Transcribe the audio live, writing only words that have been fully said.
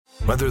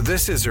Whether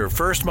this is her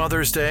first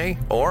Mother's Day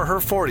or her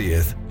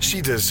 40th, she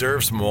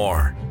deserves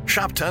more.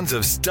 Shop tons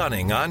of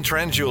stunning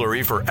on-trend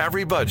jewelry for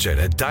every budget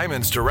at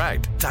Diamonds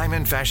Direct.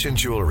 Diamond fashion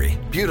jewelry,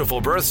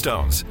 beautiful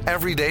birthstones,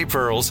 everyday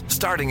pearls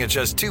starting at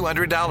just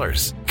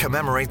 $200.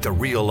 Commemorate the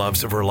real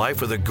loves of her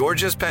life with a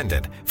gorgeous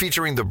pendant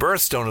featuring the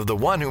birthstone of the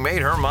one who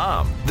made her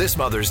mom. This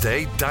Mother's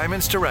Day,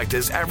 Diamonds Direct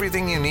is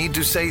everything you need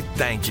to say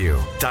thank you.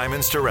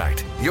 Diamonds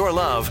Direct. Your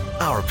love,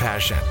 our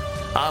passion.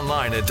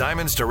 Online at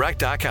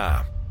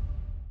diamondsdirect.com.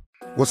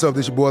 What's up?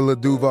 This your boy Lil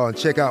Duval, and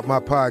check out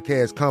my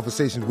podcast,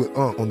 Conversations with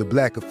Unc, on the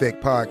Black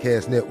Effect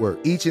Podcast Network.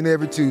 Each and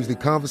every Tuesday,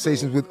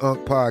 Conversations with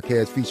Unc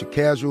podcast feature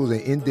casuals and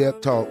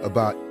in-depth talk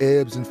about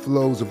ebbs and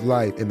flows of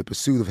life and the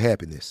pursuit of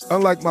happiness.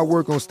 Unlike my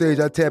work on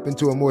stage, I tap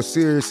into a more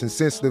serious and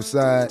sensitive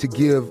side to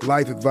give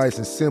life advice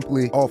and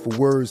simply offer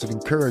words of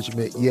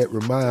encouragement, yet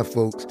remind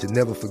folks to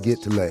never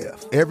forget to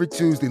laugh. Every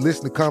Tuesday,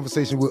 listen to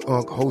Conversations with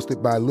Unc,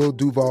 hosted by Lil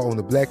Duval on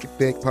the Black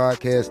Effect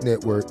Podcast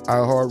Network,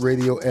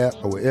 iHeartRadio app,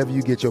 or wherever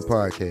you get your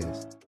podcasts.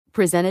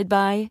 Presented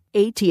by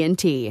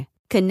AT&T.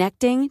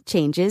 Connecting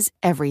changes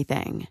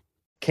everything.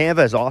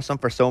 Canva is awesome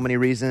for so many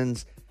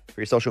reasons,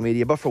 for your social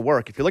media, but for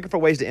work. If you're looking for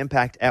ways to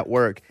impact at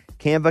work,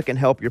 Canva can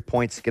help your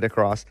points get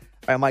across.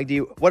 All right, Mike,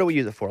 what do we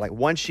use it for? Like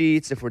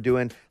one-sheets, if we're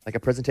doing like a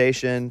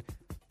presentation,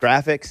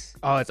 graphics?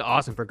 Oh, it's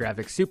awesome for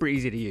graphics. Super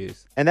easy to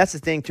use. And that's the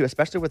thing, too,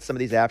 especially with some of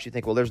these apps, you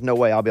think, well, there's no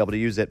way I'll be able to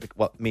use it.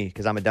 Well, me,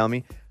 because I'm a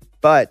dummy.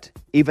 But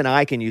even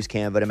I can use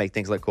Canva to make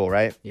things look cool,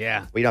 right?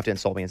 Yeah. Well, you don't have to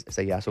insult me and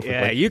say yeah so quickly.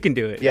 Yeah, you can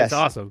do it. Yes. It's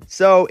awesome.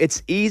 So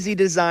it's easy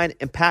to design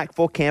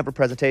impactful Canva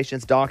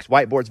presentations, docs,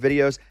 whiteboards,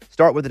 videos.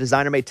 Start with a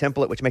designer-made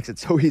template, which makes it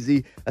so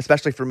easy,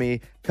 especially for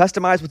me.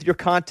 Customize with your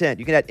content.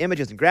 You can add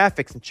images and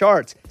graphics and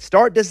charts.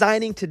 Start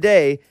designing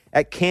today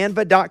at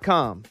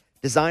canva.com.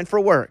 Design for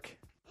work.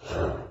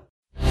 Here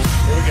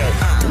we go.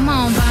 Come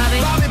on, Bobby.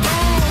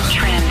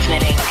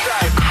 Transmitting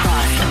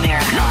across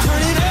America.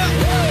 Turn it up.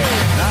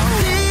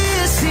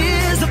 This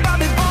is the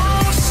Bobby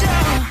Bones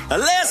Show.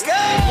 Let's go.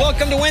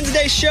 Welcome to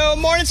Wednesday's show.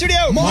 Morning,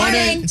 studio.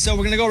 Morning. And so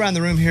we're going to go around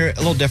the room here a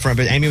little different,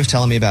 but Amy was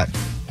telling me about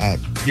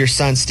your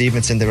son,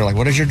 Stevenson. They were like,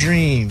 what is your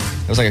dream?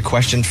 It was like a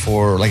question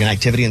for like an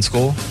activity in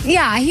school.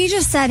 Yeah, he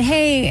just said,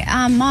 hey,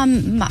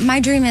 Mom, my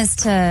dream is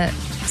to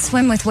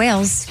swim with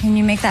whales. Can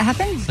you make that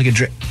happen? Like a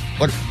dream.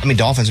 What? I mean,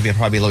 dolphins would be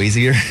probably a little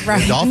easier.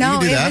 Right. Dolphin, no, you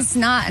can do that. it's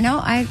not.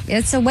 No,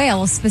 it's a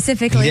whale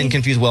specifically. You didn't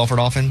confuse whale for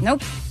dolphin?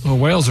 Nope. Well,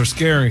 whales are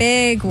scary.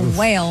 Big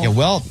whale. Yeah,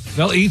 well,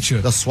 they'll eat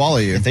you. They'll swallow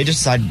you. If they just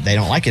decide they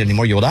don't like it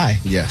anymore, you'll die.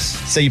 Yes.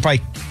 So you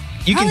can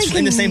swim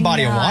in the same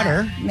body of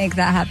water. Make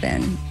that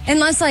happen.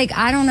 Unless, like,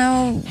 I don't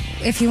know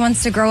if he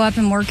wants to grow up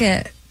and work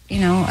at,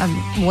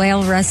 a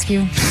whale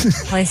rescue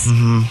place.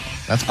 Mm-hmm.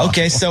 That's possible.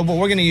 Okay, so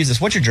we're going to use this.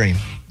 What's your dream?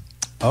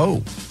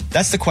 Oh.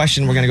 That's the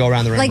question we're going to go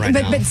around the room right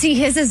now. But see,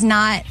 his is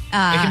not it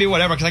can be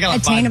whatever, because I got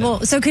like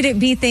attainable. So could it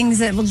be things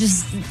that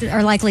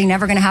are likely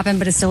never going to happen,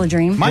 but it's still a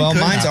dream?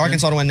 Mine's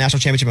Arkansas to win national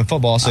championship in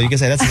football, so you can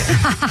say that's...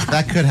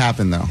 That could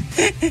happen, though.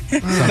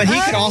 But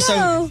he could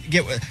also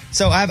get...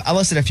 So I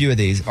listed a few of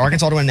these.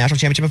 Arkansas to win national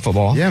championship in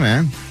football. Yeah,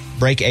 man.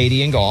 Break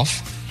 80 in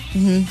golf,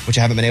 which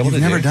I haven't been able to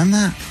do. You've never done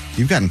that?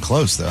 You've gotten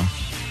close, though.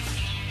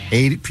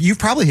 80. You've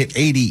probably hit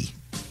 80.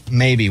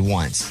 Maybe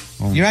once.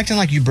 Oh. You're acting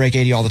like you break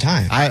 80 all the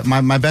time.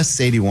 My best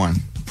is 81.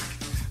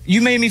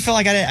 You made me feel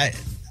like I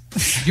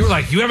You were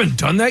like, you haven't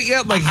done that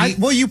yet?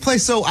 You play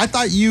so... I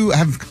thought you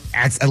have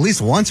at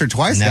least once or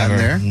twice gotten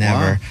there.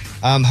 Never.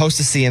 Wow. Host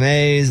of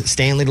CMAs,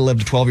 Stanley to live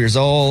to 12 years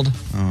old.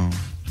 Oh.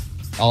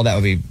 All that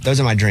would be... Those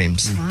are my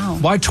dreams. Wow.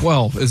 Why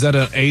 12? Is that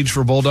an age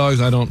for bulldogs?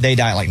 They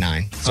die at like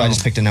 9. So I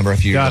just picked a number a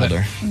few years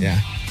older. Yeah.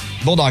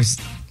 Bulldogs,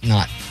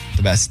 not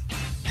the best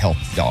health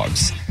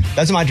dogs.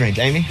 Those are my dreams.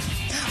 Amy?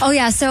 Oh,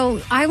 yeah.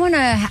 So I want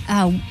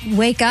to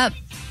wake up.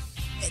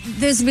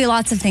 There's going to be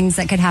lots of things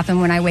that could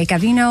happen when I wake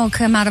up.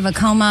 Come out of a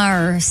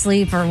coma or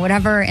sleep or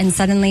whatever, and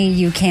suddenly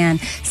you can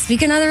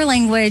speak another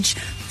language,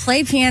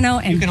 play piano,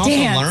 and dance. You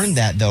can also learn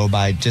that, though,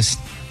 by just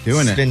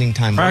spending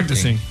time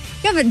practicing.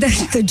 Yeah, but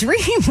the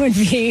dream would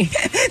be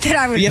that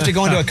I would. But you have to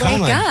go into a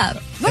coma.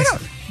 Wake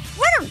up.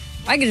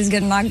 I could just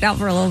get knocked out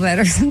for a little bit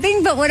or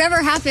something, but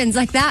whatever happens,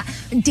 like that,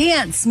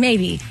 dance,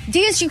 maybe.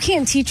 Dance, you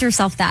can't teach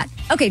yourself that.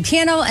 Okay,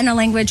 piano and a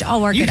language,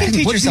 I'll work it out. You can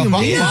teach yourself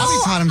Bobby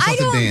taught himself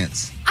to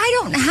dance. I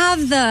don't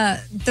have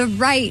the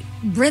right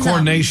rhythm.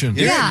 Coordination.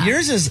 Yeah.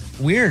 Yours is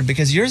weird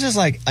because yours is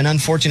like an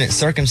unfortunate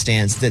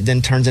circumstance that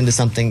then turns into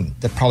something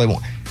that probably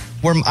won't.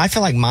 Where I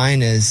feel like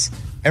mine is,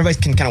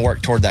 everybody can kind of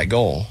work toward that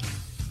goal.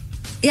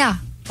 Yeah.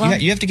 Well,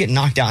 you have to get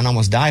knocked out and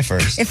almost die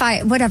first. That's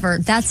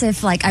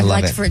if I'd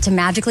like for it to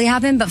magically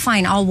happen, but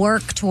fine, I'll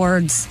work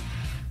towards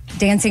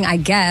dancing, I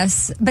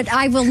guess, but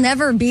I will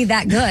never be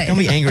that good. Don't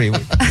be angry.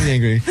 Don't be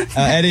angry.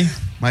 Eddie?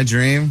 My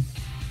dream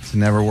to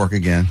never work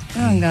again.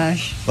 Oh,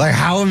 gosh. Like,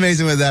 how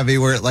amazing would that be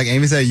where, like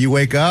Amy said, you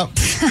wake up,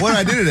 what do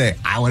I do today?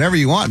 Whatever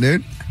you want,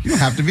 dude. You don't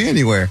have to be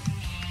anywhere.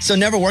 So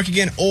never work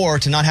again, or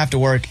to not have to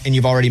work and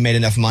you've already made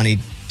enough money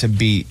to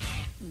be...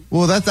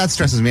 Well, that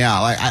stresses me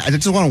out. Like, I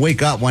just want to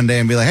wake up one day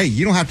and be like, hey,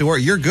 you don't have to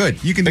work. You're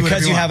good. You can do because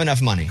whatever you have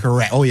enough money.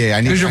 Correct. Oh, yeah.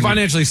 Because you're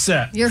financially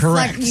set. You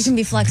can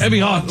be flexible. That'd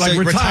be awesome. Like, so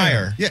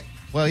retire. Yeah.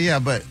 Well, yeah,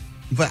 but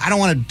I don't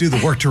want to do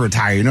the work to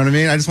retire. You know what I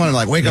mean? I just want to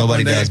like wake up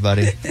one day. Nobody does,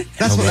 buddy.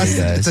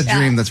 It's a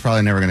dream that's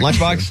probably never going to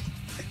Lunchbox?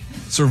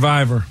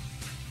 Survivor.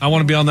 I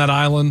want to be on that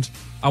island.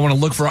 I want to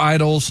look for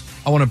idols.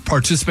 I want to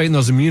participate in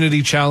those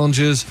immunity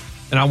challenges,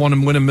 and I want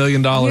to win $1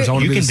 million.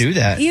 You can do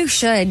that. You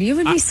should. You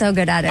would be so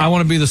good at it. I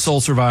want to be the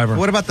sole survivor.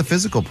 What about the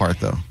physical part,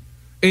 though?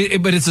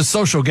 But it's a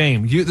social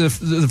game. The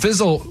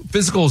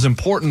physical is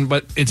important,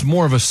 but it's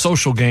more of a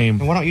social game.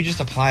 Why don't you just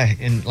apply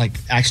and like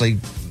actually?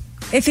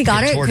 If he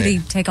got it, toward could it. he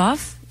take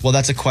off? Well,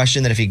 that's a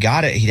question that if he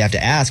got it, he'd have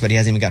to ask, but he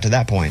hasn't even got to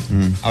that point.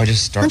 I would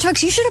just start.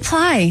 Lunchbox, you should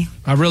apply.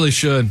 I really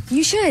should.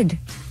 You should.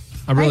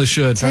 I really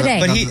should. Today.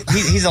 But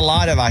he's a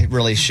lot of I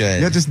really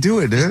should. Yeah, just do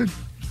it, dude.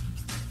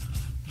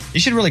 You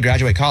should really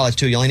graduate college,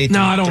 too. You only need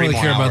No, I don't three really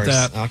more care hours.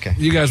 about that. Okay.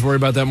 You guys worry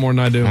about that more than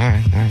I do. All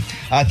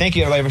right. Thank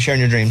you, everybody, for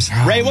sharing your dreams.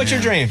 Ray, what's your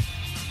dream?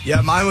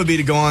 Yeah, mine would be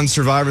to go on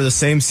Survivor the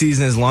same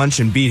season as Lunch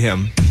and beat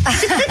him.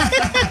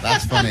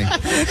 That's funny.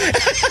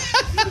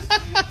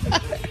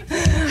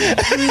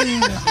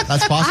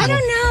 That's possible. I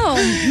don't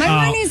know.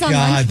 My money's on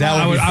God, Lunchbox.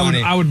 that would be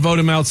funny. I would vote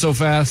him out so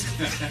fast.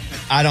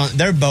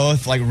 They're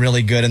both like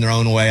really good in their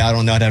own way. I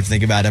don't know. I'd have to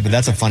think about it, but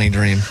that's a funny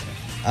dream.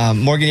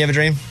 Morgan, you have a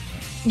dream?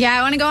 Yeah,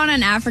 I want to go on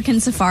an African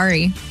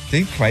safari.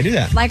 Think, why do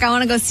that? Like, I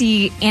want to go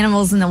see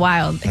animals in the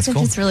wild. Except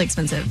cool. it's really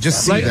expensive.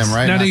 Just see them,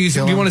 right? Now, Not do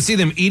kill you them. want to see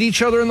them eat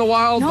each other in the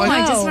wild? No,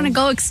 I just want to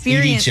go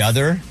experience. Eat each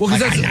other? Well,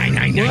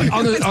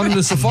 because on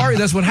the safari,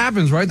 that's what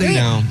happens, right?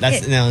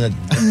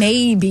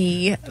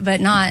 Maybe,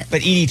 but not.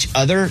 But eat each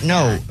other?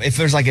 No. If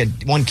there's like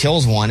one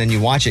kills one and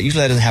you watch it,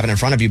 usually that doesn't happen in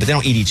front of you, but they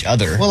don't eat each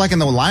other. Well, like in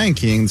the Lion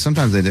King,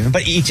 sometimes they do.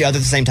 But eat each other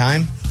at the same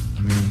time?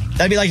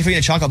 That'd be like if you're in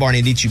a chocolate bar and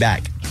it eats you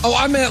back. Oh,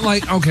 I meant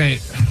like, okay,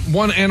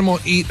 one animal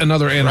eat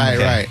another animal.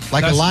 Right.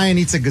 Like a lion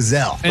eats a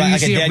gazelle. And you like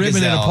see a it dead ripping it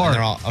gazelle, apart. and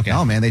they're all- okay.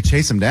 Oh, man, they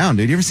chase him down,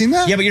 dude. You ever seen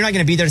that? Yeah, but you're not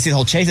going to be there to see the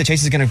whole chase. The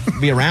chase is going to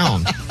be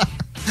around.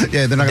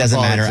 Yeah, they're not going to Doesn't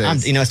follow matter. the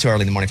chase. It's too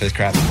early in the morning for this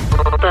crap.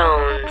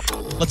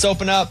 Let's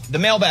open up the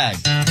mailbag.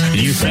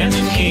 You send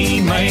an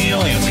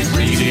email and we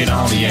read it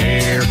on the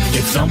air.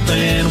 It's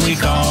something we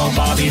call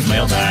Bobby's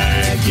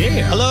mailbag.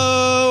 Yeah.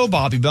 Hello,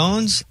 Bobby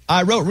Bones.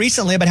 I wrote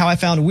recently about how I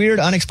found weird,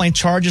 unexplained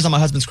charges on my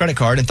husband's credit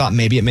card and thought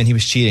maybe it meant he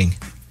was cheating.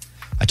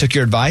 I took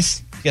your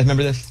advice. You guys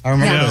remember this? I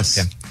remember this.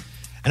 Okay.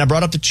 And I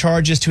brought up the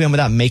charges to him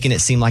without making it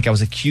seem like I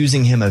was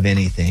accusing him of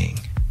anything.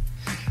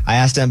 I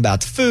asked him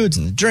about the foods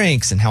and the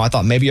drinks and how I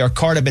thought maybe our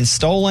card had been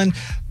stolen,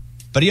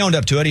 but he owned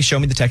up to it. He showed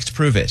me the text to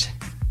prove it.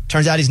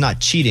 Turns out he's not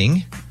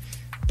cheating,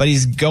 but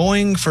he's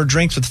going for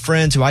drinks with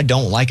friends who I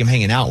don't like him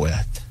hanging out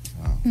with.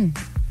 Wow.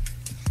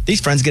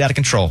 These friends get out of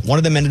control. One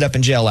of them ended up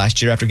in jail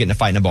last year after getting a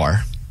fight in a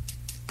bar.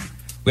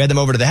 We had them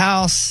over to the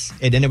house.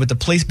 It ended with the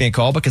police being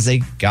called because they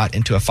got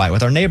into a fight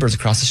with our neighbors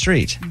across the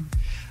street.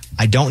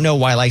 I don't know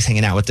why he likes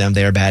hanging out with them.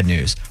 They are bad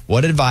news.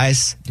 What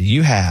advice do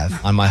you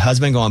have on my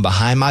husband going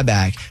behind my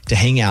back to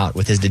hang out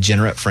with his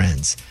degenerate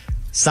friends?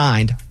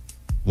 Signed,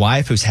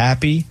 wife who's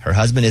happy her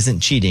husband isn't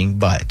cheating,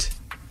 but...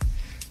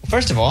 Well,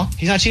 first of all,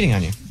 he's not cheating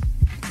on you.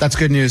 That's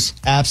good news.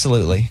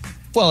 Absolutely.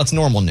 Well, it's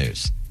normal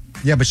news.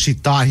 Yeah, but she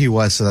thought he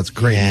was, so that's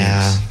great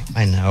news.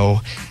 I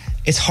know.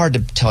 It's hard to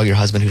tell your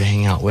husband who to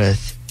hang out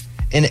with.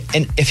 And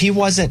if he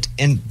wasn't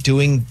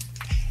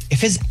if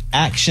his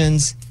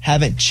actions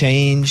haven't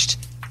changed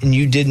and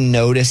you didn't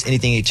notice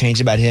anything had changed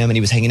about him and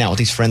he was hanging out with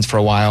these friends for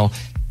a while,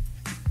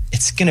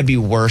 it's going to be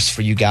worse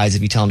for you guys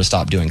if you tell him to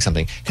stop doing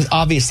something. Because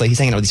obviously he's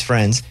hanging out with these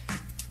friends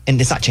and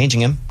it's not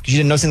changing him because you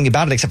didn't know anything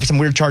about it except for some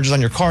weird charges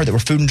on your card that were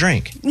food and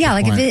drink. Yeah,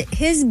 like if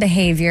his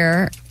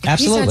behavior, if he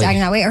starts Absolutely.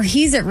 acting that way, or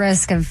he's at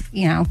risk of,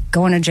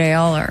 going to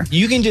jail, or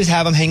You can just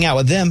have him hang out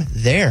with them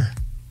there.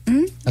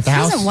 At the he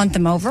house. doesn't want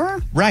them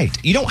over. Right.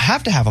 You don't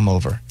have to have them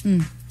over.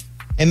 And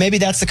maybe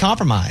that's the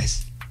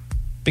compromise.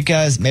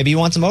 Because maybe he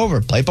wants them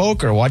over. Play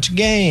poker, watch a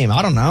game.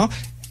 I don't know.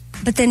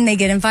 But then they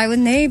get in fight with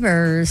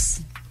neighbors.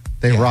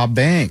 They rob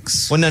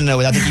banks. Well, no.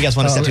 I think you guys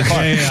want to step too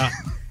far. Yeah.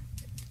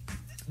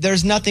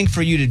 There's nothing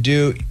for you to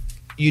do.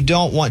 You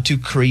don't want to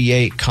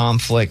create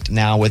conflict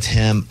now with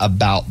him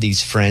about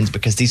these friends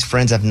because these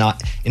friends have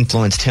not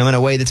influenced him in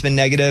a way that's been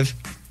negative.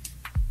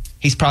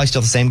 He's probably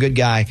still the same good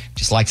guy,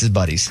 just likes his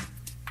buddies.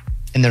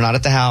 And they're not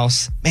at the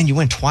house. Man, you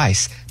went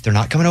twice. They're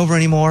not coming over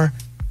anymore.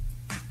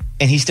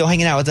 And he's still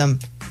hanging out with them.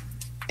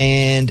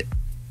 And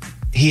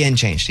he hadn't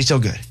changed. He's still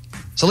good.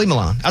 So leave him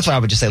alone. That's why I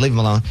would just say leave him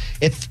alone.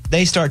 If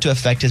they start to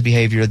affect his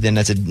behavior, then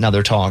that's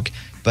another talk.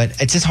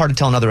 But it's just hard to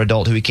tell another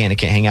adult who he can and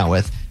can't hang out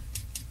with,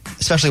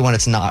 especially when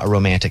it's not a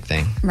romantic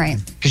thing. Right.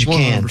 Because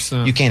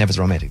you can have his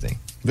romantic thing.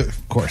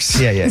 Of course.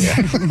 Yeah.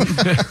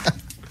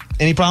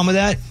 Any problem with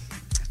that?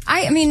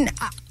 I mean,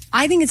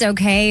 I think it's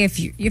okay if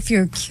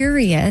you're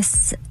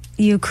curious.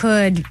 You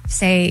could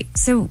say,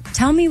 so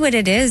tell me what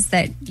it is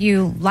that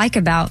you like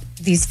about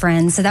these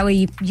friends, so that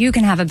way you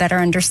can have a better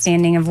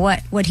understanding of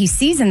what he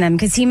sees in them,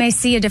 because he may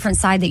see a different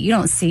side that you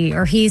don't see,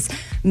 or he's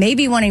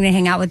maybe wanting to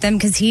hang out with them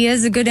because he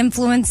is a good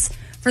influence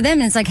for them.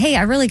 And it's like, hey,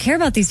 I really care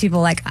about these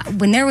people. Like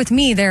when they're with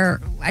me,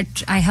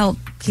 I help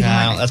keep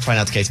them. No, that's probably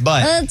not the case.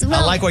 But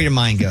I like where your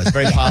mind goes.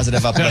 Very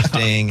positive,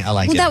 uplifting. I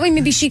like it. Well, that way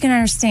maybe she can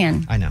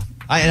understand. I know.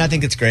 And I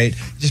think it's great.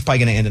 Just probably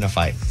going to end in a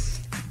fight.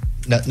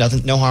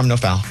 Nothing, no harm, no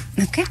foul.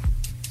 Okay.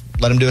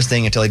 Let him do his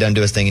thing until he doesn't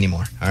do his thing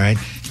anymore. All right.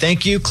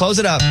 Thank you. Close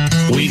it up.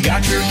 We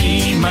got your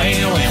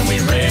email and we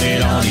read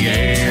it on the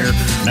air.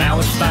 Now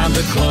it's time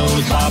to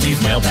close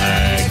Bobby's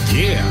mailbag.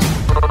 Yeah.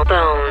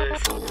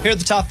 Here are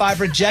the top 5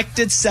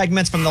 rejected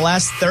segments from the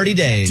last 30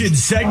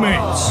 days. Segments.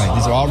 All right,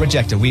 these are all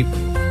rejected.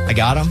 I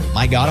got them.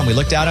 Mike got them. We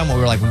looked at them and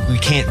we were like, we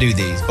can't do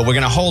these, but we're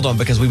going to hold them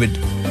because we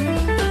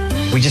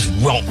just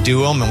won't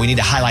do them, and we need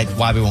to highlight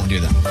why we won't do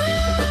them.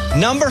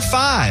 Number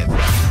 5.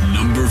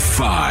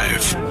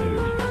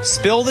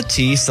 Spill the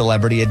Tea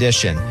Celebrity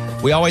Edition.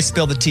 We always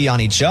spill the tea on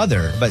each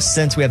other, but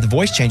since we have the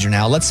voice changer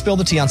now, let's spill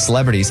the tea on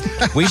celebrities.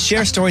 We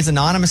share stories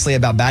anonymously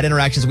about bad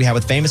interactions we have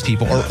with famous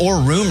people or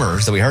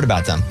rumors that we heard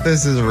about them.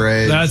 This is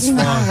right. That's fun.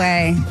 No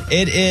way.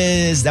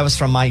 That was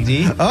from Mike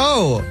D.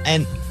 Oh.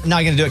 And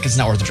not going to do it because it's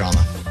not worth the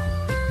drama.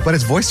 But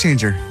it's voice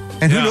changer.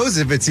 And who knows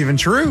if it's even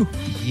true?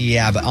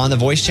 Yeah, but on the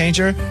voice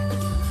changer,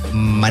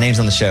 my name's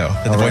on the show.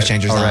 The voice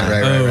changer's on.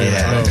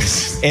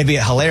 Right. It'd be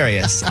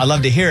hilarious. I'd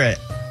love to hear it.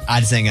 I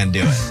just ain't gonna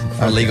do it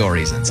for legal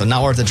reasons. So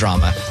not worth the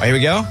drama. All right, here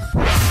we go.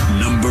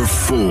 Number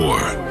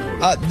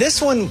 4.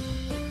 This one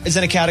is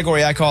in a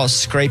category I call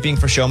scraping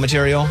for show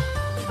material.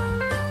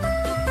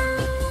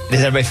 Does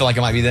everybody feel like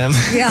it might be them?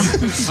 Yeah.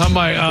 I'm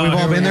like, we've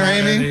all been there,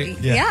 Amy?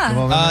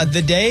 Yeah.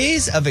 The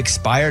days of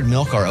expired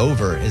milk are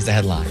over is the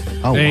headline.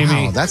 Oh,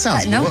 Amy. wow. That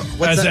sounds... No.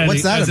 What's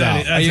that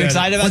about? Are you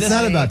excited about What's this?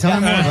 that about?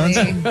 Tell me more,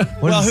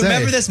 Hunt. Well,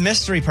 whoever this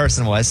mystery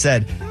person was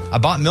said, I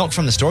bought milk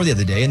from the store the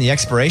other day and the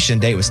expiration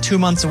date was 2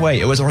 months away.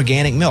 It was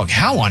organic milk.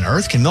 How on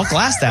earth can milk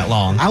last that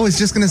long? I was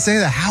just going to say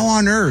that. How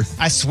on earth?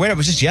 I swear it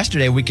was just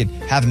yesterday we could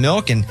have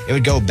milk and it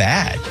would go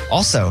bad.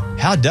 Also,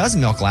 how does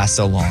milk last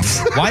so long?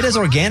 Why does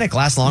organic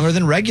last longer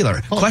than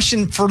regular?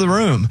 Question for the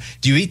room.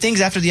 Do you eat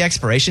things after the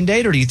expiration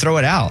date or do you throw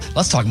it out?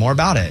 Let's talk more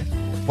about it.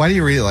 Why do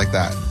you read it like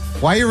that?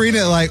 Why are you reading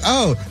it like,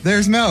 oh,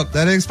 there's milk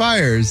that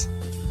expires?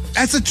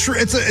 It's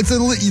a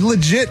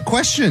legit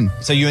question.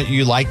 So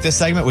you like this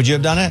segment? Would you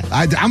have done it?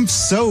 I'm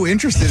so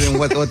interested in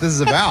what this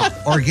is about.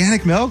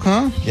 Organic milk,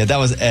 huh? Yeah, that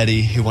was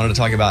Eddie who wanted to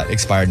talk about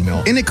expired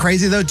milk. Isn't it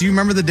crazy though? Do you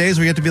remember the days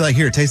where you have to be like,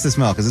 here, taste this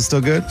milk? Is it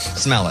still good?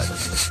 Smell it.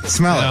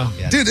 Smell it.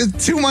 Yeah. Dude,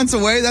 it's 2 months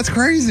away. That's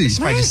crazy. It's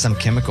probably just some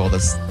chemical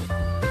that's...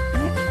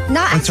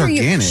 Not It's after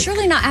organic.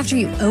 surely not after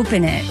you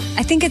open it.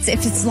 I think it's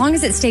as long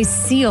as it stays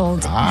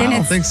sealed. I then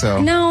don't it's, think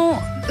so.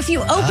 No, if you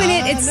open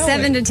it, it's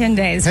 7 to 10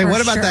 days. Hey, for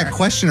what about sure. that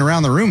question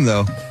around the room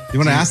though? You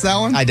want to ask that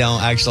one? I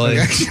don't actually.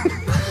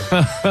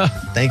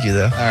 Thank you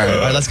though. All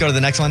right, let's go to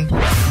the next one.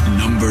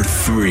 Number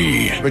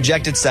 3.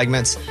 Rejected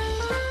segments.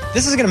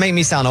 This is going to make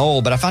me sound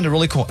old, but I found a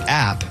really cool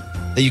app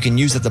that you can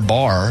use at the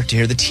bar to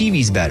hear the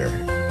TVs better.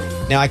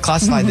 Now, I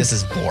classify this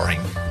as boring.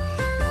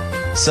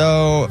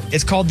 So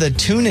it's called the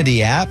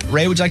Tunity app.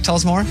 Ray, would you like to tell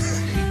us more?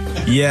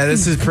 Yeah,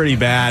 this is pretty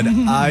bad.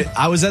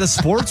 I was at a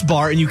sports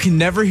bar and you can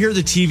never hear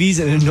the TVs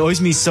and it annoys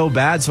me so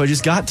bad. So I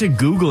just got to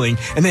Googling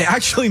and they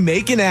actually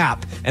make an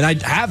app and I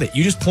have it.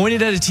 You just point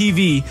it at a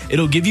TV.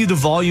 It'll give you the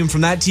volume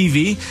from that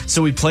TV.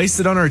 So we placed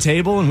it on our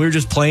table and we were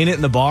just playing it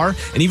in the bar.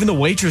 And even the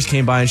waitress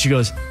came by and she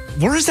goes,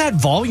 where is that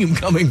volume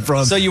coming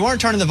from? So you weren't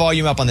turning the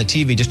volume up on the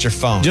TV, just your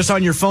phone. Just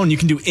on your phone. You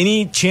can do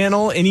any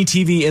channel, any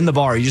TV in the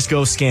bar. You just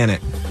go scan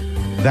it.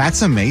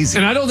 That's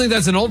amazing. And I don't think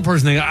that's an old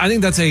person thing. I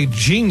think that's a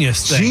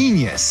genius thing.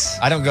 Genius.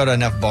 I don't go to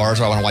enough bars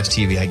where I want to watch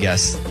TV, I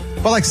guess.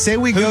 But like, say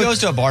we Who go... goes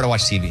to a bar to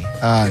watch TV?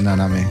 No,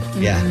 not me.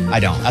 Yeah,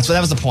 I don't. That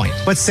was the point.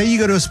 But say you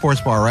go to a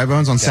sports bar, right,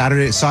 Bones, on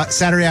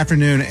Saturday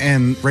afternoon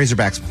and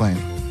Razorbacks playing.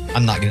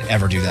 I'm not going to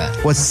ever do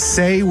that. Well,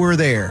 say we're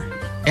there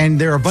and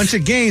there are a bunch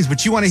of games,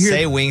 but you want to hear...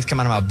 Say wings come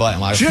out of my butt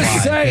and I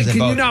Just fly. say,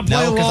 can you not play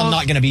No, because along? I'm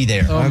not going to be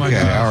there. Oh my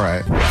God. all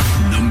right.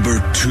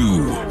 Number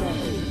 2.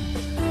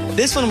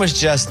 This one was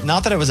just,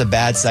 not that it was a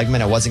bad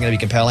segment, it wasn't going to be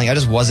compelling. I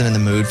just wasn't in the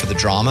mood for the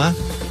drama.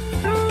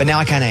 But now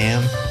I kind of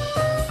am.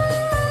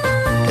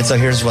 And so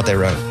here's what they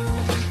wrote.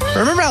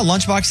 Remember how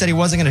Lunchbox said he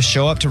wasn't going to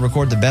show up to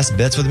record the best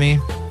bits with me?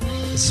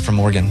 This is from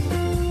Morgan.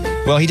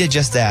 Well, he did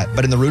just that,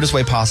 but in the rudest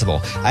way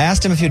possible. I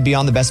asked him if he'd be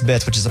on the best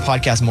bits, which is a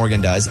podcast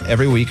Morgan does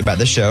every week about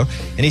this show.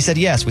 And he said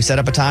yes. We set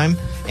up a time,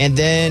 and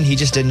then he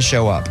just didn't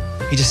show up.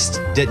 He just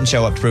didn't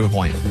show up to prove a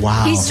point.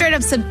 Wow. He straight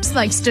up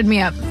stood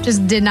me up.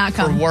 Just did not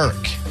For come. work.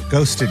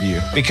 Ghosted you.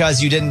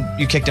 Because you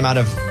kicked him out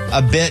of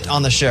a bit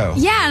on the show.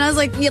 Yeah, and I was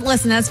like, yeah,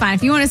 listen, that's fine.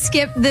 If you want to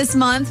skip this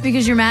month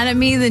because you're mad at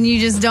me, then you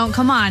just don't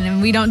come on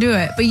and we don't do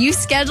it. But you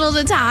scheduled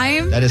a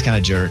time. That is kind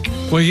of jerk.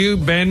 Well, you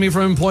banned me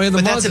from Employee of the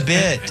But Month. that's a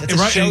bit. It's a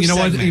right, show and you know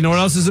segment. what? You know what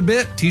else is a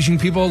bit? Teaching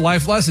people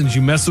life lessons.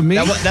 You mess with me,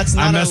 That's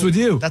not I mess with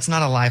you. That's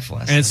not a life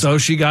lesson. And so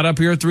she got up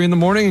here at 3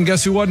 a.m, and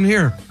guess who wasn't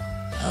here?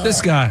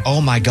 This guy.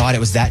 Oh my God, it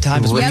was that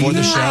time. It was before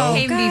the show.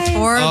 I came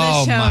before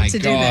Oh the show my to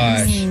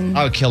gosh. do this.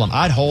 I would kill him.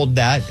 I'd hold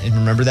that and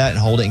remember that and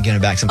hold it and get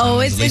it back sometime. Oh, I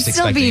was it's least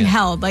still expecting being it.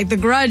 held. Like the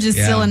grudge is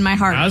Yeah. still in my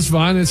heart. That's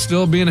fine. It's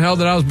still being held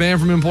that I was banned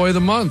from Employee of the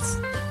Month.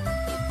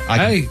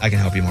 I can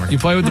help you more. You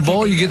play with the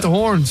bull, you get the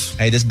horns.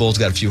 Hey, this bull's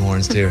got a few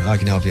horns too. I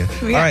can help you.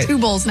 We got 2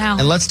 bowls now.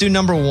 And let's do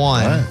number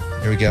 1.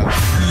 Here we go.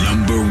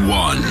 Number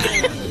 1.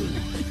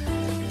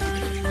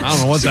 I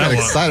don't know what that was.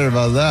 Excited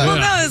about that. Well,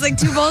 no, it's like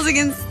 2 bowls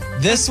against.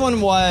 This one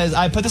was,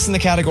 I put this in the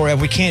category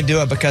of we can't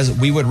do it because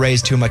we would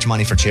raise too much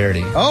money for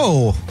charity.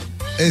 Oh,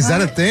 is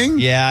that a thing?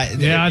 Yeah.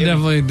 I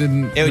definitely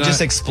didn't. It would just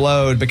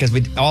explode because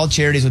all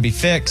charities would be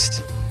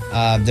fixed.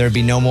 There would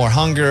be no more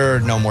hunger,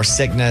 no more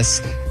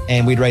sickness,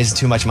 and we'd raise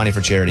too much money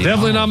for charity.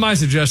 Definitely not my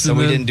suggestion. So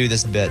we didn't do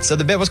this bit. So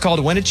the bit was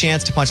called Win a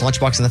Chance to Punch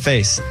Lunchbox in the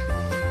Face.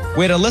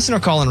 We had a listener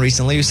call in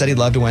recently who said he'd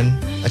love to win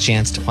a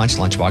chance to punch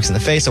Lunchbox in the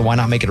face, so why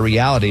not make it a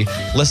reality?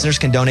 Listeners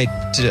can donate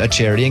to a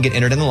charity and get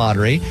entered in the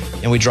lottery,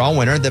 and we draw a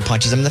winner that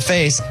punches him in the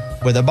face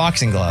with a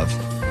boxing glove.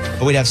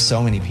 But we'd have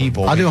so many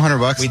people. I'll do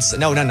 $100.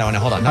 No,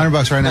 hold on.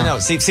 $100 right now. No.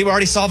 See, we're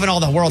already solving all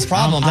the world's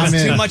problems. I'm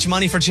That's in. too much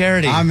money for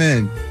charity. I'm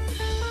in.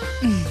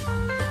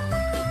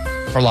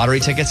 For lottery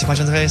tickets to punch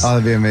in the face? Oh,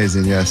 that'd be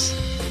amazing, yes.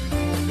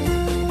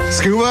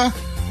 Scuba?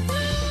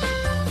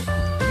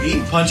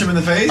 Me? Punch him in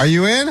the face? Are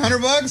you in?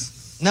 $100?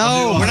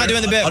 No, we're not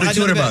doing the bit. I'll do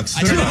 $200.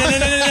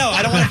 No.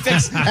 I don't want to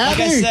fix. Like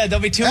I said,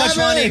 there'll be too much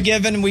money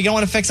given. We don't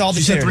want to fix all the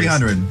She said charities.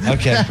 300.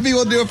 Okay. Abby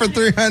will do it for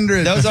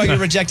 300. Those are your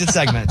rejected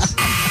segments.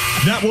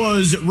 That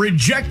was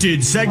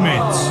rejected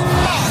segments.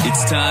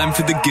 It's time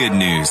for the good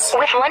news.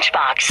 With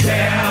Lunchbox.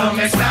 Tell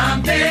me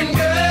something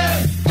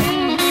good.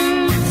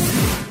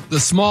 The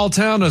small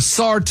town of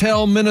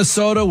Sartell,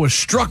 Minnesota was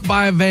struck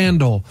by a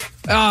vandal.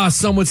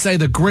 Some would say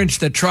the Grinch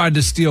that tried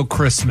to steal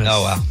Christmas.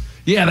 Oh, wow.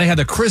 Yeah, they had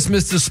the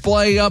Christmas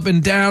display up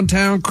in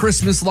downtown,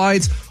 Christmas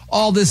lights,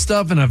 all this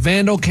stuff, and a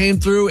vandal came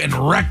through and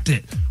wrecked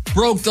it.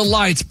 Broke the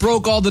lights,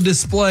 broke all the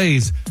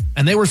displays.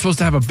 And they were supposed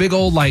to have a big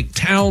old,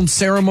 town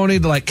ceremony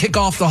to, kick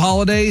off the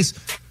holidays.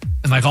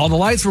 And, all the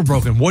lights were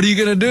broken. What are you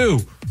going to do?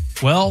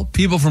 Well,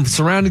 people from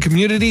surrounding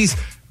communities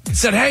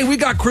said, hey, we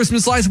got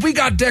Christmas lights, we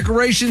got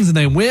decorations, and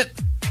they went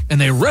and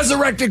they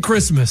resurrected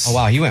Christmas. Oh,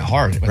 wow, you went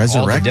hard. With all the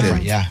Resurrected.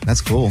 different- yeah.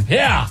 That's cool.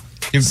 Yeah.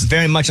 You're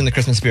very much in the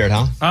Christmas spirit,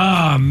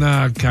 huh?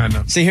 No, kind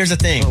of. See, here's the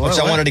thing, which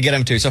I wanted to get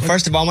him to. So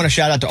first of all, I want to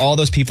shout out to all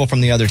those people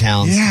from the other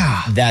towns.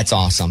 Yeah. That's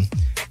awesome.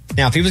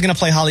 Now, if he was going to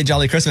play Holly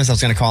Jolly Christmas, I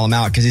was going to call him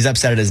out because he's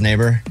upset at his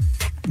neighbor.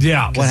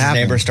 Yeah. What happened?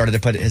 His neighbor started to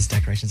put his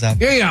decorations up.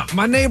 Yeah.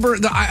 My neighbor,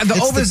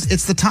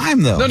 It's the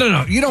time, though.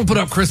 No. You don't put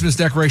up Christmas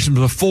decorations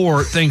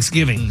before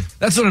Thanksgiving.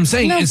 That's what I'm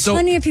saying. No, And so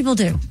plenty of people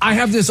do. I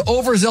have this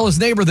overzealous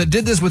neighbor that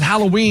did this with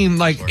Halloween.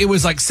 It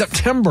was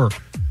September,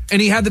 and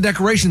he had the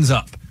decorations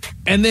up.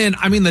 And then,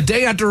 the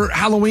day after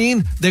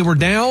Halloween, they were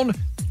down,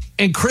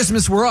 and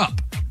Christmas were up.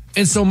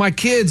 And so my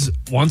kids,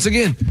 once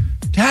again,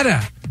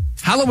 Dada,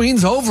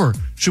 Halloween's over.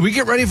 Should we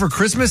get ready for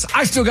Christmas?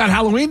 I still got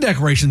Halloween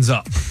decorations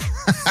up.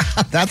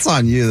 That's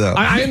on you, though.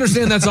 I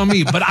understand that's on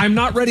me, but I'm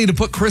not ready to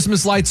put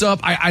Christmas lights up.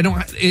 I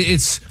don't.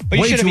 It's But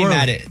you way shouldn't too be early.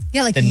 mad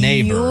at the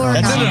neighbor. you're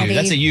That's not you. ready.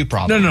 That's a you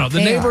problem. No. The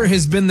They neighbor are.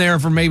 has been there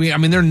for maybe,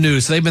 they're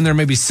new, so they've been there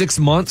maybe 6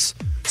 months.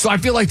 So I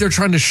feel like they're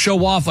trying to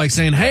show off,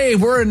 saying, hey,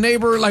 we're a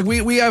neighbor,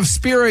 we have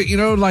spirit,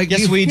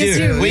 Yes, we do.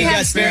 Yes, we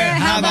got spirit.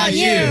 How about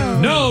you?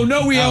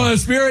 No, we don't have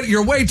spirit.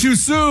 You're way too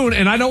soon,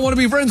 and I don't want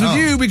to be friends with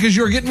you because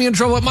you're getting me in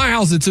trouble at my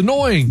house. It's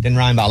annoying. Didn't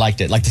rhyme, but I liked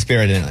it. Like the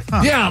spirit in it.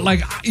 Yeah,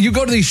 you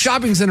go to these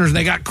shopping centers and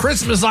they got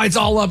Christmas lights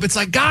all up. It's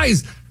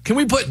guys, can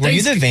we put Were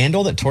you the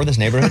vandal that tore this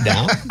neighborhood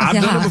down? I've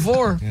done it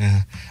before.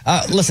 Yeah.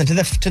 Listen, to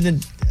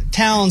the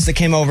towns that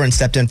came over and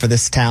stepped in for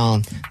this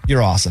town,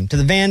 you're awesome. To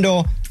the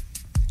vandal,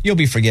 you'll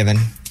be forgiven.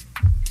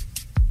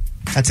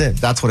 That's it.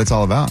 That's what it's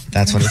all about.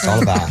 That's what it's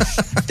all about.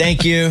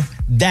 Thank you.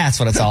 That's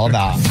what it's all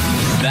about.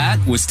 That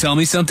was Tell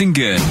Me Something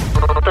Good.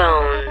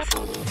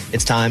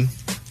 It's time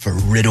for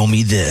Riddle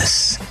Me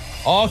This.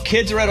 All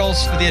kids'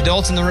 riddles for the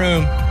adults in the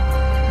room.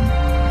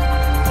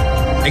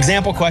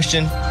 Example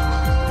question.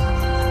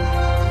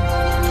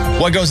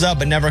 What goes up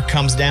but never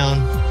comes down?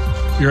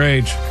 Your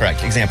age.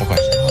 Correct. Example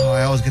question. Oh,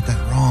 I always get that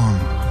wrong.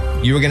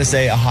 You were going to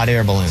say a hot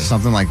air balloon.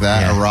 Something like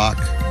that. Yeah. A rock.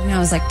 No, it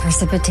was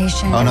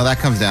precipitation. Oh, no, that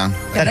comes down.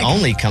 That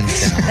only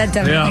comes down. That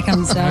definitely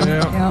comes down.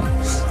 Yeah.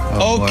 Yeah.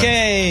 Oh,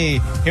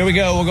 Okay, here we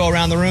go. We'll go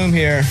around the room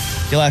here.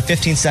 You'll have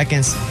 15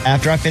 seconds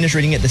after I finish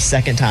reading it the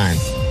second time.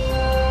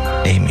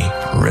 Amy,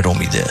 riddle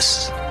me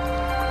this.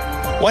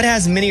 What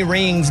has many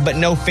rings but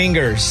no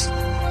fingers?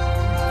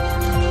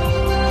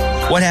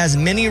 What has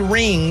many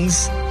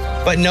rings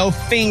but no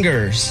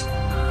fingers?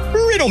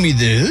 Riddle me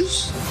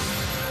this.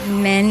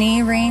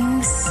 Many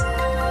rings.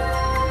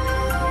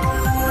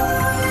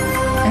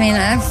 I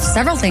have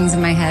several things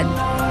in my head.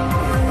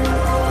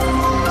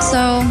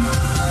 So,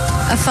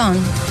 a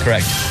phone.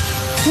 Correct.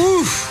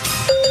 Whew.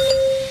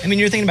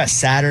 You're thinking about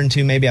Saturn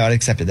too. Maybe I would have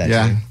accepted that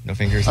too. No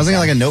fingers. I was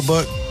thinking a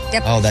notebook.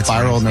 Yep. Oh, that's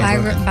Spiral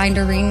notebook.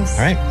 Binder rings. All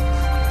right.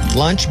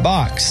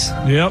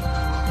 Lunchbox. Yep.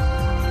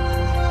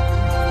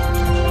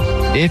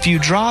 If you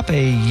drop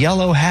a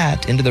yellow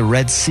hat into the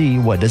Red Sea,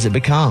 what does it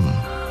become?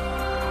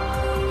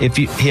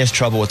 He has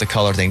trouble with the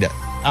color thing.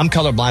 I'm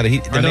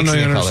colorblind, but I don't know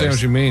you understand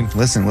what you mean.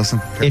 Listen.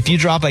 If you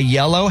drop a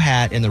yellow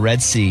hat in the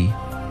Red Sea,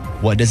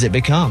 what does it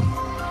become?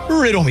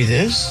 Riddle me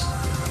this.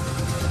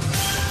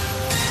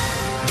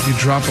 If you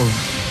drop a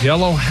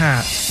yellow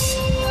hat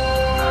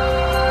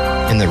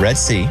in the Red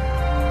Sea,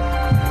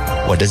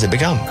 what does it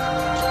become?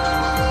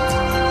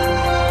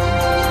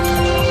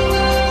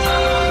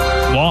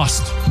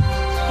 Lost.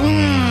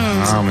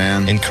 Oh,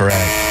 man.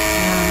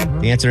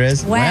 Incorrect. The answer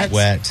is Wet.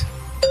 Wet.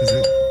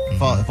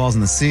 It falls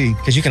in the sea.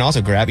 Because you can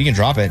also grab, you can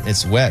drop it.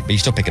 It's wet, but you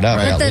still pick it up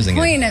But without the losing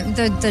point,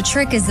 it. the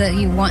trick is that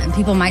you want,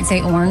 people might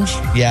say orange.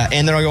 Yeah,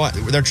 and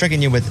they're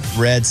tricking you with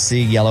red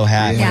sea, yellow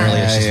hat. Yeah. When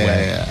really it's just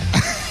wet. Yeah.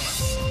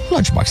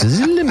 Lunchbox is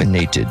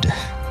eliminated.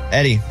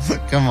 Eddie.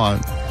 Come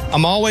on.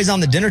 I'm always on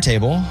the dinner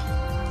table,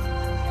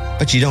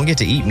 but you don't get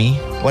to eat me.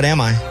 What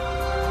am I?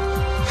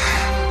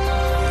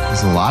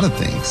 There's a lot of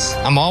things.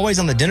 I'm always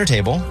on the dinner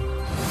table,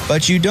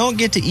 but you don't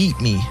get to eat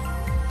me.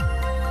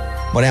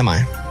 What am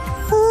I?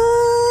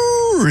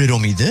 Riddle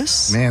me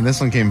this. Man, this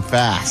one came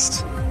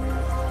fast.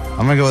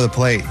 I'm going to go with a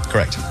plate.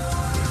 Correct.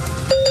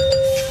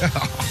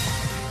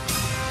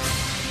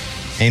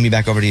 Amy,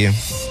 back over to you.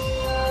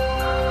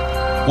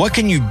 What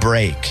can you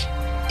break,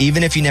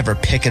 even if you never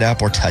pick it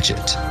up or touch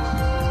it?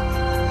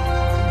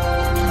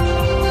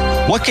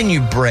 What can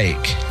you break,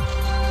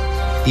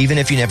 even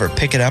if you never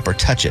pick it up or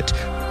touch it?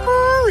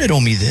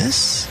 Riddle me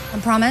this. A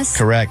promise?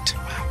 Correct.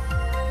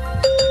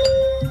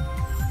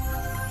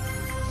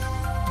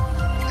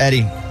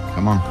 Eddie.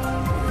 Come on.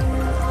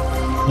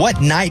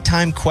 What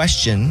nighttime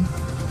question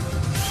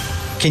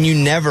can you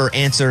never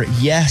answer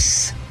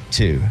yes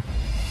to?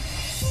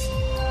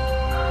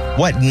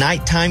 What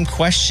nighttime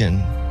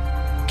question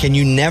can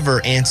you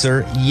never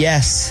answer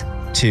yes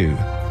to?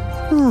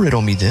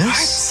 Riddle me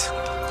this.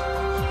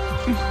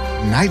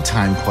 What?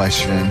 Nighttime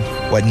question.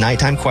 What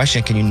nighttime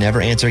question can you never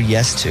answer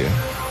yes to?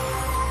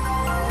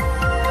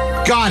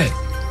 Got it.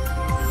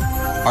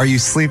 Are you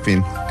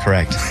sleeping?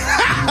 Correct.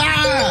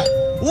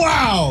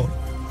 Wow.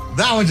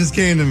 That one just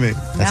came to me.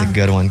 That's a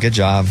good one. Good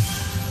job.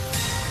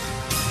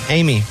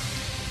 Amy,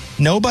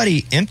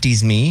 nobody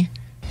empties me,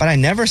 but I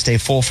never stay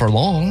full for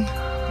long.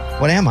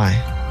 What am I?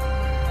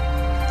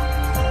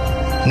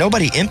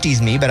 Nobody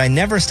empties me, but I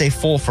never stay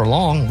full for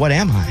long. What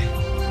am I?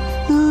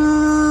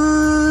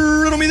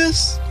 Riddle me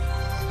this.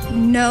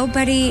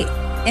 Nobody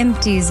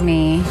empties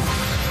me.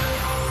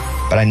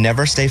 But I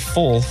never stay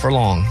full for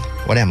long.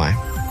 What am I?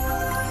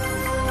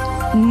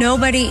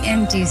 Nobody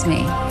empties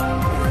me.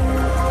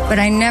 But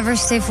I never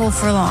stay full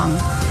for long.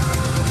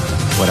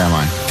 What am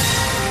I?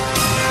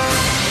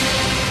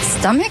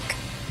 Stomach?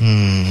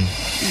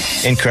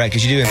 Incorrect,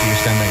 because you do empty your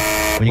stomach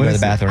when you go to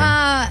the bathroom.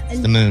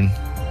 It's the moon.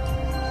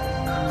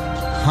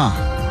 Huh.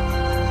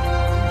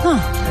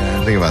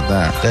 Yeah, think about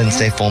that. Doesn't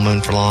stay full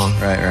moon for long.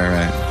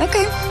 Right.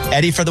 Okay.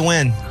 Eddie for the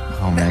win.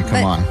 Oh, man,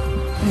 come on.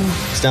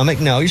 Stomach?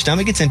 No, your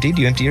stomach gets empty.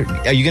 Do you empty your...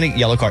 Are you going to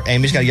yellow card?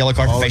 Amy's got a yellow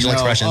card for facial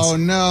expressions. Oh,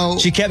 no.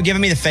 She kept giving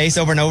me the face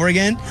over and over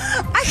again.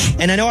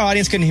 And I know our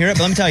audience couldn't hear it,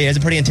 but let me tell you, it's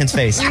a pretty intense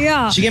face.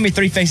 Yeah. She gave me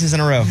 3 faces in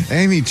a row.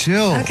 Amy,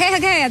 chill. Okay. I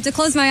have to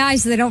close my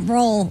eyes so they don't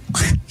roll.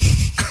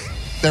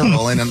 They're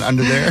rolling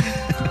under there.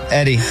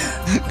 Eddie.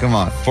 Come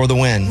on. For the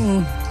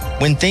win.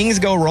 When things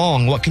go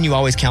wrong, what can you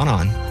always count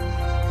on?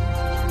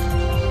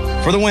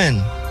 For the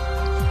win.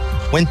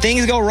 When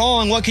things go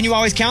wrong, what can you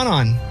always count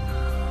on?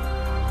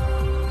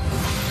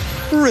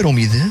 Riddle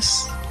me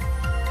this.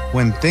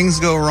 When things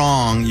go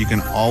wrong, you can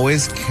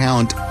always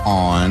count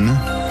on...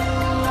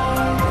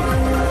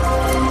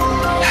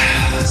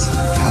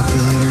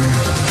 Calculator.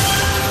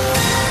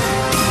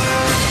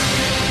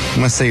 I'm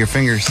going to say your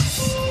fingers.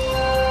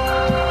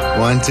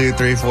 1, 2,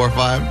 3, 4,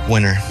 5.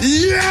 Winner.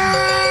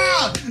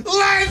 Yeah!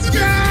 Let's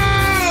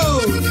go!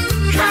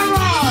 Come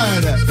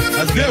on!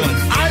 That's a good one.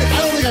 I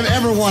don't think I've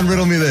ever won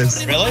Riddle Me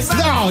This. Really?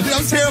 No, dude,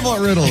 I'm terrible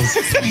at riddles.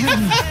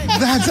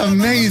 That's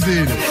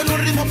amazing.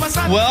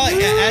 Well,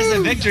 as the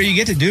victor, you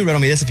get to do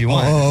Riddle Me This if you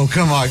want. Oh,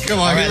 come on. All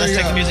right, let's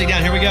take the music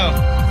down. Here we go.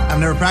 I've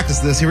never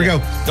practiced this. Here we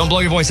go. Don't blow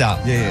your voice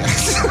out. Yeah.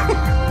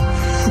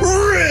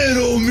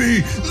 Riddle me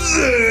this.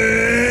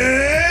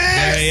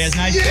 There he is.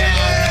 Nice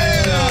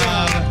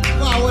job.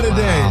 Wow, what a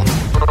day.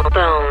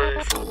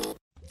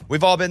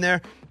 We've all been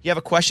there. You have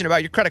a question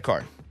about your credit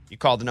card. You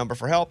call the number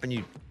for help and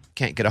you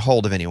can't get a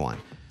hold of anyone.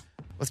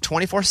 With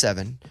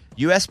 24/7,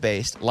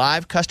 U.S.-based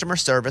live customer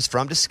service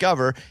from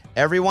Discover,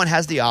 everyone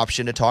has the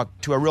option to talk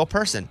to a real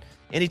person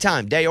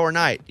anytime, day or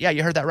night. Yeah,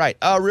 you heard that right.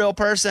 A real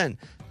person.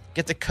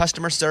 Get the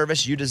customer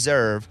service you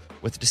deserve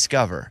with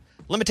Discover.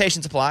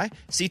 Limitations apply.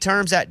 See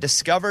terms at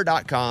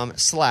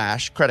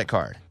discover.com/credit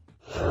card.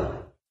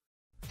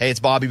 Hey, it's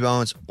Bobby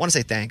Bones. Want to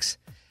say thanks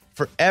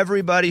for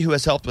everybody who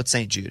has helped with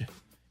St. Jude.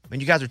 I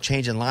mean, you guys are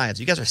changing lives.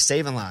 You guys are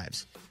saving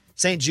lives.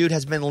 St. Jude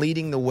has been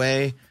leading the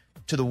way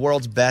to the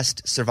world's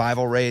best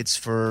survival rates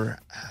for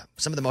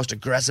some of the most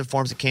aggressive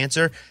forms of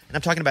cancer. And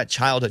I'm talking about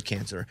childhood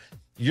cancer.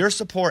 Your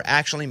support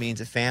actually means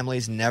that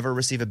families never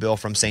receive a bill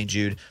from St.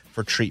 Jude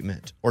for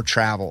treatment or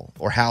travel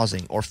or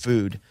housing or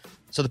food.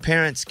 So the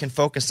parents can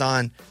focus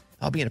on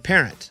being a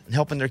parent and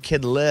helping their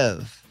kid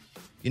live.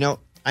 You know,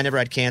 I never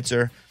had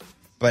cancer,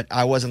 but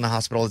I was in the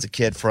hospital as a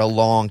kid for a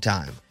long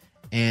time.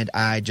 And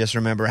I just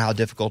remember how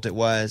difficult it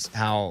was,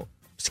 how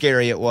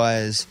scary it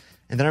was.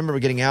 And then I remember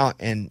getting out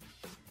and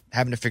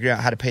having to figure out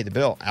how to pay the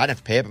bill. I didn't have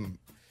to pay it,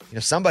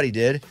 but somebody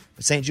did.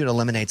 But St. Jude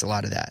eliminates a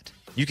lot of that.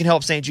 You can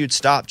help St. Jude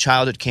stop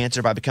childhood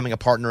cancer by becoming a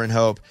partner in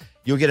hope.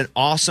 You'll get an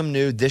awesome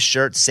new This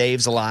Shirt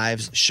Saves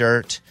Lives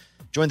shirt.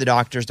 join the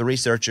doctors, the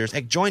researchers.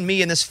 Hey, join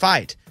me in this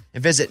fight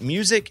and visit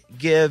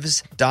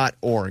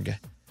musicgives.org.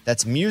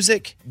 That's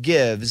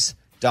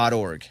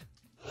musicgives.org.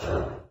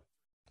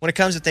 When it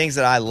comes to things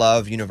that I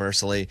love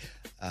universally,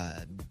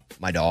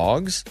 my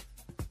dogs,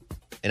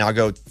 and I'll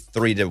go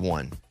 3 to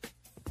 1.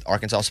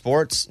 Arkansas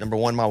sports, number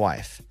 1, my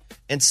wife.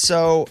 And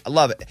so I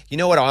love it. You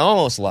know what I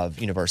almost love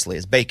universally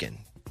is bacon,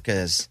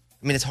 because,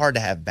 I mean, it's hard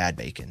to have bad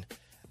bacon.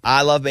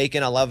 I love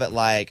bacon. I love it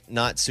like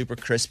not super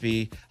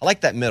crispy. I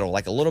like that middle,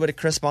 like a little bit of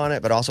crisp on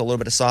it, but also a little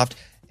bit of soft.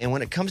 And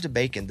when it comes to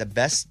bacon, the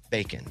best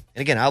bacon,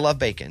 and again, I love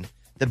bacon.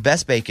 The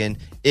best bacon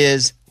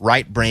is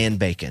Right Brand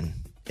bacon.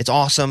 It's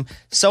awesome.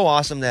 So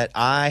awesome that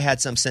I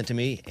had some sent to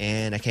me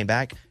and I came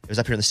back. It was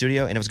up here in the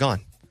studio and it was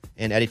gone.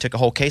 And Eddie took a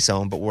whole case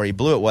home, but where he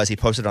blew it was he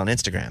posted it on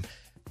Instagram.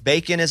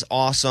 Bacon is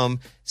awesome.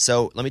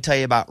 So let me tell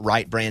you about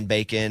Right Brand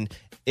bacon.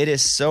 It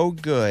is so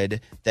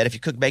good that if you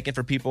cook bacon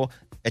for people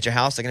at your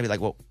house, they're going to be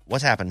like, well,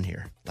 what's happening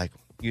here? Like,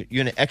 you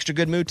in an extra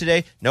good mood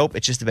today? Nope,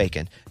 it's just the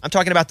bacon. I'm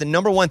talking about the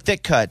number 1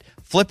 thick cut,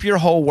 flip your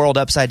whole world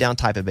upside down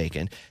type of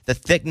bacon. The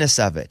thickness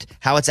of it,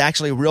 how it's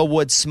actually real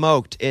wood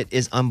smoked, it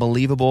is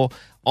unbelievable,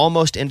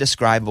 almost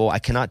indescribable. I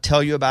cannot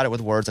tell you about it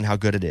with words and how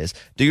good it is.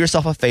 Do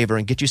yourself a favor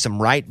and get you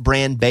some Right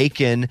Brand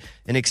bacon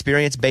and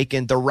experience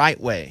bacon the right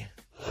way.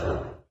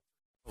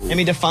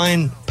 Amy,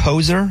 define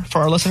poser for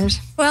our listeners.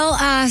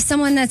 Well,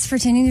 someone that's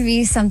pretending to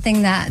be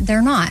something that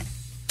they're not,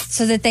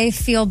 so that they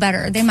feel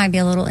better. They might be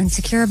a little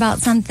insecure about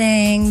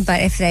something,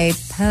 but if they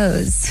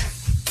pose,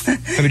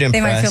 they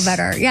might feel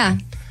better. Yeah.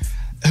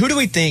 Who do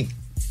we think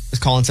is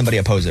calling somebody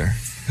a poser?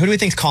 Who do we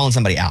think is calling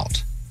somebody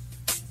out?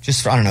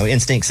 Just, I don't know,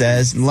 instinct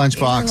says.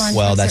 Lunchbox.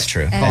 Well, that's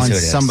true. Calling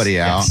somebody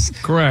out. Yes.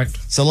 Correct.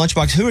 So,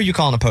 Lunchbox, who are you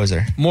calling a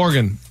poser?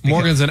 Morgan.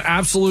 Morgan's an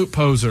absolute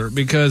poser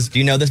because... Do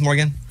you know this,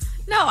 Morgan?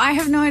 No, I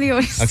have no idea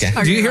what he's talking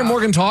about. Do you hear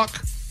Morgan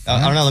talk?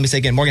 I don't know. Let me say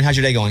again. Morgan, how's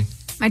your day going?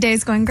 My day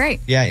is going great.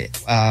 Yeah.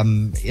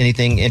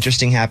 Anything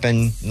interesting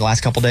happened in the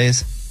last couple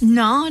days?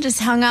 No,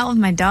 just hung out with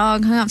my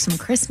dog, hung up some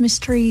Christmas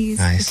trees.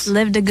 Nice. Just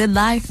lived a good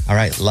life. All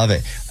right. Love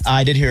it.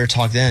 I did hear her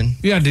talk then.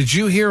 Yeah. Did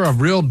you hear a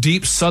real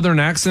deep Southern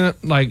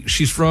accent? Like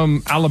she's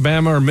from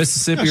Alabama or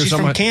Mississippi or she's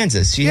something? From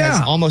Kansas. She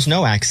has almost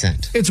no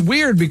accent. It's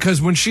weird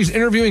because when she's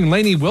interviewing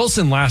Lainey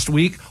Wilson last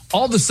week,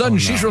 all of a sudden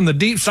she's from the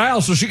deep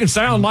South, so she can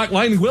sound like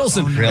Lainey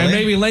Wilson. Really? And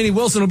maybe Lainey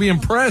Wilson will be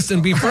impressed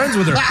and be friends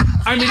with her.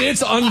 I mean,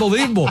 it's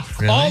unbelievable.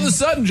 Really? All of a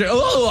sudden,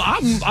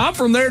 I'm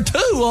from there too.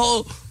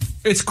 Oh,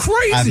 it's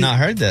crazy. I've not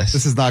heard this.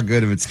 This is not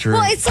good if it's true.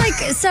 Well, it's like,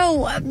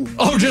 so...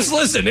 oh, just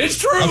listen. It's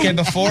true. Okay,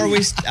 before we...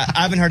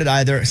 I haven't heard it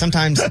either.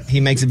 Sometimes he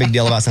makes a big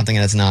deal about something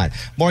and it's not.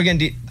 Morgan,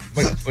 do you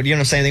want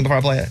to say anything before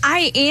I play it?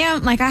 I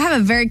have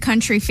a very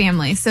country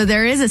family, so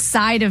there is a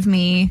side of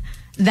me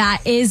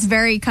that is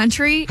very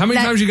country. How many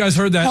times have you guys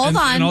heard that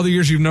in all the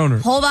years you've known her?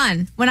 Hold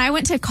on. When I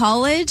went to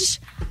college,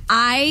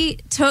 I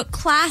took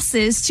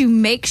classes to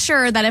make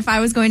sure that if I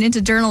was going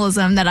into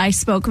journalism that I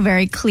spoke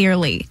very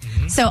clearly.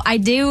 Mm-hmm. So I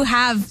do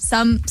have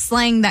some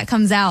slang that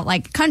comes out,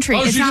 like country.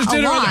 Oh, it's she not just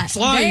did a it lot. with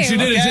slang. She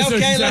did it just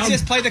okay, let's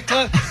just play the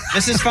clip.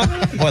 This is fun.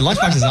 Boy,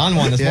 Lunchbox is on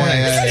one this morning.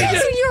 Yeah.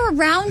 So you're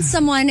around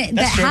someone that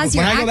has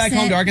your accent. When I go back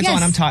home to Arkansas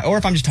and I'm tired, or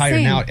if I'm just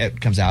tired now,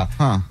 it comes out.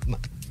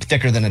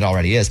 Thicker than it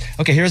already is.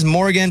 Okay, here's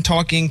Morgan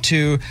talking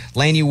to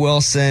Lainey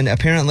Wilson.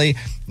 Apparently,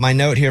 my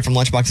note here from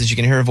Lunchbox is you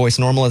can hear her voice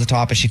normal at the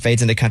top and she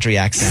fades into country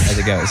accent as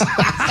it goes.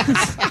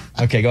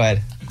 Okay, go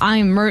ahead.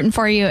 I'm rooting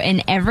for you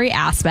in every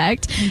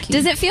aspect.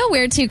 Does it feel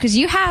weird too? Because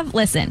you have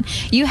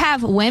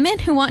women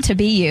who want to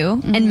be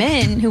you and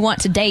men who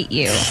want to date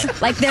you.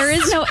 Like there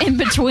is no in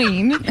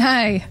between.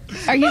 Hey,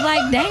 are you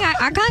like, dang,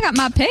 I kind of got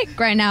my pick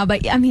right now,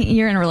 but I mean,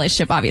 you're in a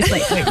relationship, obviously.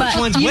 Wait, but which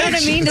one's you know which?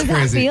 what I mean? Does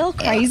that feel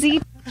crazy?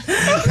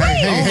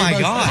 Oh my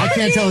God! I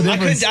can't tell the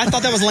difference. I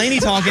thought that was Lainey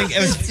talking. It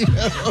was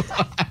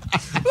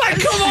like,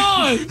 come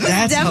on!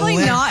 That's definitely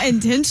not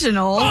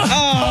intentional.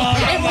 Oh,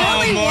 it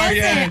really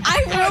wasn't.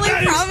 I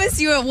really promise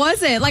you, it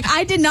wasn't. Like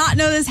I did not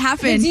know this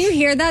happened. Do you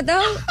hear that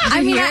though?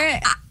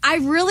 I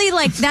really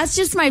like. That's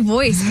just my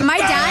voice. My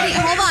daddy.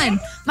 Hold on.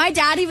 My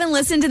dad even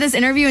listened to this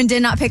interview and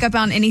did not pick up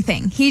on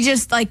anything. He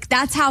just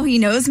that's how he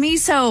knows me.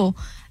 So.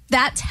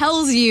 That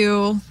tells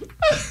you.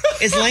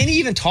 Is Lainey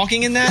even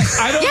talking in that?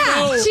 I don't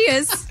know. Yeah, she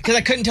is. Because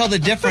I couldn't tell the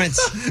difference.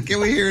 Can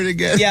we hear it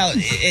again? Yeah,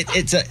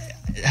 it's a...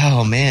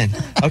 Oh, man.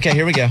 Okay,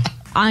 here we go.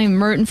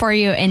 I'm rooting for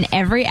you in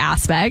every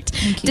aspect.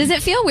 Does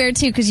it feel weird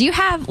too? Because you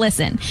have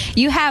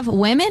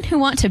women who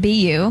want to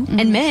be you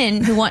and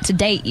men who want to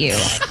date you.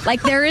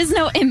 Like there is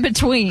no in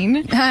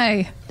between.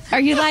 Hey. Are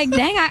you like,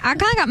 dang, I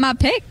kind of got my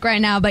pick right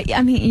now, but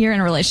I mean, you're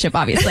in a relationship,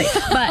 obviously.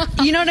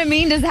 But you know what I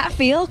mean? Does that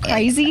feel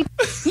crazy?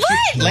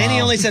 What?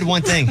 Lainey only said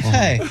one thing.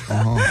 Hey.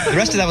 The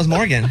rest of that was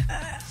Morgan.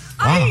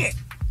 Wow.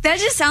 That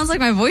just sounds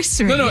like my voice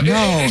to me.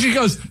 No. She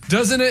goes,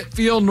 doesn't it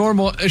feel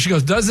normal? And she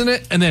goes, doesn't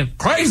it? And then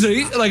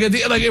crazy. Like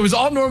it was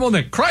all normal and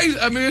then crazy.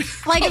 I mean.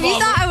 Like if you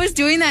thought I was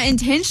doing that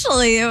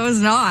intentionally, it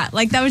was not.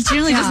 Like that was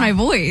generally just my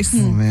voice.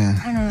 Oh, man.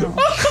 I don't know.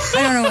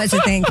 I don't know what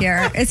to think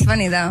here. It's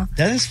funny though.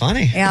 That is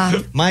funny.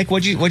 Yeah. Mike,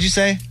 what'd you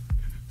say?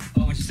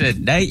 Oh, she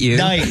said date you.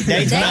 Date's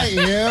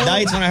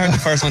when I heard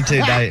the first one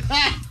too. Date.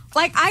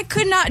 Like, I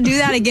could not do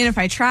that again if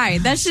I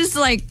tried. That's just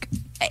like,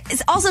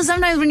 it's also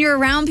sometimes when you're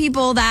around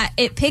people that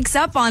it picks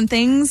up on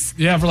things.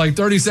 Yeah, for like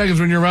 30 seconds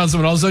when you're around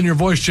someone, all of a sudden your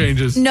voice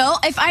changes. No,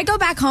 if I go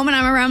back home and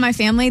I'm around my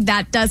family,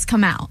 that does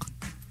come out.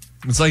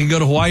 It's like you go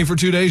to Hawaii for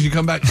 2 days, you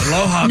come back,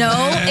 aloha. No,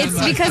 man.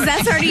 it's because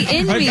that's already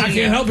in me. I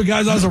can't help it,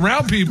 guys. I was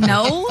around people.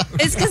 No,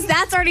 it's because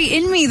that's already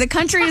in me. The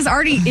country is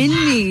already in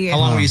me. How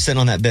long were you sitting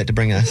on that bit to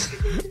bring us?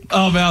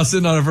 Oh, man, I was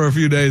sitting on it for a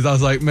few days. I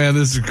was like, man,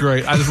 this is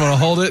great. I just want to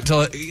hold it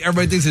till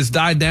everybody thinks it's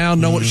died down.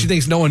 No one, she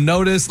thinks no one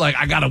noticed. Like,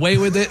 I got away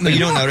with it. And But you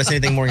don't notice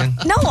anything, Morgan?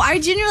 No, I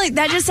genuinely,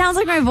 that just sounds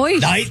like my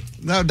voice.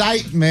 No,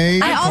 dite me.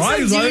 I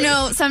also do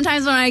know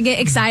sometimes when I get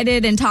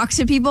excited and talk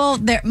to people,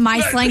 my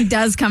slang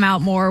does come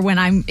out more when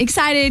I'm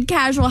excited,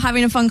 casual,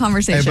 having a fun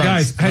conversation. Hey,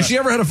 guys, has she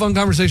ever had a fun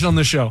conversation on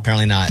this show?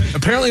 Apparently not.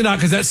 Apparently not,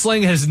 because that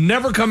slang has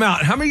never come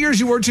out. How many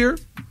years you worked here?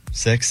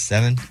 6,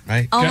 7,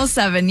 right? Almost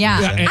 7,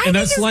 yeah. And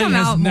that slang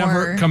has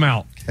never come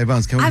out. Hey,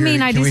 Bones, can we I hear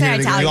mean, it? I Can do we say hear it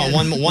again? Italian. You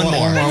want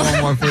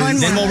one more,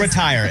 please? Then we'll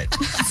retire it.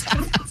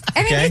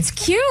 I mean, Okay. it's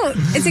cute.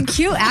 It's a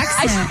cute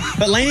accent.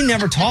 But Lainey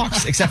never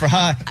talks except for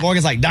her.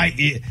 Morgan's like,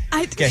 okay,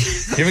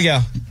 here we go.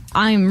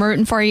 I'm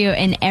rooting for you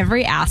in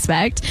every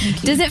aspect.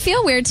 Does it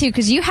feel weird too?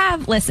 Because you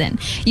have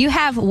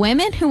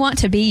women who want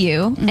to be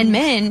you and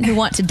men who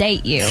want to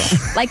date you.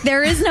 Like,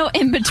 there is no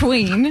in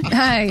between.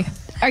 Hey.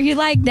 Are you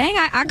like, dang,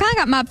 I kind of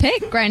got my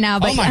pick right now?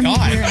 But Oh my I mean,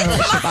 God. you're in a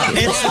relationship,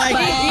 obviously. It's like-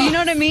 But you know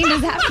what I mean?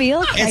 Does that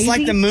feel crazy? It's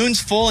like the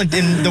moon's full and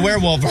the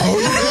werewolf.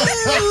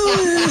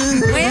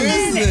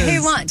 Women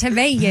who want to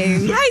be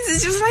you. Guys,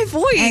 it's just my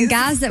voice. And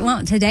guys that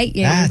want to date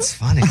you. That's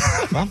funny.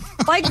 Well,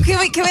 Like, can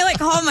we like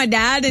call my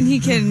dad and he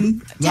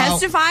can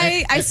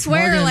testify? I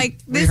swear, Morgan, like,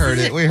 we this heard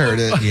is it. We heard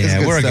it. yeah,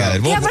 It's we're stuff.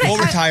 good. We'll, Yeah, but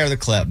we'll I- retire the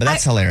clip, but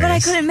that's hilarious. But I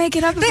couldn't make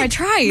it up if I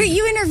tried. But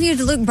you interviewed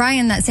Luke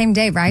Bryan that same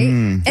day, right?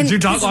 And Did you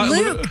talk 'cause like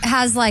Luke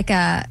has like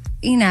a,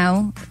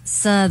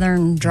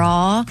 Southern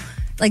draw.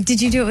 Like,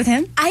 did you do it with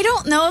him? I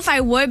don't know if I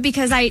would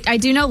because I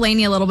do know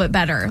Lainey a little bit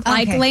better.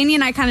 Like, Okay. Lainey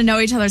and I kind of know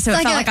each other, so it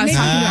felt like I was maybe-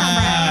 talking to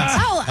her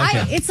friend. Oh,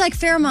 Okay. it's like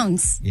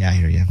pheromones. Yeah, I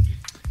hear you.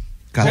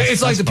 God,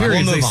 It's like the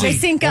periods. We'll They move on. They see.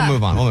 sync We'll up.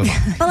 move on. We'll move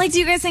on. But like, do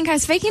you guys think I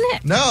was faking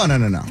it? No. I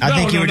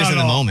think you No, were just not in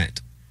the at all.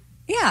 moment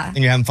Yeah. and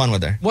you're having fun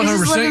with her.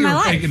 100% living my you're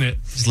life. faking it.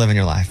 Just living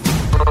your life.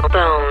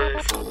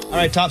 All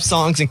right, top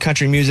songs in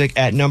country music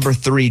at number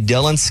 3.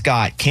 Dylan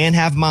Scott, Can't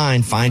Have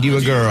Mine, Find You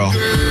a Girl.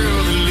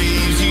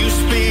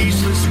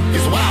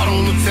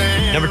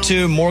 Number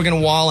 2,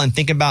 Morgan Wallen,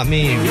 Think About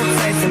Me.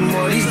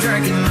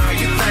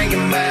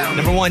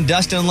 Number 1,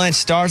 Dustin Lynch,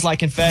 Stars Like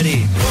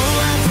Confetti.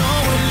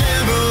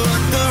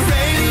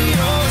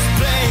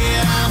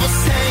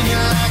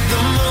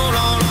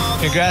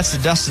 Congrats to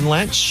Dustin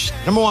Lynch.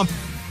 Number 1,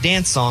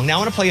 dance song. Now I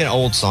want to play you an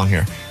old song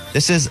here.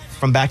 This is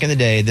from back in the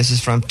day. This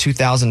is from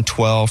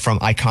 2012 from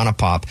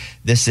Iconopop.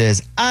 This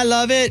is I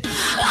Love It. Kind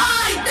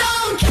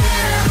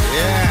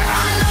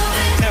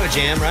of a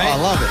jam, right? I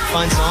love it.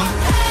 Fun song.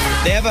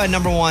 They have a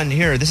number 1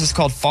 here. This is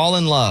called Fall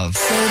in Love.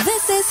 So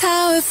this is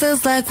how it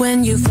feels like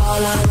when you fall,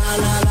 la, la,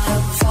 la,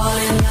 la, fall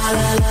in, la,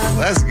 la, la.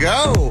 Let's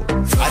go.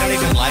 I don't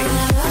even like.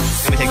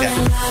 Let me take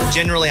that.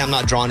 Generally, I'm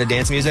not drawn to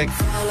dance music.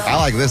 I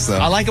like this, though.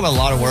 I like it with a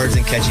lot of words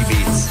and catchy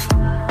beats.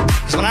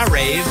 Because when I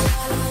rave,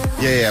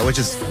 Yeah, which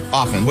is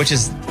often. which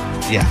is,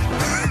 yeah,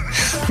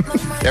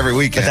 every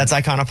weekend. but that's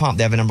Iconopop.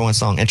 They have a number 1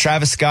 song. And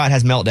Travis Scott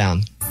has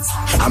Meltdown.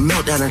 I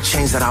melt down and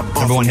chains that I bought.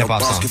 Number 1 from hip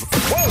hop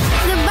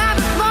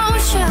your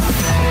song.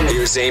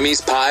 Here's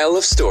Amy's pile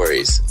of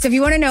stories. So if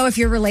you want to know if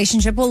your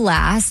relationship will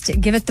last,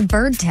 give it the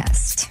bird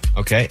test.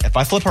 Okay, if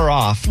I flip her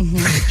off,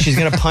 she's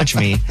going to punch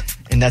me,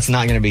 and that's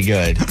not going to be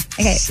good.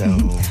 Okay. So,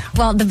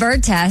 Well, the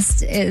bird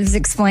test is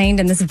explained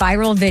in this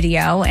viral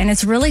video, and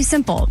it's really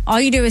simple. All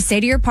you do is say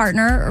to your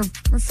partner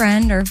or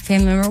friend or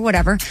family member or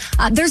whatever,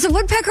 there's a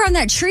woodpecker on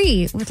that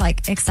tree with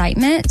like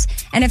excitement.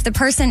 And if the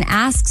person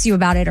asks you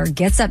about it or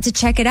gets up to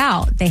check it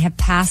out, they have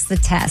passed the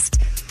test.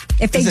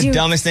 If they that's do, the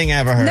dumbest thing I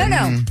ever heard.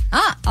 No.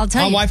 I'll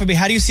tell My you. wife would be,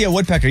 how do you see a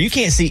woodpecker? You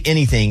can't see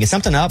anything. Is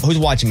something up? Who's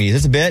watching me? Is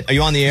this a bit? Are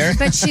you on the air?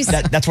 But she's-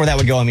 that's where that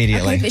would go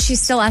immediately. Okay, but she's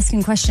still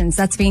asking questions.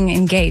 That's being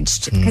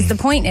engaged. Because the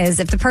point is,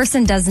 if the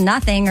person does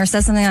nothing or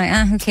says something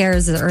like, who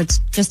cares, or it's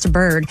just a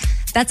bird,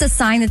 that's a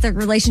sign that the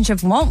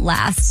relationship won't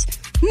last.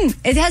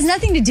 It has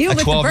nothing to do A with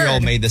the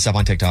 12-year-old bird. made this up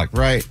on TikTok.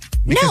 Right.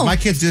 Because No. my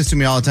kids do this to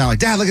me all the time. Like,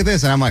 Dad, look at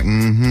this. And I'm like,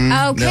 mm-hmm. They're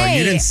like, Okay.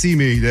 you didn't see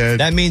me, Dad.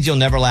 That means you'll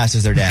never last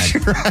as their dad.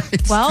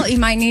 Well, you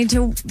might need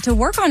to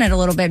work on it a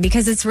little bit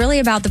because it's really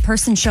about the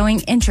person showing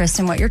interest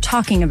in what you're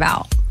talking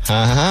about.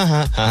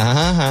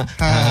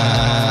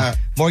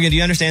 Morgan, do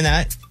you understand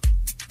that?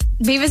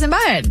 Beavis and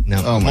Butthead.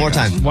 No. Oh, my More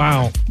gosh. time.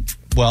 Wow.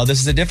 Well, this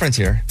is the difference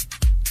here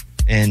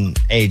in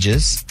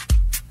ages.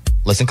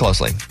 Listen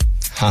closely.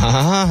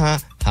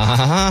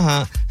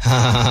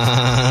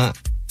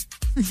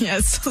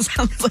 Yes,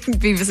 sounds like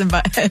Beavis and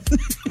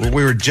Butthead.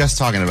 We were just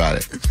talking about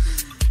it.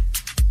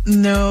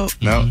 No.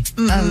 No?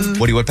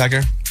 Woody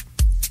Woodpecker?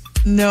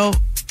 No.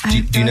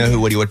 Do you know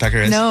who Woody Woodpecker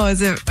is? No,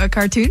 is it a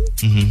cartoon?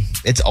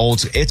 It's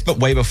old. It's but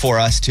way before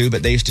us too,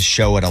 but they used to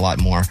show it a lot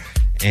more.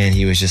 And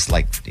he was just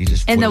like,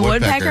 And the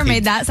woodpecker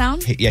made that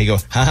sound? You go,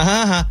 ha ha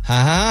ha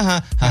ha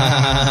ha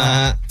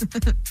ha ha.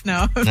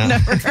 No,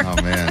 never. Oh,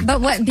 man.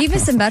 But what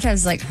Beavis and Butthead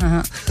is like,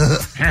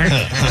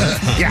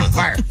 Yeah,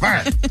 fire.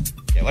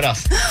 Yeah, what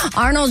else?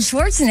 Arnold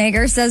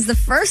Schwarzenegger says the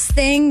first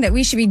thing that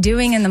we should be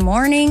doing in the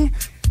morning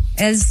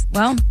is,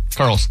 well,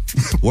 Curls.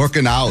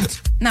 Working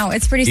out. no,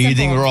 it's pretty simple.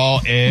 Eating raw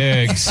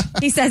eggs.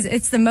 He says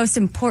it's the most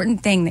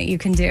important thing that you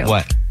can do.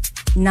 What?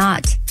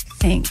 Not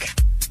think.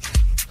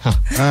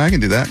 I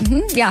can do that.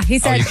 Yeah, he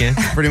said. You can?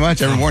 Pretty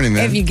much every morning,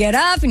 man. If you get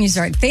up and you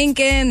start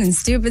thinking and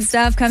stupid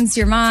stuff comes to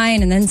your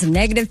mind and then some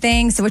negative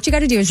things. So what you got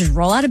to do is just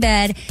roll out of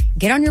bed,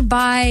 get on your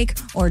bike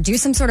or do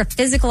some sort of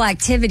physical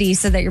activity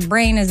so that your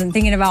brain isn't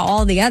thinking about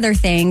all the other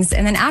things.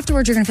 And then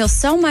afterwards, you're going to feel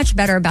so much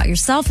better about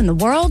yourself and the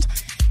world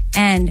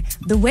and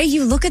the way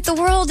you look at the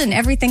world and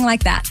everything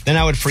like that. Then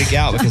I would freak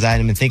out because I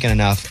hadn't been thinking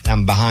enough.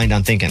 I'm behind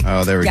on thinking.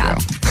 Oh, there we go.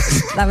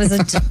 That was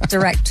a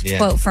direct Yeah.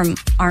 quote from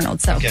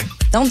Arnold. So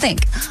don't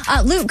think.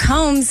 Luke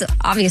Combs,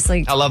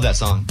 obviously. I love that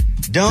song.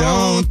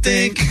 Don't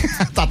think.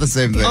 I thought the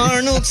same thing.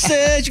 Arnold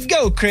said you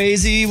go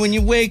crazy when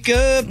you wake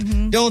up.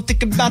 Don't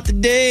think about the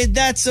day,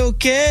 that's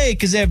okay.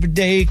 Because every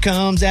day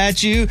comes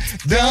at you.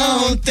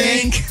 Don't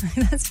think.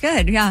 That's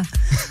good, yeah.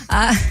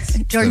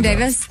 Jordan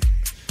Davis.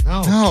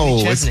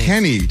 No, it's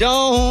Kenny.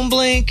 Don't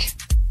blink.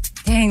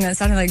 Dang, that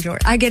sounded like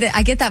Jordan. I get it.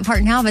 I get that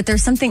part now, but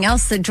there's something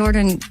else that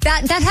Jordan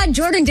that had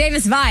Jordan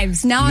Davis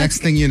vibes. Now Next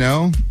thing you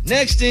know,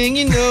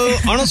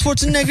 Arnold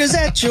Schwarzenegger's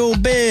at your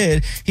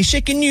bed. He's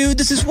shaking you.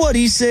 This is what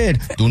he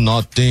said. Do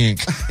not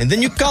think. And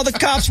then you call the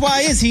cops. Why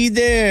is he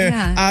there?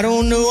 Yeah. I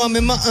don't know. I'm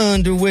in my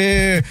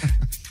underwear.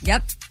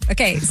 Yep.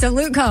 Okay, so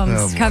Luke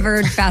Combs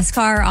covered Fast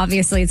Car.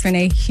 Obviously, it's been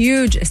a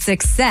huge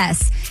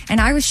success,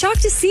 and I was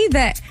shocked to see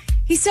that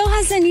he still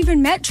hasn't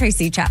even met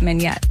Tracy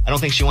Chapman yet. I don't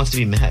think she wants to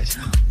be met.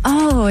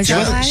 Oh, is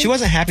that right? She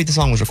wasn't happy the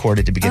song was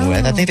recorded to begin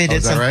with. I think they did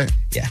is that right?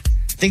 Yeah.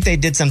 I think they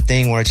did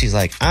something where she's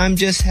like, I'm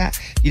just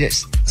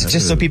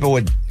just so people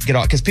would get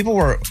on, because people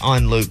were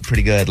on Luke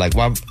pretty good. Like,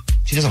 why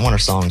she doesn't want her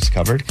songs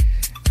covered.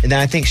 And then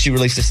I think she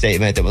released a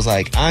statement that was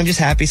like, I'm just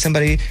happy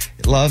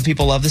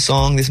people love the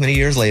song this many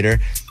years later,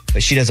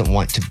 but she doesn't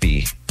want to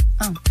be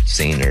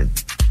seen or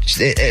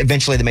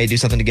eventually they may do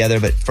something together.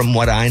 But from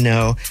what I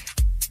know,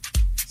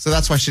 so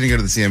that's why she didn't go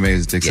to the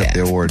CMAs to accept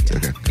the award.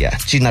 Okay. Yeah,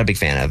 she's not a big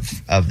fan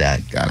of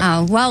that.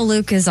 Got it. Well,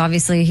 Luke is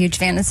obviously a huge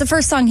fan. It's the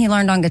first song he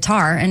learned on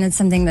guitar, and it's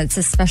something that's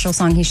a special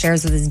song he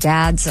shares with his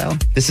dad. So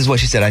this is what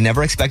she said. I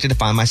never expected to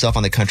find myself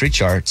on the country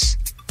charts,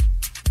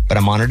 but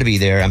I'm honored to be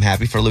there. I'm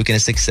happy for Luke and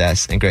his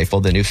success and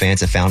grateful the new fans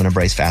have found and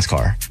embraced Fast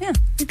Car. Yeah.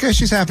 Okay,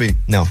 she's happy.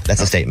 No,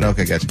 that's a statement.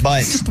 Okay, gotcha.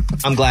 But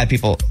I'm glad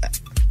people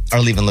are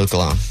leaving Luke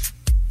alone.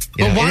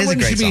 You But know, why it is a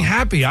wouldn't great she be song.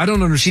 happy? I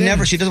don't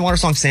understand. She doesn't want her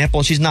song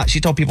sampled. She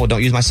told people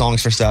don't use my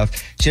songs for stuff.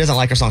 She doesn't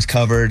like her songs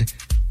covered.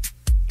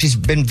 She's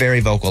been very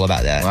vocal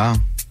about that. Wow.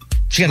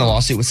 She got in a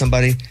lawsuit with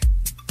somebody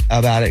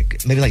about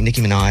it, maybe like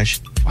Nicki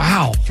Minaj.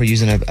 Wow. For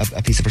using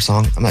a piece of her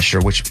song. I'm not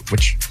sure which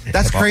That's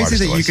hip-hop crazy artist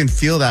that it you was. can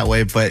feel that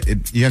way, but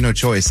you have no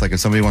choice. Like if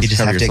somebody wants You to just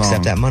cover have your to song.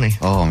 accept that money.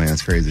 Oh man,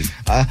 that's crazy.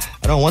 I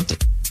don't want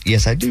the.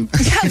 Yes, I do.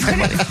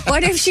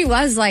 what if she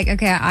was like,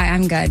 okay,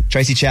 I'm good?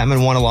 Tracy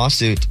Chapman won a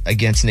lawsuit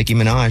against Nicki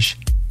Minaj.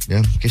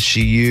 Yeah, because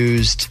she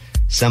used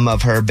some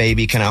of her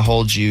 "Baby Can I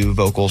Hold You"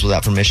 vocals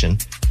without permission.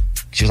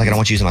 She was like, "I don't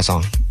want you using my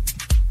song."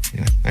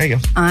 Anyway, there you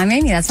go. I'm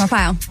Amy. That's my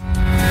pile.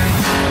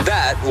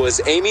 That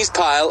was Amy's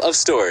pile of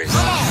stories.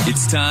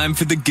 It's time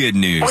for the good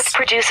news. With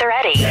producer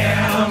Eddie.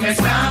 Tell me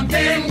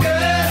something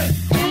good.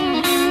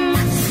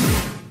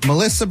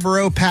 Melissa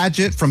Barreau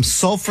Paget from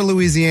Sulphur,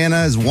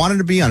 Louisiana is wanted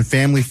to be on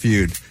Family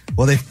Feud.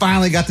 Well, they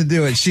finally got to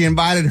do it. She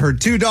invited her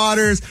 2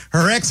 daughters,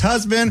 her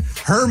ex-husband,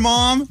 her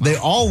mom. They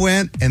all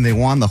went, and they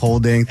won the whole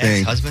dang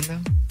thing. Ex-husband, though?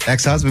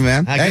 Ex-husband,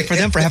 man. Good for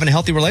them for having a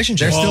healthy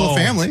relationship. They're still a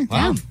family.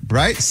 Wow.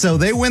 Right? So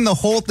they win the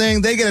whole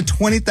thing. They get a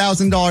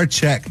 $20,000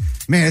 check.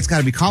 Man, it's got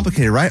to be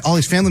complicated, right? All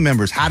these family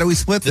members. How do we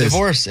split The this?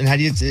 divorce. And how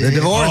do you... The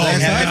divorce. Oh,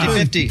 That's have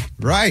happened. 50-50.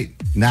 Right.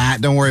 Nah,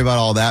 don't worry about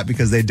all that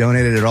because they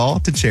donated it all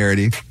to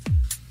charity.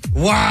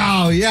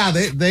 Wow, yeah,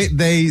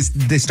 they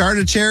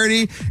started a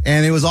charity,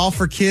 and it was all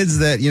for kids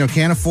that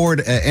can't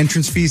afford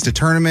entrance fees to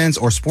tournaments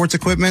or sports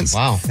equipments.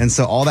 Wow, and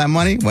so all that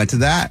money went to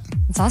that.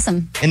 That's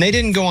awesome. And they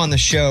didn't go on the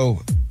show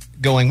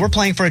going, "We're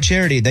playing for a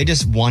charity." They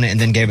just won it and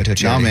then gave it to a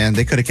charity. No, man,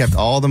 they could have kept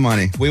all the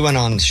money. We went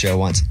on the show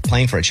once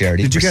playing for a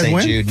charity. Did you for guys St.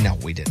 win? Jude. No,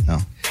 we didn't. No,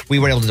 we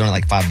were able to donate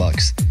like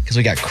 $5 because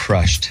we got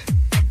crushed.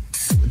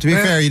 To be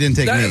fair, you didn't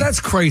take me.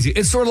 That's crazy.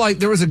 It's sort of like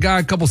there was a guy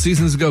a couple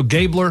seasons ago,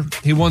 Gabler.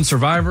 He won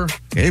Survivor.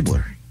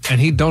 Gabler. And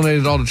he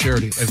donated it all to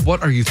charity. Like,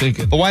 what are you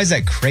thinking? But why is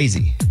that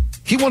crazy?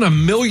 He won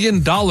 $1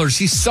 million.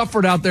 He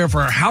suffered out there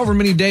for however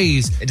many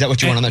days. Is that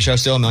what you won on that show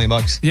still, $1 million?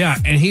 Yeah.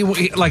 And he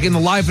like in the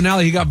live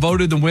finale, he got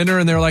voted the winner.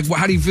 And they're like, well,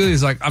 how do you feel?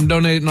 He's like, I'm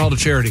donating all to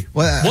charity.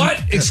 Well,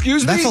 what?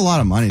 Excuse me? That's a lot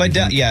of money. But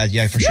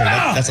yeah, for sure.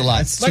 Yeah. That's a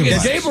lot. Like,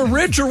 is Gabler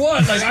rich or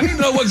what? Like, I didn't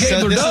know what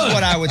Gabler So this does. is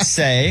what I would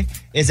say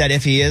is that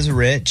if he is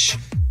rich,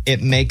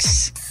 it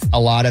makes a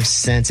lot of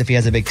sense if he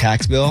has a big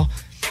tax bill.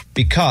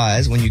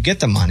 Because when you get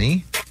the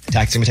money, the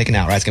tax is going to be taken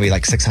out, right? It's going to be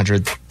like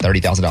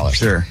 $630,000.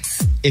 Sure.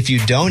 If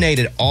you donate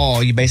it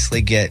all, you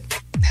basically get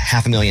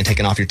 $500,000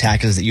 taken off your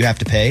taxes that you have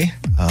to pay.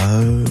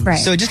 Oh. Right.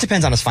 So it just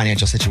depends on his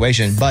financial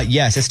situation. But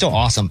yes, it's still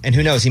awesome. And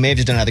who knows, he may have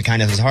just done it out of the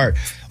kindness of his heart.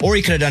 Or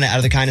he could have done it out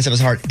of the kindness of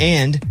his heart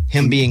and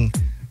him being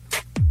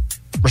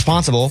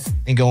responsible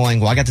and going,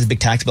 well, I got this big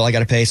tax bill I got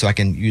to pay, so I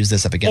can use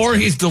this up against Or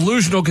him. he's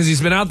delusional because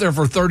he's been out there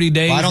for 30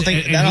 days. Well, I don't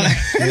think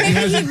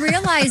Maybe he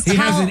realized he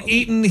how. hasn't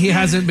eaten. He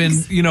hasn't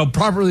been,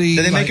 properly.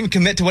 Did they make him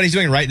commit to what he's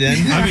doing right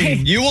then? I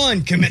mean, you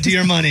won. Commit to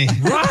your money.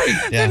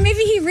 Right. Yeah. But maybe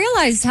he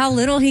realized how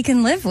little he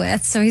can live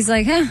with. So he's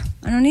like, I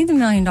don't need the $1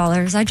 million.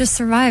 I just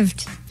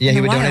survived. Yeah, in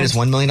he the would donate wild. his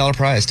 $1 million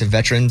prize to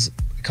veterans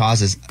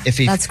causes.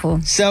 That's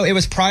cool. So it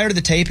was prior to the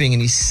taping,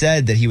 and he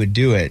said that he would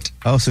do it.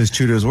 Oh, so he's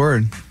true to his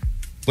word.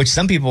 Which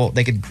some people,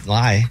 they could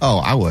lie. Oh,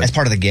 I would. That's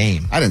part of the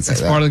game. I didn't say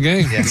That's that. part of the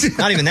game. Yeah.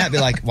 Not even that. Be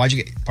like, why'd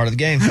you get part of the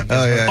game?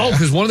 Oh, yeah. Oh,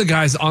 because one of the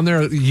guys on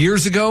there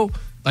years ago,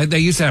 like they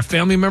used to have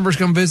family members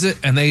come visit,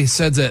 and they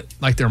said that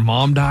like their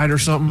mom died or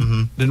something.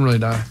 Mm-hmm. Didn't really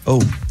die.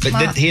 Oh. But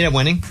did he end up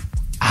winning?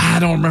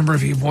 I don't remember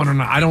if he won or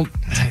not. I don't.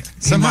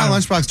 Somehow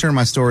Lunchbox turned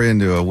my story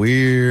into a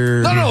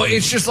weird... No,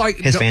 it's just like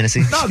His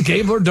fantasy. No,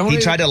 Gabler donated.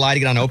 He tried to lie to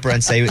get on Oprah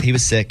and say he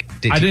was sick.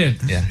 I did.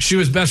 Yeah. She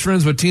was best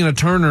friends with Tina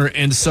Turner,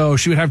 and so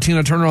she would have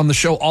Tina Turner on the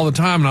show all the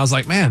time. And I was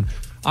like, man,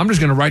 I'm just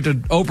going to write to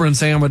Oprah and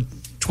say I'm a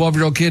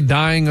 12-year-old kid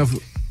dying of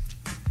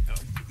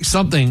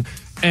something,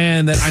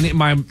 and that I need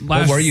my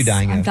last. What were you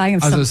dying of? I'm dying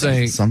of I was something.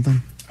 going to say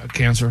something.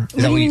 Cancer. What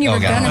do you mean you were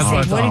okay. going to That's say?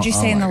 what I What did you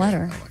thought. say in the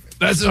letter?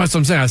 That's what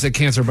I'm saying. I said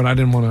cancer, but I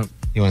didn't want to.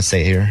 You want to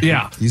say it here?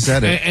 Yeah, You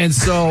said it. And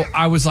so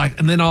I was like,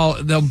 and then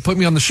they'll put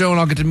me on the show, and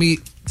I'll get to meet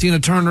Tina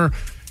Turner.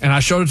 And I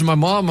showed it to my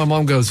mom. My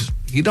mom goes,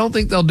 "You don't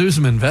think they'll do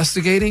some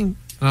investigating?"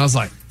 And I was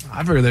like,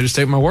 "I figure they just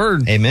take my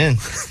word." Amen.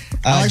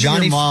 I like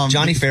Johnny your mom.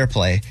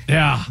 Fairplay.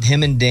 Yeah,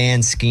 Him and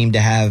Dan schemed to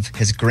have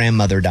his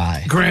grandmother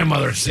die.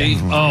 grandmother. See,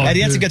 oh,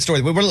 Eddie, that's a dude. good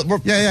story. We're Yeah, we're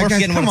guys,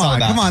 forgetting what come it's all on,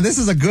 about. come on. This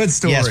is a good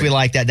story. Yes, we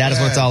like that. That is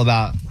what it's all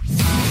about.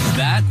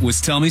 That was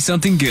Tell Me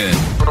Something Good.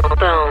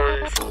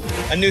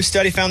 A new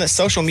study found that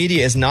social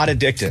media is not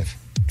addictive.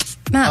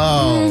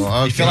 Oh,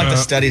 okay. You feel like the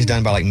study's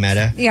done by like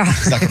Meta, Yeah.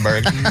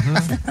 Zuckerberg.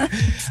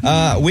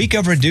 Week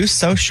of reduced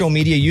social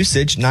media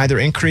usage neither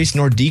increased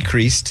nor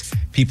decreased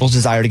people's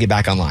desire to get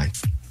back online.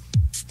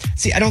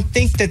 See, I don't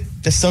think that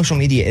the social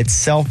media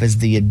itself is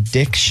the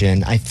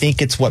addiction. I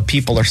think it's what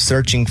people are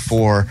searching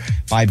for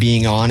by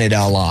being on it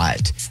a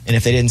lot. And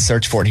if they didn't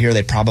search for it here,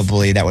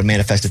 that would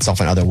manifest itself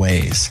in other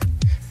ways.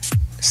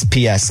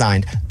 P.S.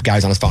 signed,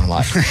 guy's on his phone a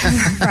lot.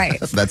 Right.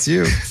 That's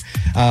you.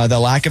 The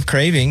lack of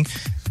craving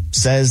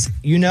says,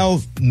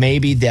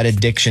 maybe that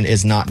addiction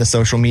is not the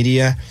social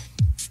media.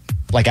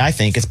 Like I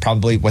think it's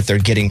probably what they're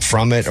getting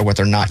from it or what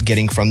they're not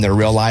getting from their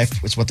real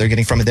life. It's what they're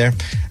getting from it there.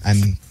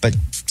 But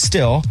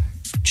still,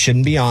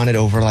 shouldn't be on it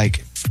over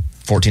like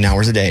 14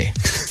 hours a day.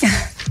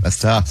 That's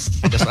tough.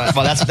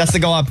 That's the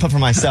goal I put for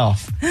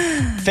myself.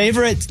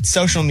 Favorite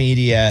social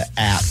media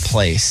app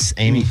place,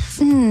 Amy?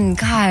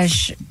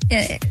 Gosh,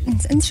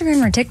 it's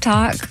Instagram or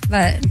TikTok,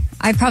 but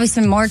I probably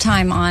spend more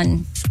time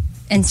on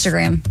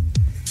Instagram.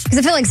 Because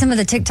I feel like some of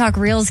the TikTok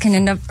reels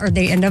end up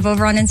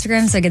over on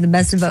Instagram, so I get the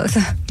best of both.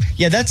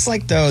 Yeah, that's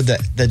like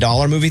the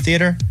dollar movie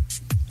theater.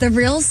 The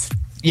reels?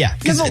 Yeah,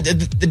 because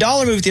the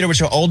dollar movie theater would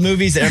show old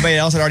movies that everybody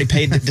else had already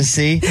paid to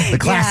see. The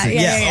classic.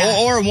 Yeah.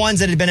 Or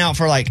ones that had been out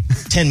for like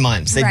 10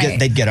 months. They'd Right.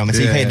 get them. And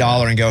so you pay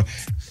 $1 and go.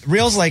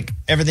 Reels like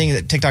everything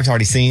that TikTok's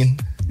already seen.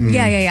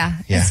 Yeah.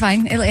 It's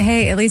fine.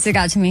 Hey, at least it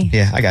got to me.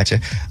 Yeah, I got you.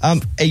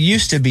 It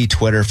used to be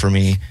Twitter for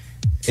me.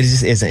 It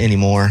just isn't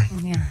anymore.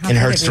 Yeah, how It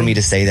could hurts it for be? me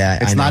to say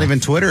that. It's I know. not even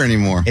Twitter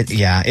anymore. It's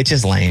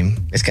just lame.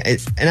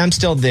 And I'm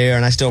still there,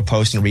 and I still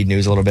post and read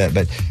news a little bit,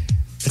 but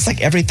it's like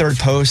every third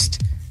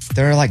post,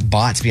 there are like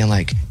bots being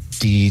like,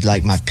 "Do you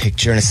like my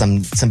picture?" And it's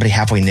somebody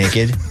halfway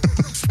naked.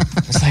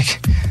 It's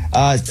like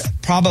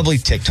probably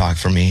TikTok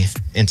for me.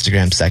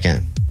 Instagram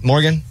second.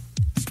 Morgan?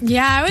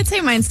 Yeah, I would say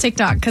mine's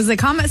TikTok because the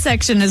comment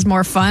section is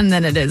more fun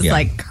than it is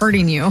like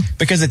hurting you.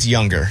 Because it's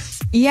younger.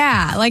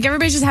 Yeah, like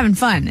everybody's just having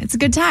fun. It's a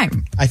good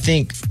time. I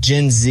think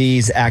Gen Z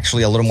is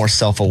actually a little more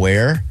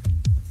self-aware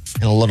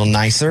and a little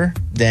nicer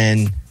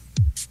than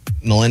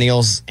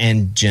millennials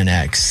and Gen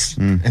X.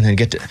 And then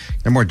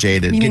they're more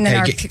jaded. You mean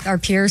than our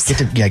peers? Get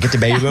to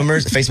baby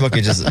boomers. Facebook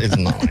is just it's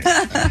not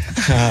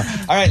nice.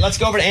 All right, let's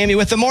go over to Amy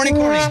with the morning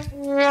corny.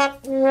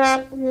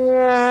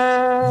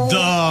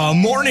 The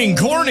morning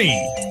corny.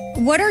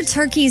 What are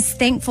turkeys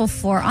thankful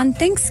for on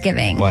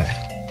Thanksgiving? What?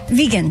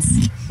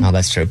 Vegans. Oh,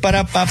 that's true.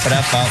 That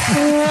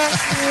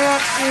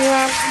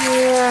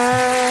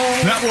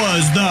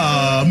was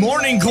the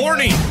morning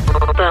corny.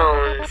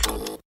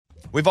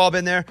 We've all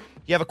been there.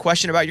 You have a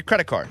question about your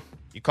credit card.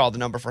 You call the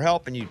number for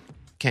help and you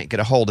can't get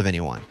a hold of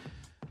anyone.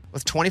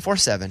 With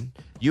 24/7,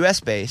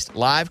 US-based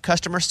live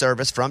customer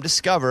service from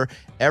Discover,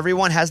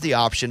 everyone has the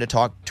option to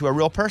talk to a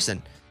real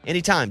person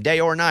anytime, day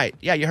or night.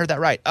 Yeah, you heard that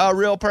right. A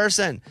real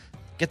person.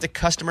 Get the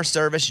customer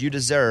service you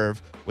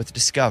deserve with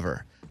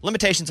Discover.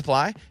 Limitations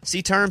apply.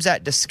 See terms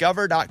at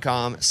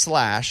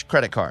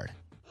discover.com/credit card.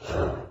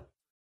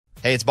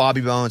 Hey, it's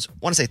Bobby Bones.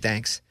 Want to say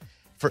thanks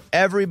for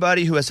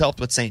everybody who has helped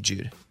with St.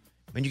 Jude.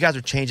 I mean, you guys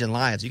are changing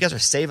lives. You guys are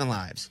saving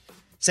lives.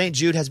 St.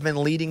 Jude has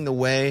been leading the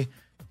way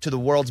to the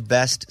world's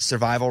best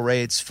survival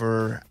rates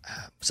for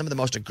some of the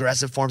most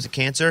aggressive forms of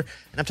cancer.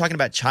 And I'm talking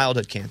about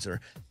childhood cancer.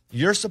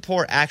 Your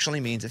support actually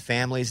means that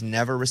families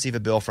never receive a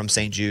bill from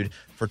St. Jude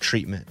for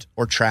treatment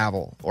or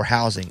travel or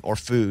housing or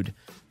food.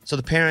 So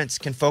the parents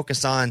can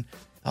focus on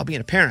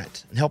being a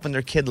parent and helping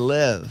their kid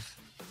live.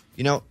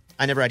 You know,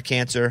 I never had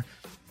cancer,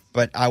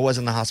 but I was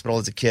in the hospital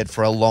as a kid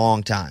for a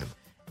long time.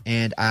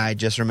 And I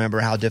just remember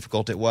how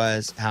difficult it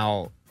was,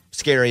 how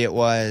scary it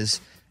was.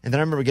 And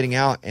then I remember getting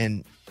out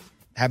and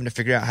having to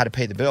figure out how to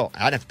pay the bill.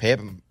 I didn't have to pay it,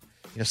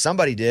 but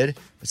somebody did.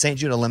 But St.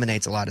 Jude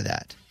eliminates a lot of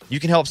that. You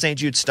can help St.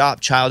 Jude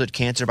stop childhood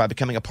cancer by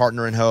becoming a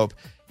partner in hope.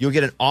 You'll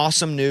get an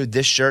awesome new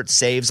This Shirt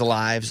Saves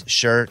Lives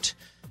shirt.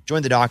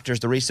 Join the doctors,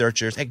 the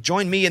researchers. Hey,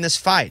 join me in this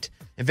fight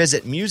and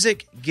visit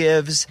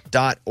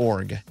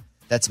musicgives.org.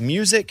 That's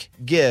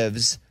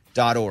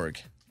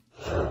musicgives.org.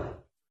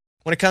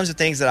 When it comes to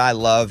things that I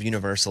love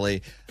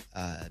universally,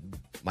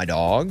 my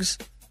dogs,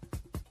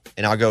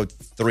 and I'll go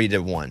 3 to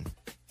 1.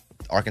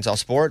 Arkansas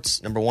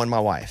sports, number 1,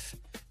 my wife.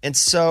 And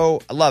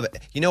so I love it.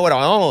 You know what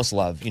I almost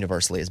love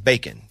universally is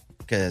bacon.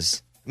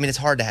 Because, it's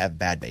hard to have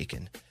bad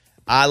bacon.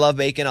 I love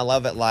bacon. I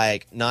love it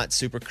not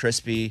super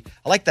crispy.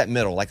 I like that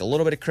middle, like a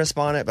little bit of crisp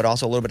on it, but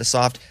also a little bit of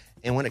soft.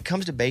 And when it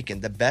comes to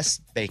bacon, the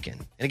best bacon,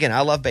 and again, I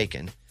love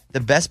bacon.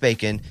 The best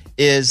bacon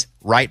is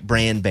Right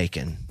Brand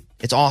bacon.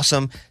 It's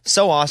awesome.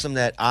 So awesome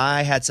that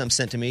I had some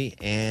sent to me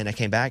and I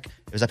came back.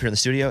 It was up here in the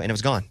studio and it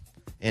was gone.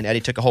 And Eddie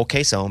took a whole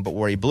case home, but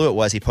where he blew it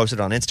was he posted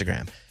it on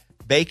Instagram.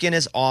 Bacon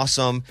is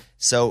awesome.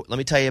 So let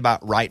me tell you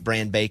about Right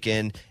Brand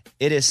bacon.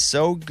 It is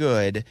so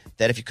good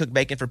that if you cook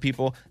bacon for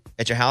people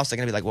at your house, they're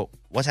going to be like, well,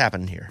 what's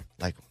happening here?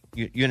 Like,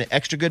 you in an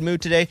extra good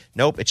mood today?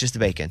 Nope, it's just the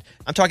bacon.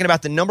 I'm talking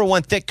about the number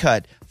 1 thick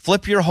cut,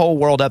 flip your whole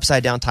world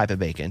upside down type of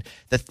bacon.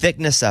 The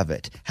thickness of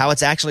it, how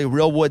it's actually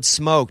real wood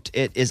smoked,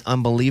 it is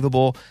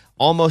unbelievable,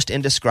 almost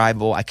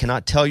indescribable. I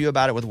cannot tell you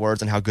about it with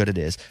words and how good it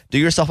is. Do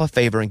yourself a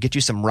favor and get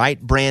you some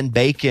Right Brand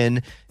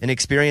bacon and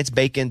experience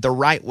bacon the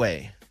right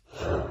way.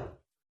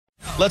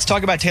 Let's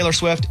talk about Taylor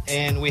Swift,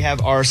 and we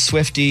have our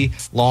Swiftie,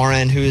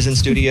 Lauren, who is in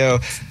studio.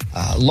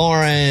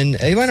 Lauren,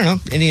 I don't know,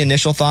 any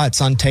initial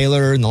thoughts on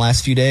Taylor in the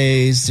last few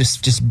days,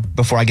 just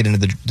before I get into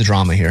the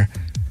drama here?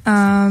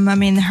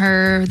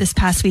 Her this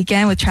past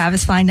weekend with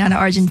Travis flying down to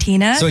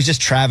Argentina. So he's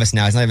just Travis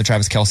now. He's not even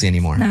Travis Kelce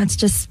anymore. No, it's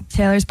just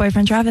Taylor's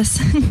boyfriend,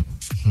 Travis.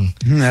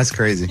 That's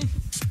crazy.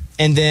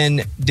 And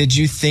then did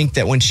you think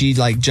that when she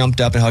jumped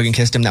up and hugged and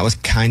kissed him, that was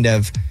kind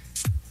of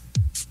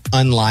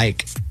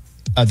unlike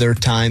other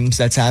times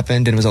that's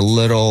happened and it was a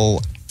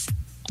little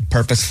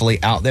purposefully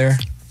out there?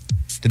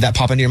 Did that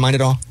pop into your mind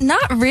at all?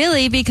 Not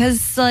really,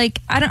 because I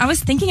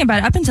was thinking about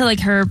it up until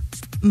her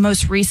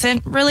most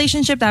recent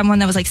relationship, that one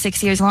that was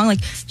 6 years long.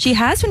 She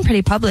has been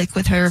pretty public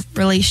with her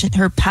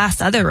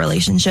past other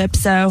relationships.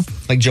 So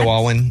Joe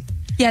Alwyn.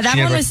 Yeah,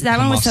 that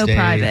one was so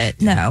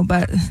private. No,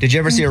 but did you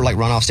ever see her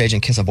run off stage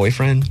and kiss a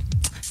boyfriend?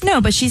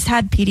 No, but she's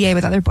had PDA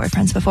with other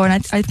boyfriends before,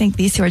 and I think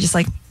these two are just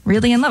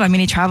really in love.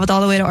 He traveled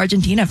all the way to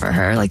Argentina for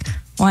her.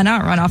 Why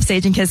not run off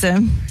stage and kiss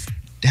him?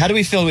 How do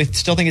we feel? We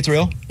still think it's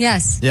real?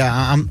 Yes. Yeah,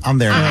 I'm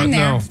there. I'm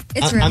there. No.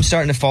 It's real. I'm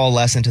starting to fall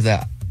less into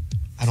that.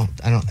 I don't.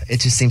 It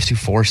just seems too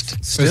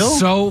forced. Still?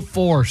 It's so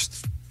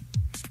forced.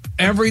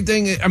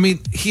 Everything.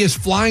 He is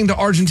flying to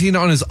Argentina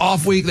on his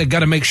off week. They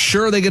got to make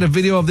sure they get a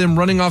video of them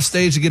running off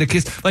stage to get a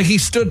kiss. He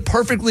stood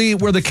perfectly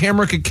where the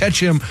camera could catch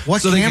him.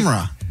 What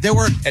camera? There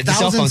were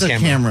thousands of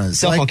cameras.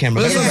 Cell phone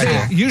camera.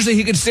 Usually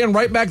he could stand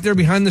right back there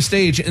behind the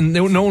stage and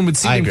no one would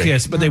see him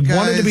kiss, but they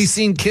wanted to be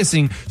seen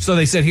kissing, so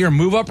they said, here,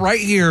 move up right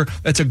here.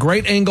 That's a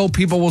great angle.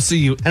 People will see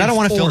you. And I don't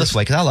want to feel this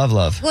way because I love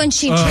love. When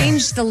she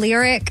changed the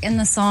lyric in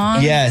the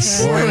song.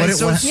 Yes.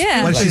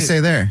 What did she say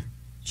there?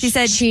 She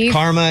said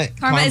Karma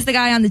is the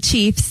guy on the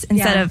Chiefs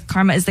instead of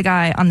Karma is the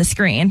guy on the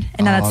screen.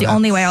 And now that's the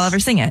only way I'll ever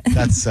sing it.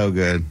 That's so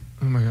good.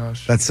 Oh my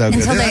gosh. That's so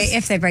good.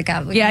 If they break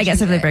up. I guess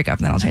if they break up,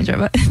 then I'll change it.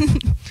 But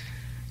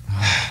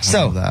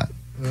so that.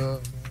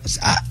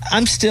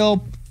 I'm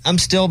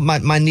still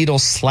my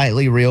needle's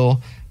slightly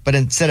real, but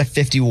instead of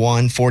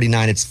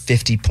 51.49, it's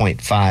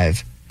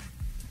 50.5.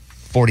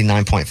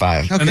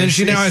 49.5. And then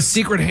she now has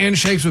secret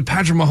handshakes with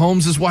Patrick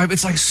Mahomes, his wife.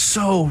 It's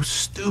so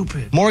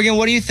stupid. Morgan,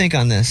 what do you think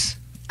on this?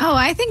 Oh,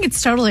 I think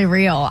it's totally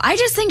real. I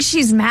just think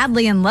she's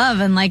madly in love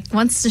and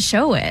wants to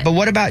show it. But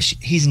what about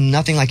he's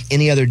nothing like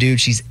any other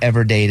dude she's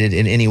ever dated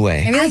in any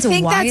way? I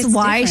think that's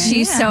why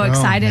she's so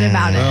excited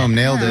about it. Boom,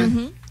 nailed it.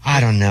 Mm-hmm. I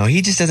don't know.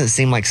 He just doesn't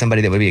seem like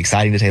somebody that would be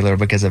exciting to Taylor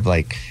because of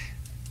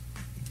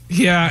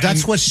Yeah.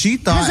 That's what she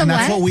thought, and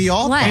that's what we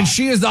all thought. And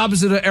she is the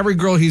opposite of every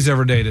girl he's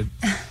ever dated.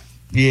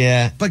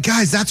 Yeah. But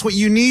guys, that's what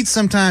you need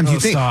sometimes. Oh, you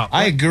think stop.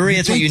 I agree,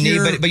 it's what you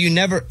need, but you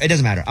never, it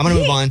doesn't matter. I'm going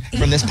to move on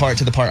from this part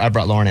to the part I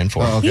brought Lauren in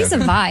for. He's a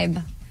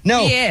vibe.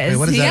 No. He is. Wait,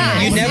 what does that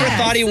mean? You never Yes.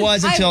 thought he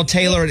was until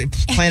Taylor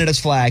planted his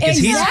flag. 'Cause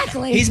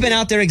Exactly. He's been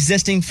out there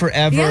existing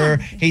forever.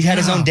 Yeah. He's had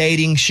his own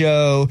dating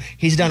show.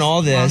 He's done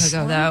all this.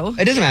 Long ago,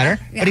 though. It doesn't matter.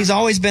 But he's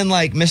always been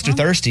like Mr.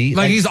 Thirsty.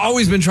 Like he's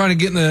always been trying to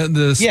get in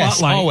the Yes,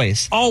 spotlight.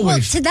 always. Well,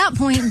 to that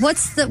point,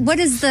 what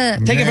is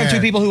the Take it from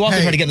two people who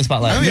also try to get in the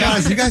spotlight. Let me be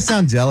honest, you guys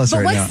sound jealous but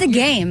right what's now. the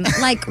game?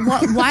 Like,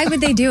 why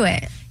would they do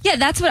it? Yeah,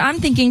 that's what I'm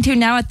thinking too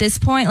now at this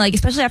point, like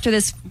especially after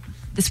this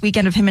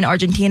weekend of him in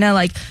Argentina,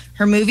 like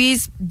her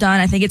movie's done.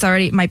 I think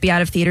might be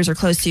out of theaters or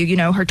close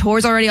to, her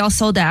tour's already all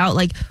sold out.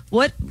 Like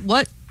what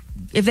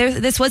if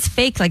this was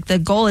fake, like the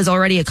goal is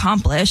already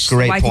accomplished.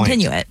 Great Why point.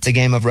 continue it? It's a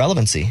game of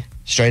relevancy,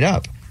 straight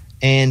up.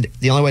 And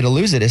the only way to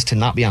lose it is to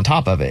not be on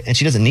top of it. And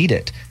she doesn't need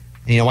it.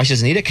 And you know why she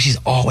doesn't need it? Because she's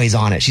always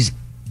on it. She's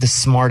the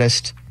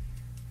smartest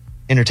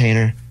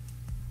entertainer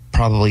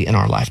probably in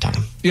our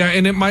lifetime. Yeah,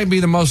 and it might be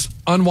the most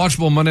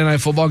unwatchable Monday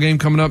Night Football game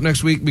coming up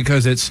next week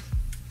because it's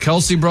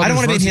Kelsey brothers. I don't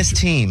want to be in versus- his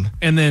team.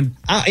 And then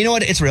you know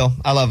what? It's real.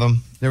 I love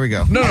him. There we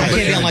go. No, I can't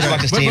be on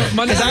Lunchbox's team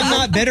because I'm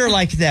not bitter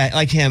like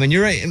him. And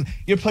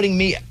you're putting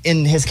me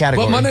in his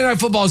category. But Monday Night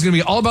Football is going to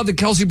be all about the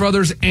Kelsey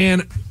brothers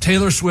and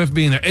Taylor Swift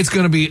being there. It's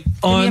going to be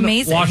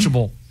amazing.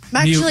 unwatchable.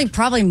 Actually,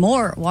 probably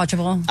more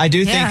watchable. I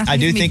do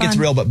think it's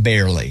real, but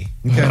barely.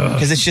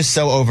 Because it's just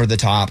so over the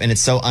top and it's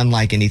so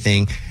unlike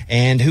anything.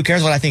 And who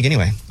cares what I think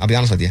anyway? I'll be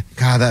honest with you.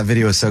 God, that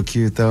video is so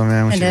cute though,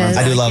 man. when It she runs is.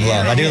 I out. do love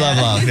love. I do love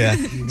love.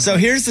 Yeah. So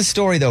here's the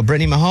story though.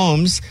 Brittany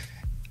Mahomes,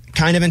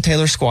 kind of in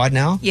Taylor's squad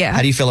now. Yeah.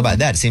 How do you feel about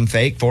that? Seem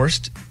fake,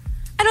 forced?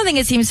 I don't think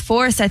it seems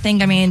forced. I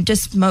think,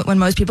 just when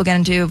most people get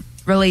into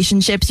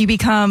relationships, you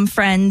become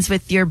friends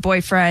with your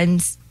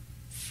boyfriend's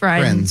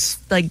friends,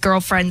 like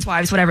girlfriends,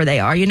 wives, whatever they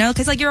are,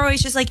 because like you're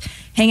always just like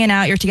hanging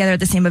out, you're together at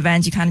the same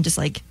events, you kind of just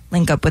like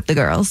link up with the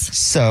girls.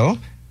 So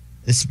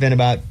this has been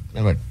about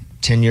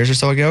 10 years or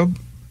so ago.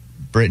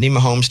 Brittany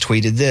Mahomes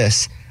tweeted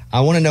this.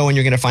 I want to know when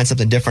you're going to find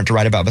something different to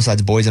write about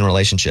besides boys and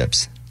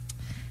relationships.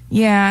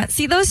 Yeah.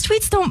 See, those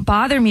tweets don't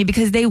bother me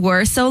because they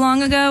were so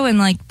long ago and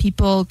like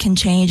people can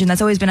change. And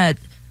that's always been a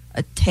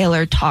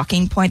Taylor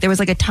talking point. There was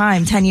like a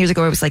time 10 years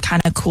ago where it was like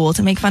kind of cool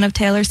to make fun of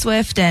Taylor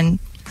Swift.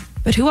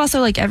 But who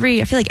also I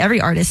feel like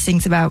every artist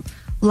sings about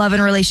love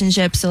and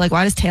relationships. So like,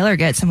 why does Taylor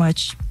get so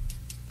much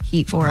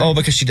heat for it? Oh,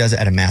 because she does it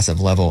at a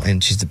massive level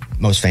and she's the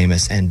most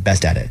famous and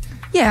best at it.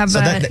 Yeah, So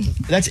but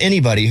that's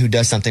anybody who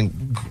does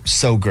something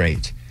so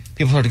great.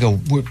 People start to go,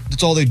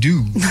 that's all they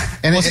do.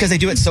 And it's because they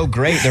do it so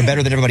great. They're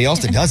better than everybody else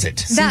that does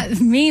it. That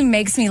meme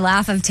makes me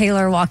laugh of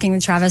Taylor walking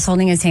with Travis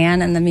holding his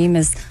hand, and the meme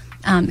is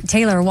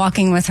Taylor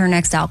walking with her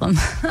next album.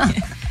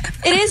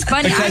 it is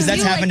funny. Because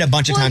that's happened a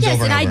bunch of times yes,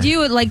 over and over. I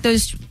do like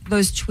those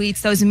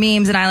tweets, those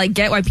memes, and I like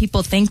get why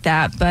people think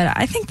that, but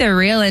I think they're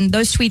real. And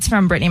those tweets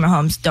from Brittany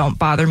Mahomes don't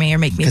bother me or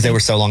make me Because they were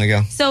so long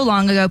ago. So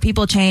long ago,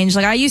 people changed.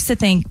 Like I used to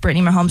think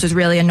Brittany Mahomes was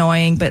really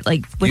annoying, but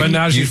like, But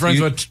now she's friends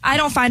with. I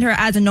don't find her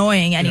as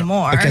annoying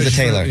anymore. Because of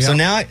Taylor. Yeah. So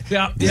now,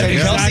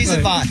 Kelsey's exactly.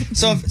 a bot.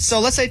 So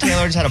let's say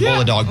Taylor just had a bowl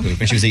of dog poop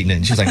and she was eating it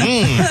and she was like,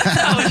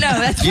 Oh no,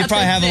 that's you not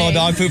probably the have a little thing.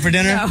 dog food for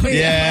dinner? No,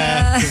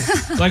 yeah.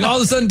 Like all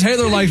of a sudden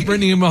Taylor likes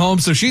Brittany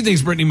Mahomes, so she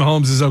thinks Brittany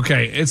Mahomes is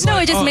okay. It's No,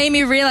 like, it just made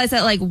me realize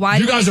that, like, why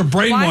You guys are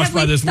brainwashed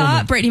by this thought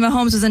woman. Brittany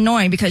Mahomes was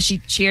annoying because she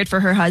cheered for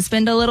her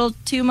husband a little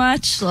too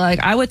much. Like,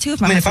 I would too if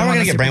my I mean, if I husband were won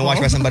going the to get Super brainwashed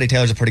Bowl. by somebody,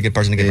 Taylor's a pretty good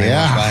person to get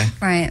brainwashed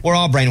by. Right. We're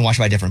all brainwashed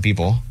by different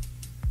people.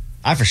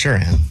 I for sure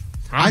am.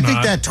 I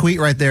think that tweet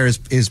right there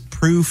is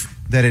proof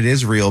that it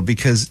is real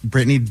because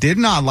Brittany did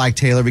not like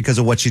Taylor because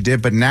of what she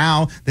did, but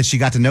now that she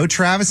got to know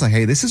Travis, like,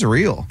 hey, this is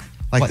real.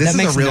 Like, What? this That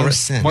is makes a real no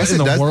sense. What Yes, in it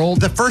the does.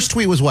 world? The first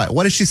tweet was what?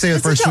 What did she say in the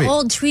It's first such an tweet?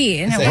 old tweet.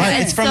 And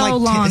It's from like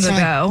long it's like-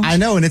 ago. I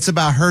know, and it's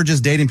about her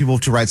just dating people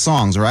to write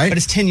songs, right? But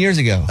it's 10 years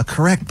ago.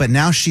 Correct, but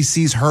now she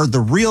sees her, the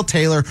real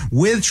Taylor,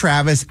 with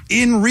Travis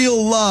in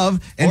real love,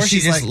 and Or she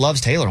she's just like, loves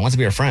Taylor and wants to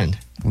be her friend.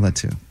 well, that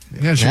too.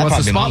 Yeah, she That'd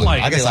wants the probably be my move.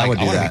 spotlight. I guess I would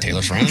do want to that. be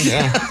Taylor's friend.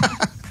 Yeah.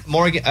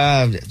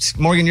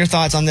 Morgan, your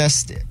thoughts on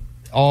this?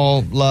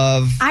 All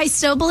love. I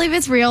still believe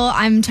it's real.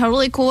 I'm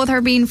totally cool with her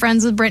being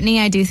friends with Brittany.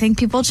 I do think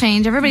people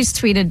change. Everybody's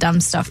tweeted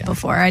dumb stuff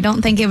before. I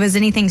don't think it was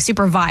anything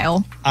super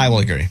vile. I will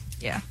agree.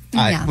 Yeah.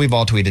 Yeah. We've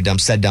all tweeted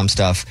said dumb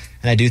stuff,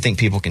 and I do think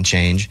people can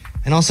change.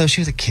 And also,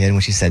 she was a kid when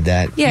she said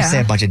that. You Yeah.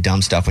 say a bunch of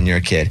dumb stuff when you're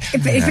a kid.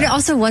 If it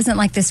also wasn't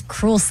like this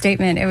cruel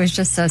statement, it was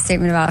just a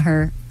statement about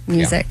her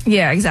music.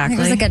 Yeah, I exactly.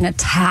 think it was like an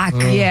attack.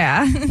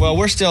 Yeah. Well,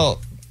 we're still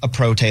a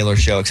pro Taylor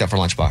show, except for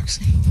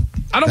Lunchbox.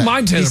 I don't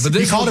mind Taylor, but He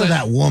this called her whole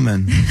that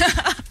woman.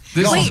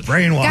 This Y'all is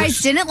brainwashed.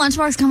 Guys, didn't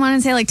Lunchbox come on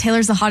and say like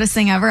Taylor's the hottest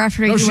thing ever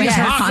after No, you she's went to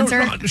her hot.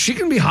 concert? No, she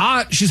can be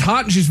hot. She's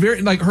hot and she's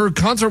very, like, her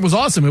concert was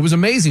awesome. It was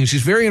amazing.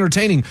 She's very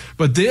entertaining.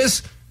 But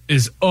this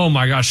is, oh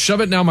my gosh,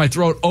 shove it down my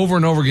throat over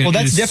and over again. Well, It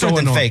that's is different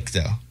so than annoying. fake,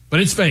 though. But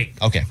it's fake.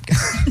 Okay.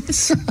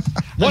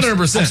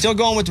 100%. I'm still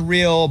going with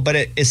real, but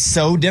it is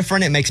so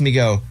different, it makes me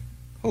go,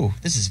 oh,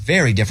 this is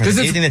very different This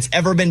than is- anything that's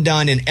ever been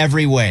done in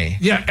every way.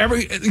 Yeah,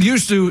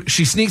 used to,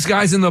 she sneaks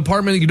guys in the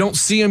apartment. You don't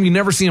see them. You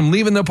never see them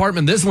leaving the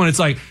apartment. This one, it's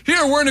like,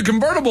 here, we're in a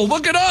convertible.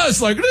 Look at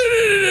us. Like,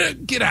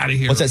 get out of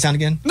here. What's that sound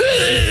again?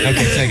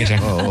 Okay, take it, Jeff.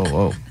 Whoa.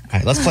 All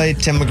right, let's play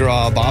Tim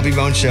McGraw, Bobby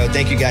Bones Show.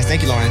 Thank you, guys.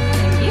 Thank you,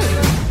 Lauren.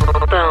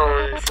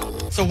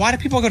 So why do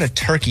people go to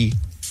Turkey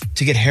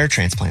to get hair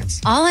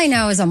transplants? All I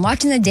know is I'm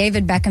watching the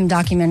David Beckham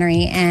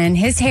documentary, and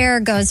his hair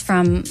goes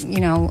from,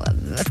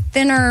 a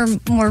thinner,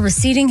 more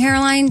receding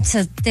hairline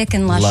to thick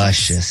and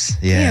luscious.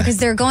 Yeah. Because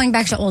they're going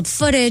back to old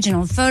footage and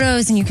old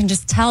photos, and you can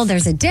just tell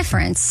there's a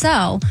difference.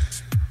 So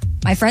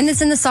my friend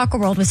that's in the soccer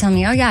world was telling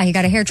me, oh, yeah, he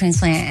got a hair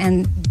transplant.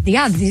 And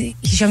he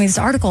showed me this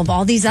article of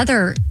all these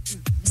other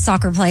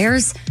soccer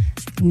players,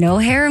 no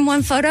hair in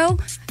one photo,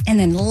 and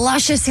then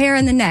luscious hair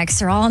in the next.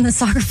 They're all on the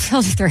soccer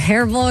field with their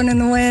hair blowing in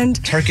the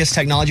wind. Turkish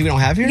technology we don't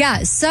have here?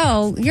 Yeah,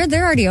 so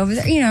they're already over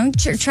there.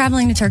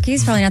 Traveling to Turkey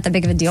is probably not that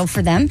big of a deal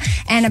for them.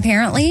 And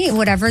apparently,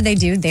 whatever they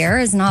do there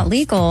is not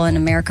legal in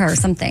America or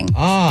something.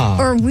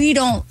 Or we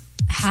don't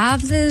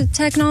have the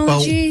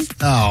technology.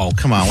 Oh,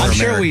 come on. I'm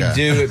sure we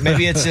do.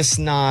 Maybe it's just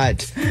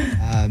not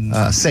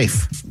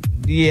safe.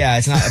 Yeah,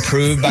 it's not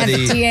approved by the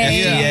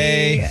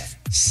FDA. FDA.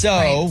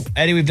 So,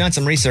 Eddie, we've done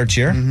some research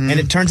here, and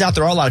it turns out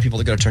there are a lot of people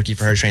that go to Turkey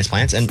for hair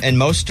transplants, and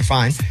most are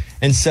fine.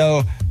 And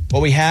so,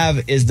 what we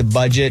have is the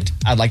budget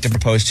I'd like to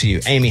propose to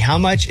you. Amy, how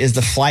much is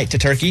the flight to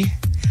Turkey?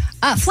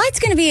 Flight's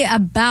going to be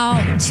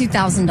about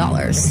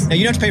 $2,000. Now,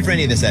 you don't have to pay for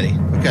any of this, Eddie.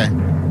 Okay,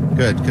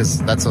 good, because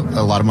that's a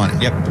lot of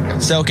money. Yep. Okay.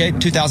 So,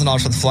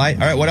 $2,000 for the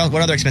flight. All right, what else?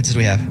 What other expenses do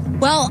we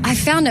have? Well, I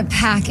found a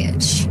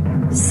package.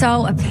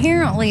 So,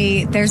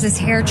 apparently, there's this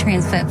hair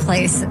transplant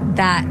place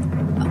that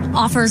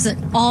offers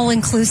an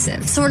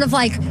all-inclusive, sort of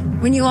like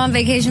when you go on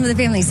vacation with a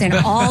family, say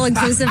an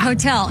all-inclusive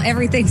hotel,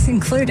 everything's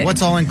included.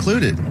 What's all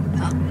included?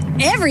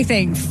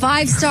 Everything.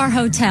 5-star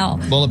hotel,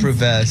 bulletproof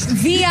vest,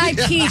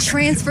 VIP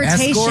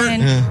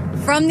transportation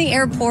from the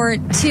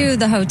airport to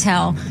the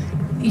hotel,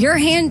 your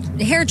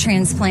hair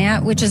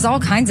transplant, which is all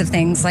kinds of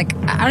things. Like,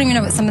 I don't even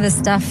know what some of this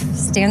stuff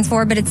stands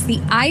for, but it's the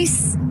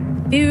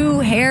ICE-FU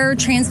hair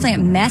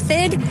transplant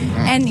method,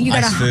 and you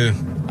got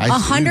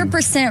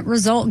 100%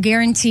 result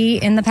guarantee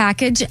in the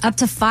package, up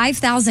to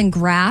 5,000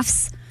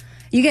 grafts.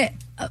 You get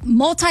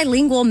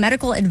multilingual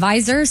medical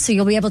advisors, so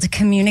you'll be able to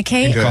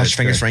communicate. Cross your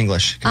fingers for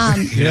English.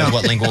 Who knows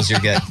what linguals you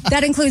get.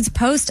 That includes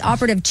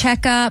post-operative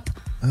checkup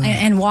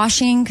and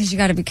washing, because you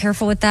got to be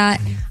careful with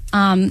that.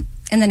 And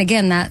then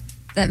again, that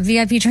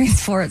VIP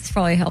transport is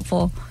probably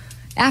helpful.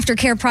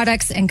 Aftercare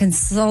products and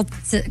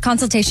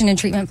consultation and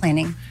treatment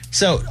planning.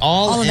 So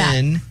all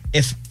in,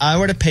 if I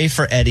were to pay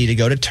for Eddie to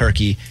go to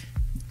Turkey,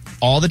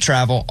 all the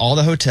travel, all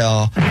the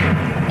hotel,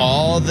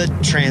 all the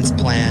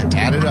transplant.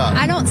 Add it up.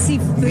 I don't see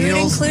food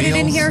included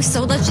in here,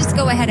 so let's just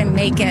go ahead and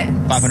make it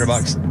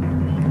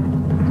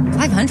 $500.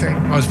 500.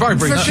 Oh, it's probably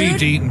pretty cheap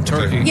to eat in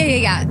Turkey.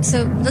 Yeah.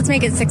 So let's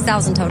make it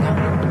 6,000 total.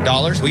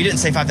 Dollars? Well, you didn't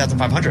say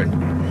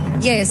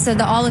 5,500. Yeah, so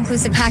the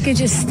all-inclusive package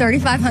is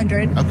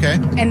 3,500. Okay.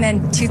 And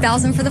then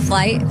 2,000 for the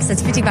flight, so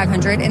it's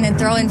 5,500, and then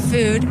throw in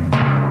food.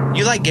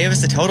 You gave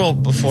us the total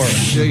before.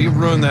 Yeah, you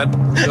ruined that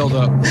build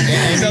up.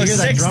 So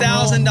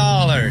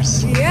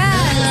 $6,000.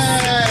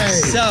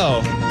 Yes.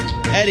 So,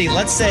 Eddie,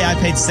 let's say I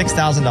paid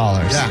 $6,000.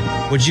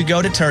 Yeah. Would you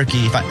go to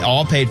Turkey if I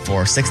all paid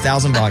for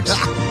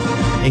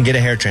 $6,000 and get a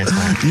hair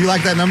transplant? Do you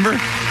like that number?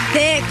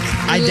 Thick,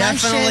 I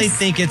definitely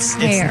think it's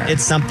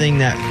something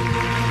that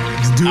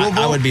doable.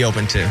 I would be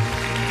open to.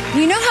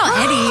 You know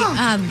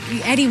how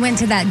Eddie went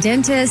to that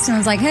dentist and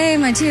was like, "Hey,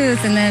 my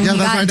tooth," and then he that's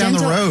got right down the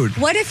road.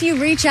 What if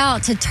you reach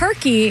out to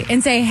Turkey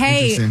and say,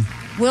 "Hey,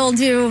 we'll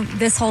do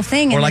this whole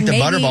thing," or and like the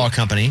maybe Butterball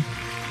Company,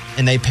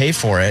 and they pay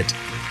for it,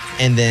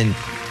 and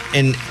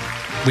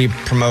we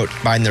promote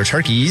buying their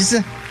turkeys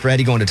for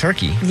Eddie going to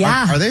Turkey.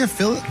 Yeah, are they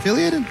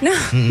affiliated?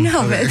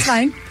 No, but it's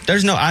fine.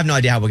 I have no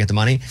idea how we'll get the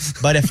money,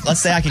 but if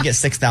let's say I could get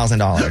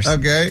 $6,000,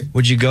 okay,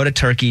 would you go to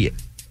Turkey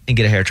and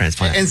get a hair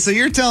transplant? And so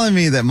you're telling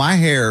me that my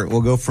hair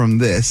will go from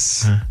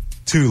this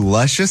to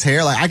luscious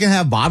hair? Like I can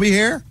have bobby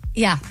hair?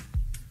 Yeah.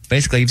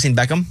 Basically, you've seen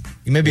Beckham.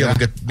 You may be able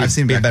to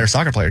be a better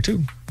soccer player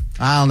too.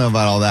 I don't know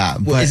about all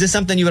that. But is this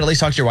something you would at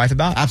least talk to your wife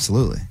about?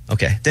 Absolutely.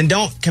 Okay, then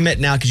don't commit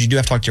now because you do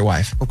have to talk to your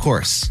wife. Of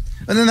course.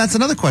 And then that's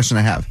another question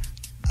I have.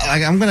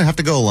 I'm going to have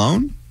to go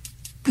alone?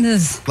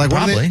 Like,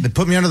 probably. They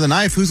put me under the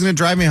knife. Who's going to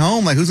drive me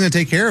home? Like, who's going to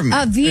take care of me?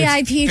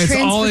 VIP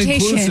transportation. All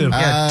inclusive.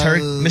 Yeah,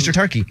 Mr.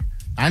 Turkey.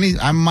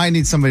 I might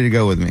need somebody to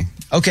go with me.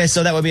 Okay,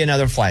 so that would be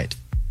another flight.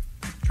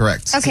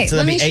 Correct. Okay, so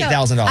that'd be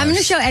 $8,000. I'm going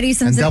to show Eddie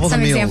some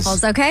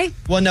examples, okay?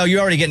 Well, no,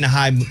 you're already getting a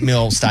high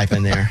meal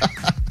stipend there.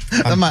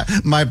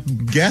 My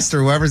guest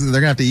or whoever's, they're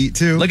going to have to eat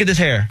too. Look at this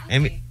hair.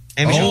 Amy,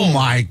 oh,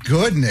 my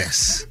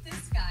goodness.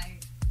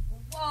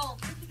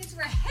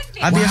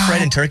 I'd be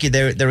afraid in Turkey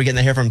they were getting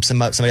the hair from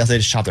somebody else. They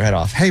just chopped their head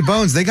off. Hey,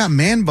 Bones, they got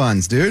man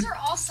buns, dude. These are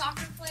all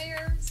soccer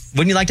players.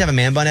 Wouldn't you like to have a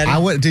man bun, Eddie? I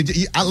would.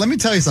 Let me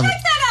tell you something.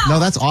 Check that out. No,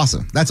 that's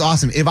awesome. That's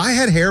awesome. If I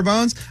had hair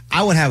bones,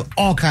 I would have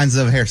all kinds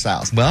of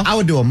hairstyles. Well, I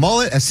would do a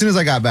mullet as soon as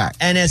I got back.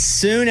 And as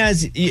soon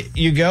as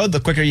you go,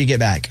 the quicker you get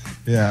back.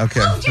 Yeah,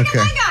 okay. Oh, check out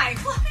my guy.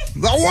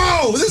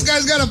 Whoa, this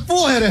guy's got a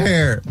full head of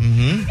hair.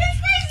 Mm-hmm. It's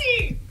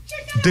crazy.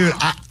 Dude,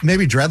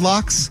 maybe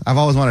dreadlocks? I've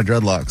always wanted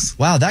dreadlocks.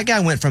 Wow, that guy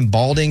went from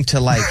balding to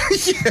like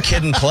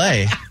kid and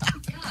play.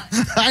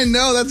 I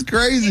know, that's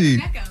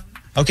crazy.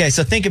 Okay,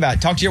 so think about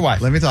it. Talk to your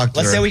wife. Let me talk to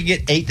her. Let's say we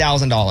get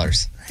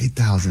 $8,000.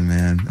 8,000,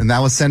 man. And that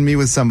would send me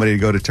with somebody to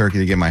go to Turkey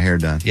to get my hair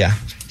done. Yeah.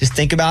 Just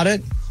think about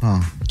it.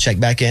 Check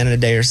back in a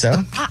day or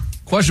so.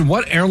 Question,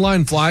 what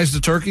airline flies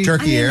to Turkey?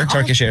 Turkey Air.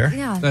 Turkish Air.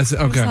 Yeah. That's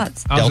okay. I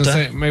was going to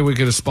say, maybe we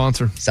get a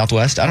sponsor.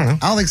 Southwest? I don't know.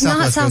 I don't think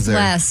Southwest goes there.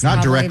 Southwest, Not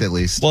probably. direct, at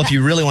least. Well, if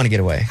you really want to get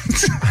away.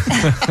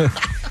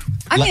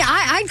 I mean,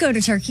 I'd go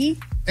to Turkey.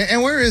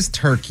 And where is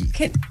Turkey?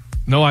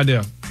 No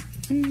idea.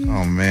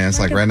 Oh, man. It's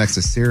like right next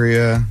to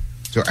Syria.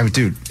 I mean,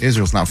 dude,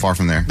 Israel's not far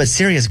from there. But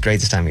Syria's great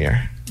this time of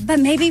year. But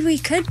maybe we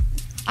could.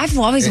 I've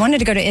always wanted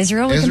to go to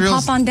Israel. We can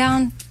Israel's- pop on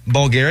down.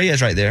 Bulgaria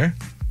is right there.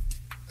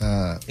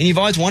 And you've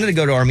always wanted to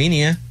go to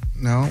Armenia.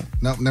 No,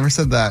 never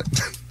said that.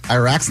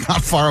 Iraq's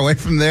not far away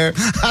from there.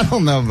 I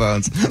don't know,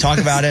 Bones. Talk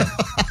about it.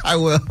 I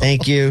will.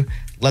 Thank you.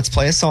 Let's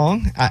play a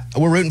song.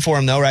 We're rooting for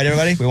him, though, right,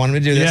 everybody? We want him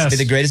to do this. Yes. Be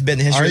the greatest bit in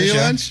the history of the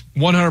show. Lunch?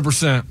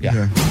 100%.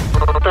 Yeah.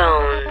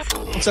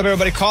 What's up,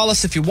 everybody? Call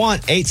us if you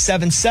want.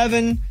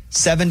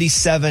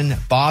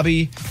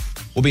 877-77-BOBBY.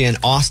 We'll be in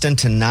Austin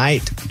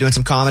tonight doing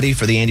some comedy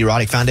for the Andy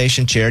Roddick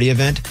Foundation charity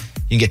event.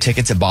 You can get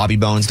tickets at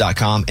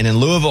bobbybones.com. And in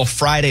Louisville,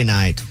 Friday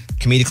night,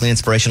 comedically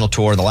inspirational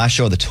tour, the last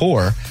show of the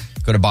tour,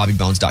 go to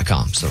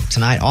bobbybones.com. So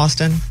tonight,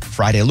 Austin,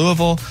 Friday,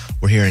 Louisville.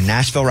 We're here in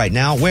Nashville right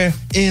now. Where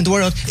in the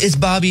world is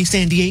Bobby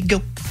San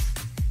Diego?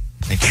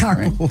 Thank you.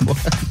 Carmen.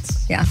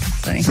 Yeah,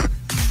 funny.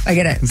 I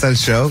get it. Is that a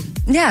show?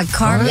 Yeah,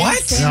 Carmen.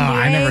 What? No,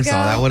 I never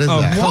saw that. What is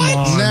that?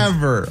 What?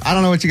 Never. I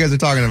don't know what you guys are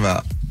talking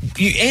about.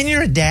 And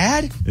you're a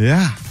dad?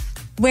 Yeah.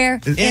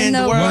 Where in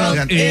the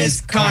world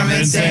is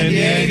Carmen San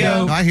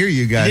Diego? No, I hear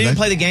you guys. You didn't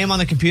play the game on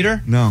the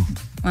computer? No.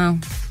 Wow.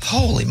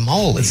 Holy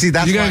moly. See,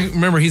 that's you gotta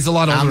remember, he's a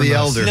lot older I'm the than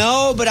us. elder.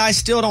 No, but I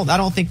still don't. I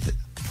don't think.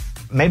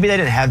 Maybe they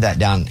didn't have that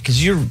down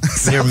because you're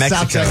near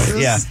Mexico.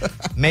 Texas? Yeah.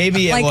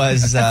 Maybe it Like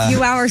was. a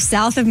few hours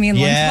south of me in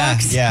yeah.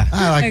 Lunchbox.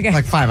 Yeah.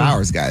 Like 5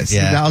 hours, guys.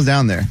 Yeah. I was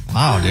down there.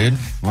 Wow, dude.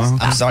 Well,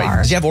 I'm sorry.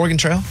 far. Did you have Oregon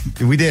Trail?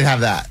 we did have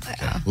that.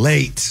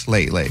 Late.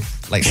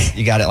 Like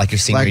you got it like your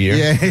senior Like, year?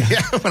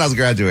 yeah, when I was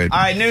graduating. All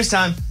right, news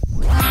time.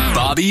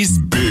 Bobby's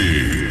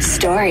Big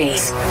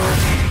Stories.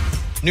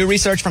 New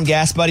research from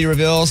Gas Buddy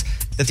reveals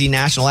that the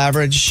national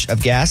average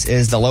of gas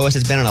is the lowest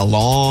it's been in a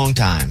long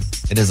time.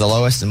 It is the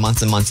lowest in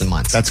months and months and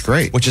months. That's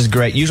great. Which is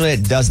great. Usually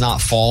it does not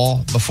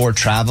fall before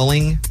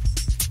traveling.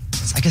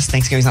 I guess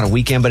Thanksgiving's not a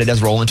weekend, but it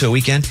does roll into a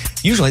weekend.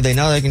 Usually they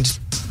know they can just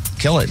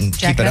kill it and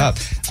Jack keep it it up.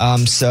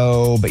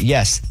 But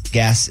yes,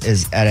 gas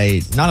is at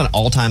not an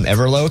all-time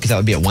ever low because that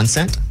would be at 1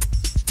 cent.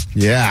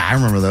 Yeah, I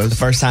remember those. The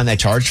first time they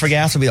charged for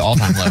gas would be the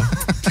all-time low.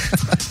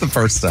 That's the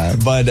first time.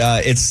 But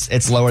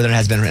it's lower than it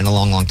has been in a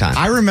long, long time.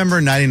 I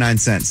remember 99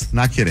 cents.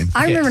 Not kidding.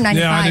 I remember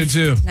 95. Yeah, I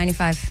do too.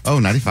 95. Oh,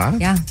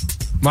 95? Yeah.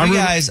 You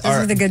guys Those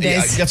were the good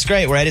days. Yeah, that's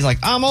great. Where Eddie's like,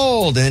 I'm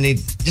old. And then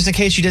just in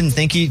case you didn't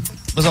think he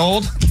was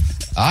old,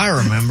 I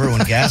remember when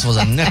gas was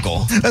a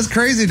nickel. That's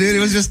crazy, dude. It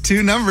was just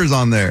two numbers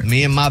on there.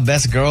 Me and my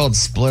best girl would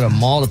split a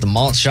malt at the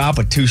malt shop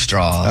with 2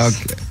 straws.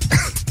 Okay.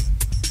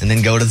 And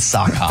then go to the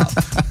sock hop.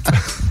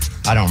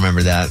 I don't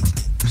remember that.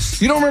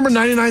 You don't remember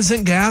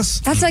 99-cent gas?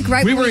 That's like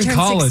right we when were we in turned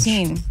college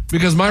 16.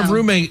 because my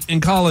roommate in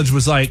college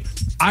was like,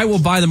 I will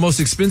buy the most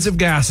expensive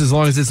gas as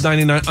long as it's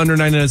under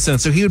 99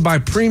 cents. So he would buy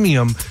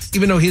premium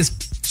even though his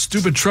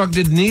stupid truck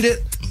didn't need it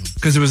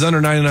because it was under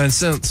 99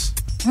 cents.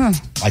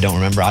 I don't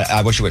remember.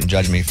 I wish you wouldn't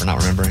judge me for not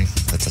remembering.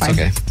 That's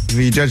okay.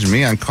 You judged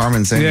me on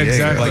Carmen San Diego.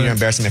 exactly. Well, you're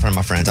embarrassing me in front of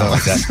my friends. I don't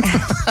like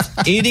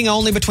that. Eating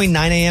only between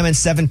 9 a.m. and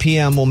 7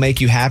 p.m. will make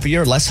you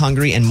happier, less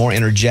hungry, and more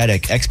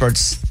energetic.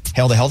 Experts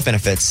hail the health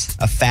benefits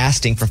of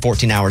fasting for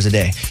 14 hours a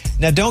day.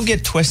 Now, don't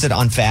get twisted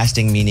on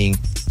fasting, meaning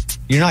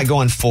you're not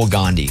going full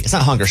Gandhi. It's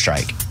not hunger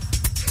strike.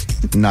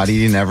 Not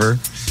eating ever.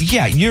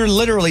 Yeah, you're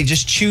literally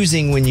just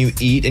choosing when you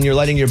eat and you're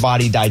letting your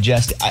body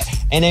digest it.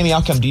 And Amy,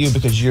 I'll come to you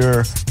because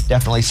you're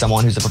definitely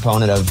someone who's a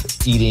proponent of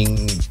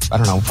eating, I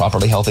don't know,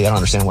 properly healthy. I don't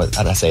understand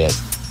how to say it.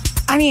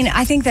 I mean,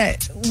 I think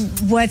that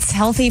what's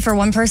healthy for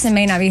one person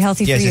may not be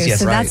healthy for you. Yes,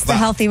 so right. that's the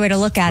healthy way to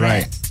look at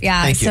Right. it.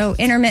 Yeah. Thank you. So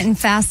intermittent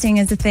fasting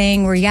is a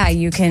thing where,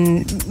 you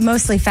can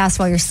mostly fast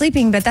while you're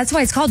sleeping, but that's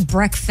why it's called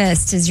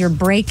breakfast, is you're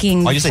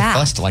breaking Why do you say fast.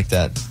 fast like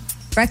that?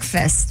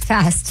 Breakfast,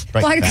 fast.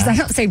 Break Why? Because fast. I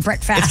don't say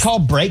breakfast. It's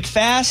called break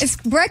fast? It's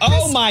breakfast.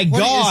 Oh my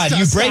God.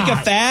 You break a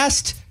Stop.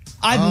 fast?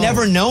 I've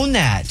never known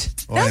that.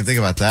 Well, I didn't think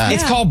about that.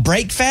 It's called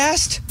break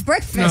fast?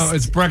 Breakfast. No,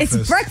 it's breakfast.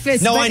 It's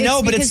breakfast. No, I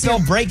know, but it's because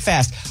spelled you're- break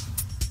fast.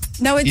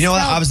 No, it's You know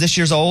what? spelled- I was this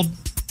year's old.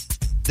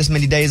 This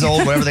many days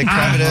old, whatever the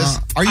crap it is.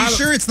 Are you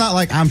sure it's not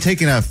like I'm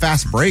taking a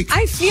fast break?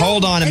 I feel.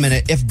 Hold on a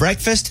minute. If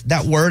breakfast,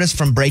 that word is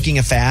from breaking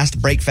a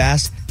fast, break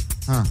fast.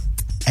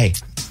 Hey,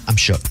 I'm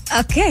shook.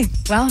 Okay.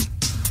 Well,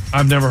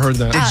 I've never heard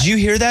that. Did you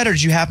hear that or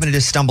did you happen to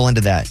just stumble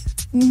into that?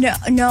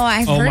 no,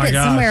 I've Oh heard my it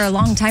gosh. somewhere a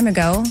long time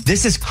ago.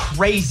 This is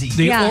crazy.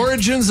 The Yeah.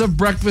 origins of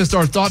breakfast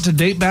are thought to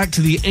date back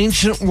to the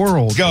ancient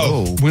world.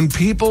 Go. When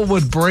people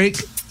would break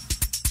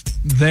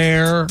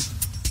their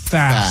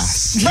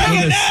fast.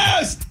 Breaking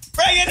news!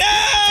 Breaking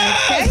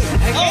news! Okay.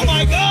 Oh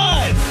my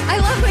God! I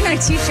love when I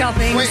cheat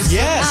shopping. Wait,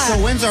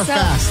 so when's our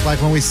fast? Like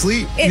when we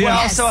sleep?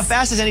 So a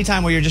fast is any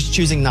time where you're just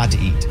choosing not to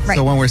eat. Right.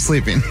 So when we're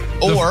sleeping.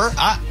 Or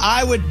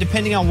I would,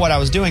 depending on what I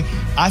was doing,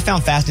 I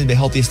found fasting to be the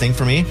healthiest thing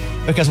for me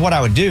because what I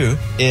would do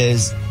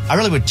is I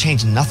really would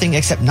change nothing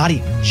except not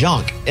eat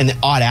junk in the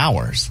odd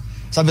hours.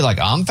 So I'd be like,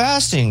 I'm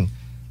fasting.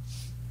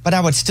 But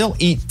I would still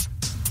eat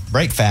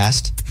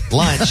breakfast,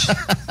 lunch,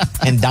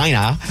 and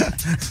dinner.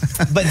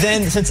 But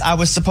then since I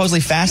was supposedly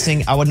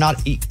fasting, I would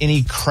not eat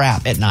any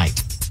crap at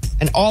night.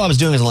 And all I was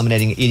doing was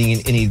eliminating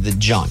eating any of the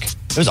junk.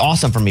 It was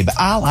awesome for me, but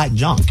I like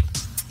junk.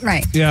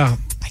 Right. Yeah.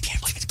 I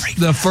can't believe it's breakfast.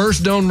 The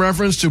first known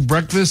reference to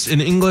breakfast in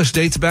English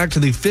dates back to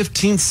the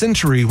 15th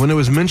century when it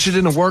was mentioned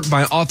in a work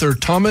by author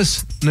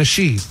Thomas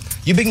Nashe.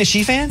 You a big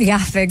Nashe fan?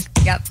 Yeah, big.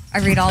 Yep. I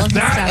read all of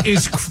his stuff. That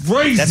is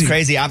crazy. That's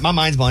crazy. My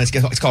mind's blown.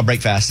 It's called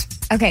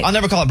breakfast. Okay. I'll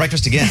never call it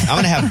breakfast again. I'm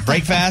going to have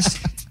breakfast.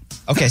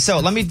 Okay, so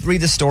let me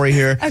read this story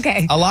here.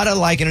 Okay. A lot of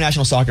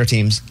international soccer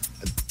teams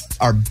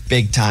are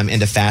big time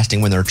into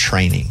fasting when they're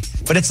training.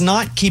 But it's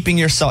not keeping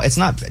yourself, it's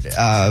not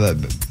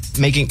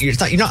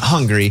you're not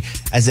hungry,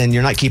 as in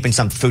you're not keeping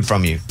some food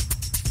from you.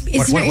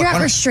 You're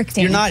not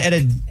restricting. You're not at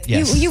a,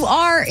 yes. You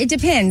are, it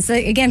depends.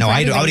 Again, No,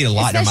 I would eat a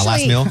lot during my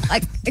last meal.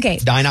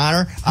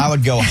 Diner, I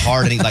would go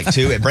hard and eat like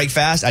 2. At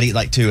breakfast, I'd eat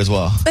like 2 as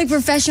well. Like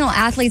professional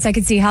athletes, I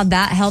could see how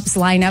that helps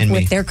line up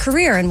with their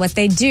career and what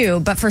they do.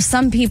 But for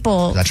some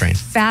people,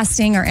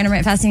 fasting or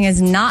intermittent fasting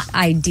is not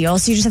ideal.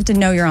 So you just have to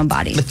know your own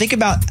body. But think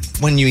about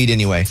when you eat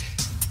anyway.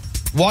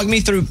 Walk me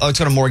through, let's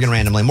go to Morgan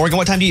randomly. Morgan,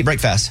 what time do you eat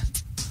breakfast?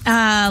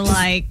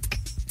 Like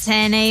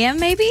 10 a.m.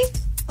 maybe?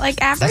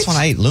 Like average? That's when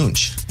I eat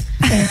lunch.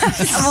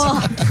 Well,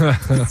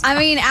 I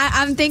mean,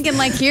 I'm thinking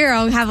like here,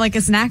 I'll have like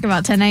a snack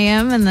about 10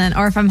 a.m. and then,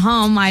 or if I'm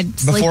home, I'd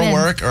sleep Before in.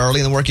 work or early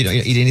in the work, you don't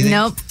eat anything?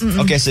 Nope.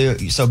 Mm-mm. Okay,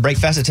 so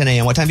breakfast at 10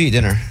 a.m. What time do you eat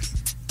dinner?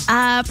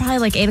 Probably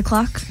like 8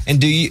 o'clock.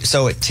 And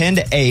so at 10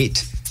 to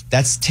 8,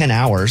 that's 10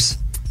 hours.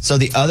 So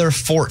the other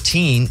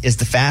 14 is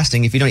the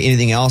fasting. If you don't eat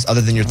anything else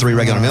other than your 3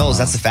 regular meals,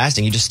 that's the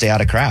fasting. You just stay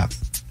out of crap.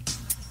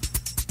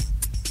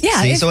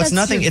 Yeah. See, so it's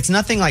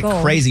nothing like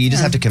crazy. You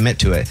just have to commit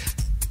to it.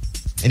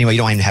 Anyway, you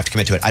don't even have to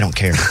commit to it. I don't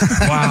care.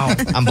 Wow.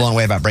 I'm blown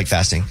away about break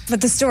fasting.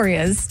 But the story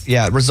is.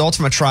 Yeah, results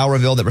from a trial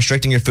reveal that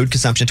restricting your food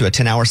consumption to a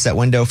 10-hour set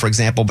window, for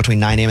example, between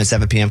 9 a.m. and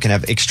 7 p.m. can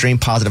have extreme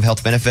positive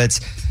health benefits.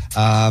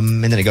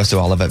 And then it goes through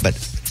all of it. But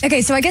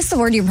Okay, so I guess the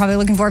word you're probably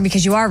looking for,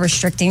 because you are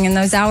restricting in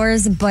those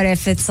hours, but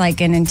if it's like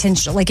an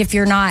intentional, like if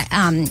you're not,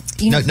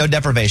 no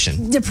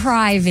deprivation.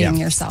 Depriving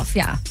yourself,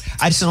 yeah.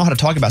 I just don't know how to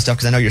talk about stuff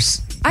because I know you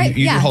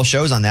do your whole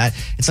shows on that.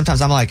 And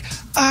sometimes I'm like,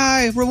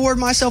 I reward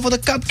myself with a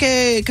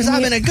cupcake because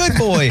I've been a good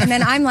boy. And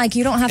then I'm like,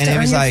 you don't have to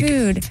earn your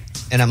food.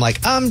 And I'm like,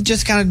 I'm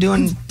just kind of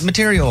doing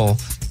material.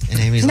 And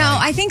Amy's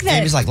I think that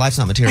Amy's like, life's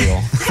not material.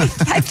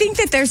 I think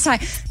that there's time.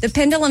 The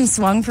pendulum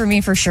swung for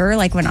me for sure.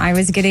 Like when I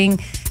was getting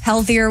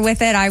healthier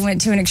with it, I went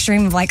to an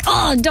extreme of like,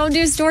 oh, don't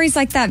do stories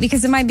like that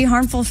because it might be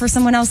harmful for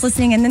someone else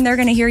listening. And then they're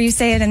going to hear you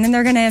say it, and then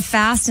they're going to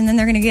fast, and then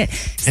they're going to get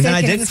sick. And then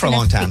I didn't for a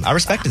long time. I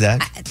respected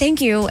that.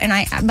 Thank you.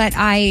 But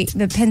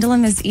the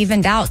pendulum is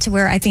evened out to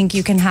where I think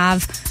you can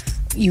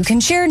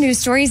share news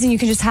stories and you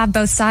can just have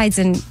both sides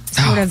and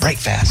sort of break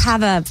fast.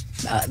 Have a,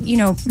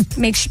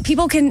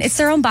 people can, it's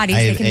their own bodies.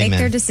 They can make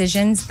their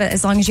decisions, but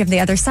as long as you have the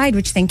other side,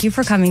 which thank you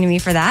for coming to me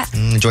for that.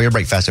 Enjoy your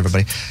break fast,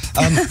 everybody.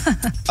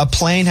 A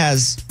plane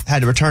has had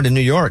to return to New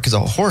York because a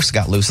horse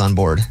got loose on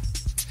board.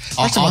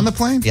 On the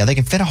plane? Yeah, they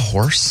can fit a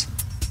horse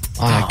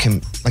on a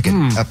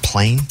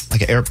plane,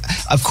 like an air.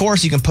 Of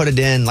course, you can put it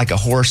in like a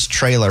horse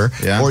trailer,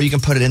 or you can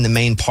put it in the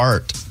main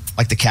part,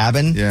 like the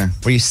cabin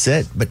where you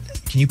sit, but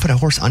can you put a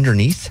horse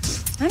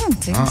underneath? I don't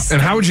think so.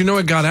 And how would you know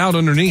it got out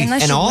underneath?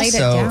 Unless and you laid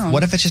it also, down.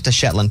 what if it's just a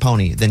Shetland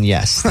pony? Then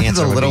yes, the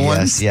answer would be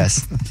yes.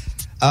 Yes.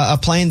 A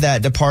plane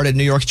that departed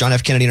New York's John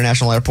F. Kennedy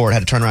International Airport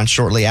had to turn around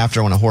shortly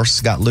after when a horse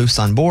got loose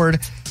on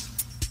board.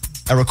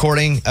 A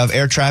recording of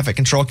air traffic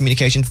control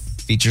communication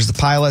features the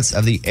pilots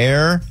of the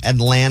Air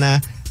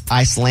Atlanta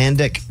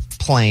Icelandic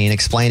plane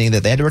explaining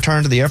that they had to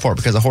return to the airport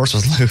because the horse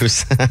was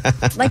loose.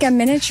 Like a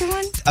miniature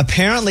one?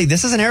 Apparently,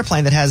 this is an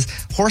airplane that has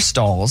horse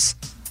stalls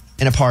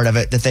in a part of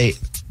it that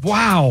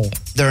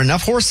there are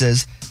enough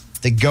horses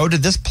that go to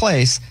this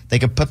place. They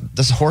could put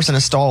this horse in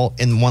a stall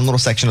in one little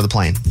section of the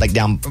plane, like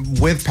down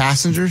with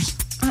passengers.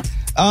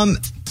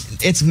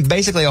 It's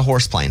basically a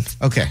horse plane.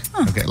 Okay,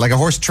 okay, like a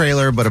horse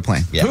trailer, but a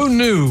plane. Yeah. Who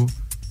knew?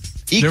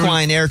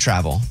 Equine air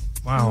travel.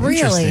 Wow,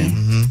 really?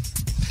 Mm-hmm.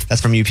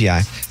 That's from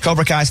UPI.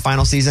 Cobra Kai's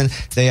final season.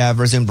 They have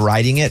resumed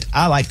writing it.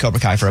 I liked Cobra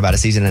Kai for about a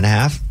season and a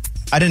half.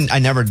 I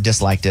never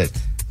disliked it.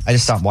 I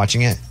just stopped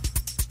watching it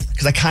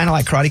because I kind of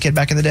like Karate Kid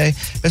back in the day.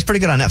 But it's pretty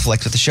good on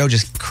Netflix, but the show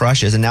just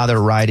crushes. And now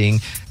they're writing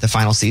the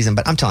final season.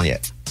 But I'm telling you,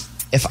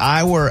 if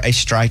I were a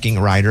striking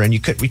writer and we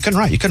couldn't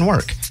write, you couldn't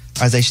work,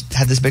 as they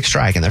had this big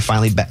strike and they're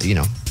finally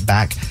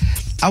back,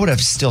 I would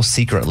have still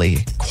secretly,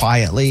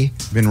 quietly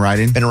been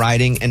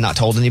writing and not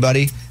told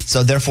anybody.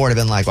 So therefore, it'd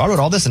have been like, well, I wrote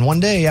all this in one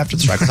day after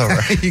the strike was over.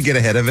 You get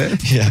ahead of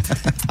it. Yeah.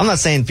 I'm not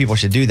saying people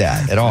should do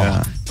that at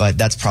all, but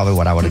that's probably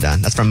what I would have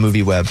done. That's from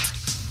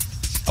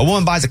MovieWeb. A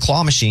woman buys a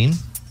claw machine.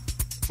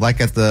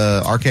 Like at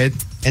the arcade?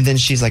 And then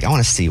she's like, I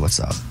want to see what's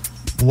up.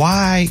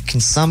 Why can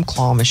some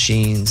claw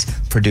machines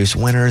produce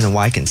winners and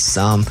why can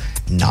some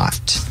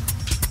not?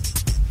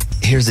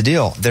 Here's the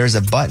deal. There's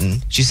a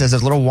button. She says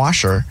there's a little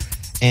washer,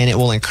 and it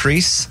will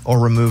increase or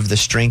remove the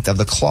strength of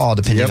the claw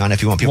depending on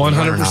if you want people to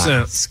win or not.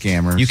 100%.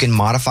 Scammers. You can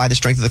modify the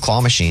strength of the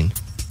claw machine.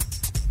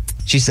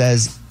 She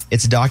says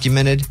it's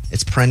documented,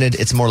 it's printed,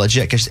 it's more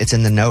legit because it's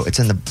in the note, it's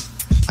in the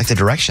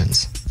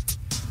directions.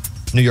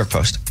 New York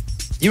Post.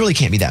 You really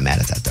can't be that mad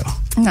at that,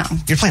 though. No.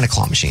 You're playing a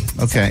claw machine.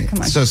 Okay.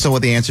 Come on. So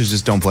what the answer is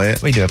just don't play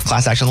it? What do you do, a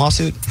class action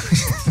lawsuit?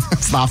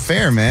 It's not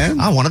fair, man.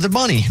 I wanted the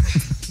money.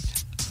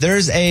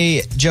 There's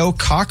a Joe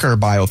Cocker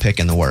biopic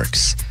in the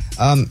works.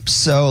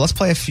 So let's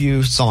play a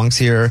few songs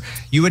here.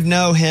 You would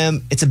know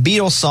him. It's a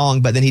Beatles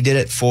song, but then he did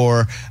it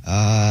for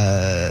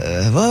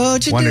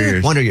Wonder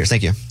Years. Wonder Years.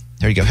 Thank you.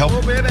 There you go. Help.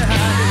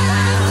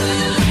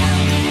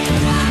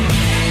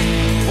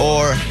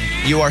 Or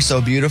You Are So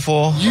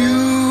Beautiful.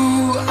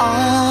 You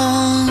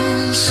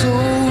are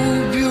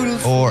so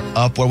beautiful. Or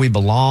Up Where We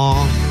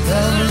Belong.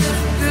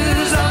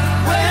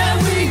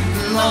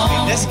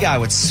 This guy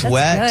would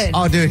sweat.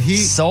 Oh, dude,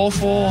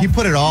 soulful. He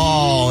put it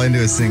all into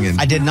his singing.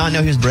 I did not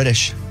know he was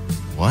British.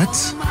 What?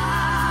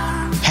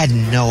 Had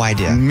no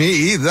idea.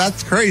 Me either.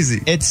 That's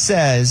crazy. It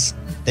says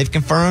they've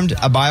confirmed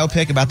a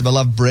biopic about the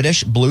beloved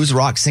British blues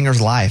rock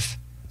singer's life.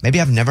 Maybe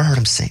I've never heard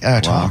him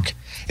talk.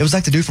 It was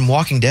like the dude from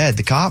Walking Dead,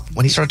 the cop,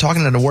 when he started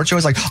talking at an award show.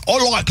 He's like,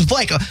 "Oh, like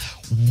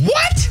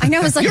what? I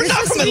know. It's like you're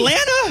not from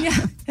Atlanta."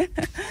 Yeah.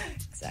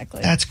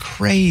 Exactly. That's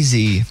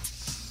crazy.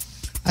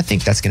 I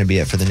think that's going to be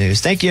it for the news.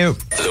 Thank you.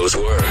 Those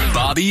were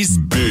Bobby's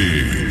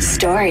Big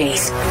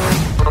Stories.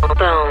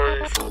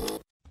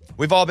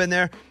 We've all been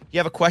there. You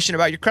have a question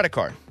about your credit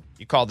card.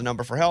 You call the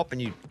number for help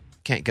and you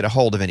can't get a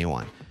hold of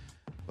anyone.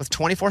 With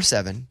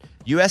 24/7,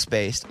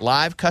 U.S.-based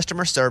live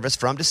customer service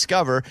from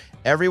Discover,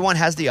 everyone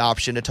has the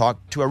option to talk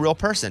to a real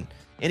person.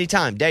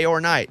 Anytime, day or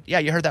night. Yeah,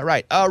 you heard that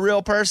right. A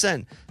real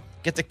person.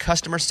 Get the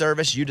customer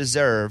service you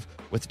deserve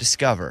with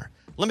Discover.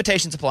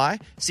 Limitations apply.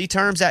 See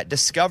terms at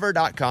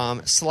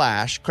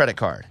discover.com/credit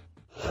card.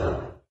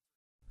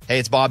 Hey,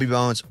 it's Bobby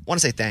Bones. Want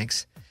to say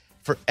thanks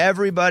for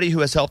everybody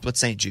who has helped with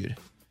St. Jude.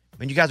 I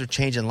mean, you guys are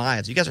changing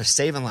lives. You guys are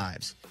saving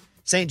lives.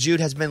 St.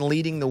 Jude has been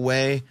leading the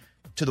way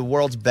to the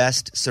world's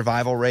best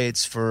survival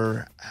rates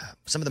for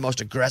some of the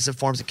most aggressive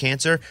forms of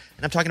cancer.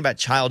 And I'm talking about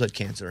childhood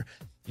cancer.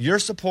 Your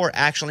support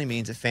actually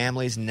means that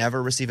families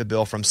never receive a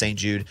bill from St.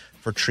 Jude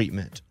for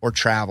treatment or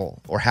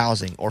travel or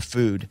housing or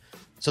food.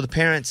 So the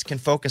parents can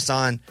focus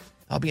on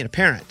being a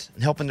parent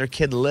and helping their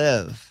kid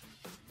live.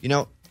 You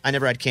know, I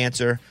never had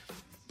cancer,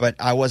 but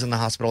I was in the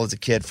hospital as a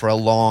kid for a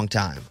long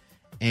time.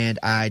 And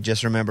I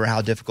just remember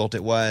how difficult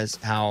it was,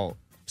 how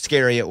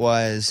scary it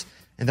was.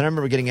 And then I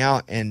remember getting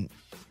out and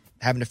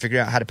having to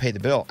figure out how to pay the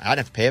bill. I didn't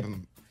have to pay it,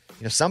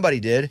 but somebody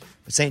did.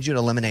 But St. Jude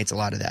eliminates a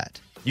lot of that.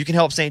 You can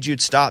help St.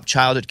 Jude stop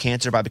childhood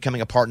cancer by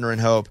becoming a partner in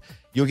hope.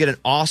 You'll get an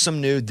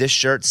awesome new This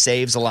Shirt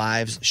Saves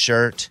Lives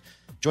shirt.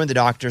 Join the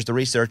doctors, the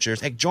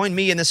researchers. Hey, join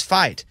me in this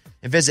fight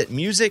and visit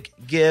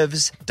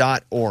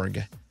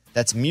musicgives.org.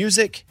 That's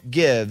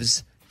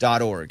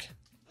musicgives.org.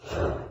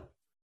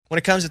 When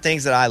it comes to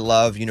things that I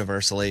love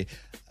universally,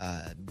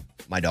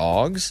 my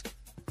dogs,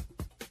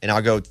 and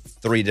I'll go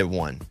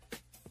 3-1.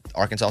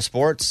 Arkansas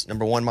sports,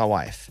 number 1, my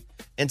wife.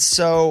 And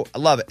so I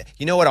love it.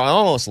 You know what I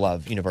almost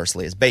love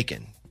universally is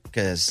bacon.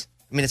 Because,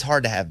 it's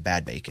hard to have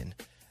bad bacon.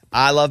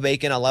 I love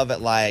bacon. I love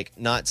it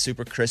not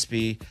super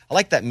crispy. I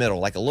like that middle,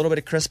 like a little bit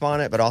of crisp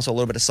on it, but also a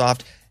little bit of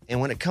soft. And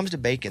when it comes to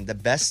bacon, the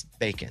best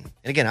bacon,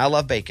 and again, I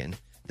love bacon.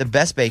 The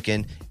best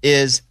bacon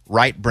is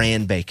Right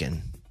Brand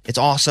bacon. It's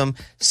awesome.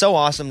 So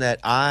awesome that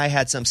I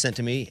had some sent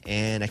to me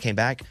and I came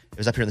back. It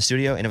was up here in the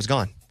studio and it was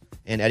gone.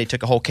 And Eddie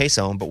took a whole case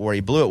home, but where he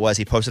blew it was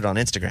he posted it on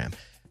Instagram.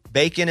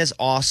 Bacon is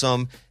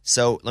awesome.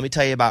 So let me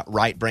tell you about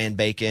Right Brand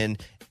bacon.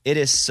 It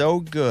is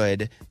so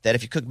good that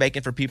if you cook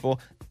bacon for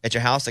people at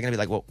your house, they're going to be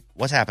like, well,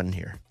 what's happening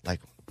here? Like,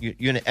 you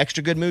in an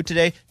extra good mood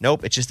today?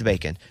 Nope, it's just the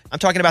bacon. I'm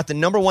talking about the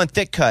number 1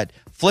 thick cut,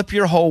 flip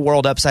your whole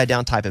world upside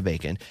down type of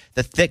bacon.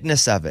 The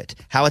thickness of it,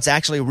 how it's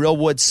actually real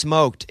wood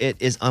smoked. It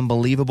is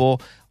unbelievable,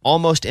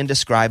 almost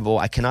indescribable.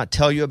 I cannot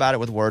tell you about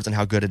it with words and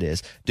how good it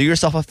is. Do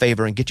yourself a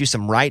favor and get you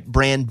some Right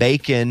Brand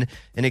bacon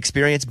and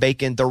experience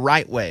bacon the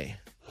right way.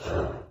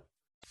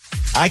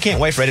 I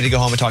can't wait for Eddie to go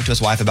home and talk to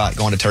his wife about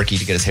going to Turkey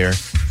to get his hair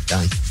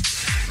done.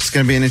 It's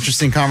going to be an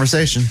interesting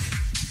conversation.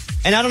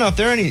 And I don't know if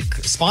there are any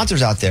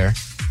sponsors out there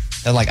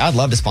that are like, I'd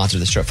love to sponsor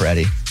this trip for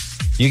Eddie.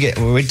 We just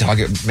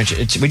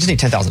need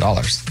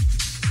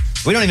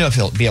 $10,000. We don't even know if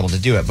he'll be able to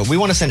do it, but we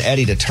want to send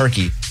Eddie to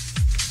Turkey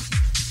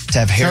to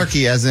have hair.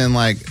 Turkey as in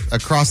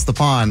across the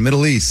pond,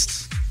 Middle East.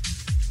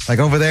 Like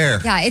over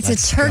there. Yeah, it's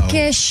a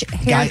Turkish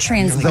hair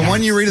transplant. The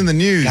one you read in the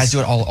news. Guys do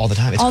it all the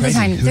time. It's all crazy.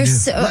 the time.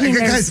 There's so,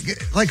 guys,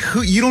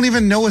 who you don't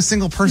even know a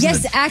single person.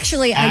 Yes,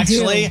 actually, I do.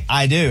 Actually,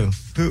 I do.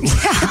 Who?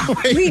 Yeah,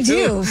 we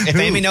do. If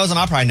Amy knows them,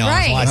 I probably know them.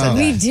 Right. That's why I said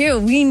We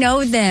do. We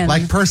know them.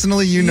 Like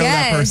personally, you know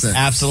that person.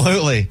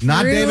 Absolutely.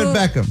 Not David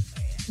Beckham.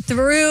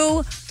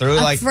 through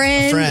like a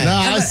friend. No,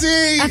 I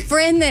see. A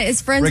friend that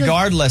is friends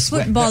Regardless,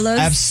 with footballers.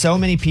 I have so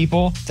many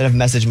people that have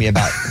messaged me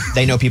about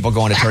they know people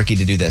going to Turkey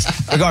to do this.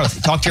 Regardless,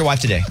 talk to your wife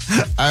today.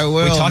 I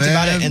will. We talked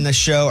about it in the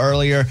show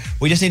earlier.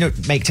 We just need to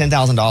make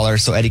 $10,000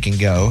 so Eddie can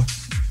go.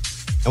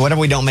 And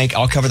whatever we don't make,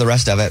 I'll cover the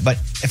rest of it. But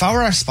if I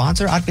were our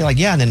sponsor, I'd be like,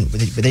 yeah, and then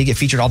they get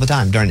featured all the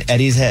time during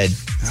Eddie's Head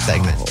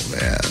segment. Oh,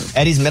 man.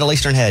 Eddie's Middle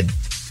Eastern Head.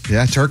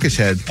 Yeah, Turkish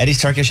Head. Eddie's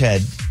Turkish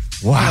Head.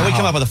 Wow. We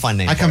come up with a fun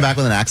name. I come back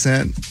with an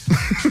accent.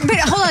 But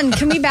hold on,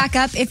 can we back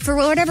up? If for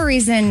whatever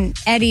reason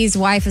Eddie's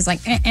wife is like,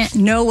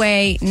 no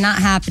way, not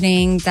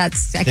happening.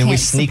 Then we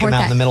sneak him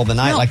out in the middle of the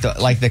night,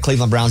 like the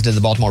Cleveland Browns did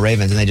the Baltimore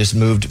Ravens, and they just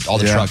moved all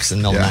the trucks in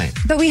the middle of the night.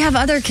 But we have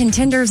other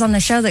contenders on the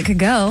show that could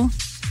go.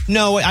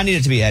 No, I need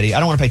it to be Eddie. I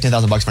don't want to pay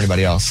 $10,000 for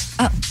anybody else.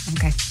 Oh,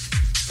 okay.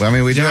 Well, I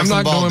mean, we do have I'm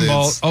some not going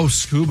bald. Oh,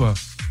 scuba.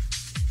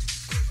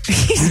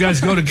 You guys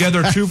go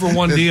together 2 for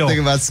 1 deal. Think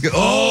about scuba.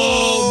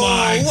 Oh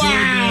my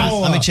wow.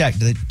 Let me check.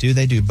 Do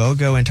they do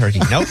BOGO and turkey?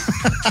 Nope.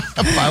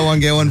 Buy one,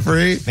 get one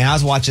free. Man, I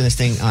was watching this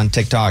thing on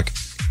TikTok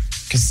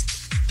because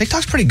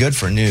TikTok's pretty good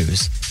for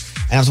news.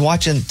 And I was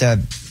watching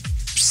the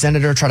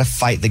senator try to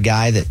fight the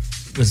guy that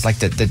was like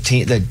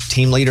the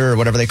team leader or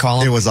whatever they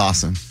call him. It was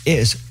awesome. It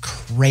is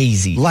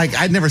crazy. Like,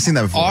 I'd never seen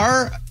that before.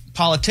 Our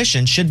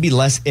politicians should be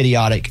less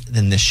idiotic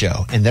than this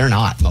show, and they're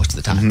not most of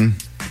the time.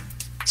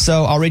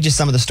 So I'll read you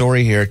some of the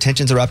story here.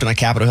 Tensions erupted on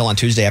Capitol Hill on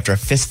Tuesday after a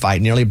fist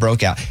fight nearly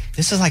broke out.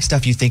 This is like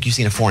stuff you think you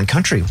see in a foreign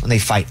country when they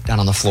fight down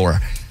on the floor.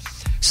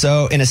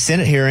 So in a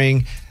Senate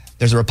hearing,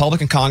 there's a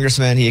Republican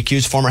congressman. He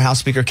accused former House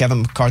Speaker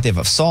Kevin McCarthy of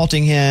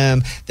assaulting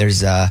him.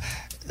 There's the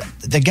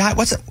guy,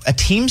 a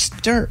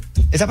Teamster?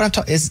 Is that what I'm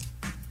talking?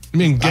 You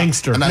mean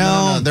gangster?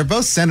 No, they're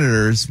both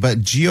senators, but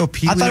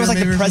GOP. I thought it was like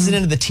the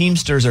president of the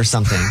Teamsters or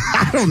something.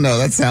 I don't know.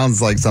 That sounds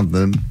like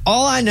something.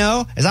 All I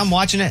know is I'm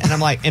watching it and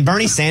I'm like, and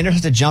Bernie Sanders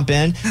has to jump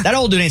in. That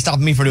old dude ain't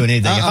stopping me from doing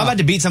anything. If I'm about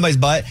to beat somebody's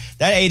butt,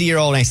 that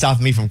 80-year-old ain't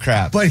stopping me from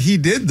crap. But he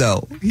did,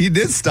 though. He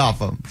did stop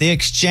him. The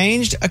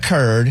exchange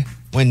occurred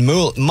when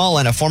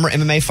Mullen, a former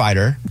MMA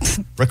fighter,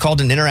 recalled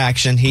an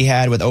interaction he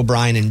had with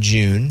O'Brien in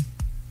June.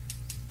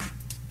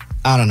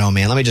 I don't know,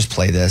 man. Let me just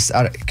play this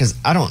because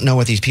I don't know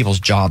what these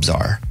people's jobs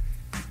are.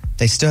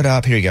 They stood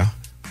up. Here you go.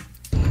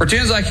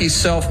 Pretends like he's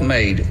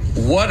self-made.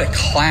 What a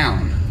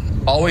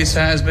clown. Always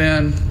has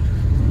been,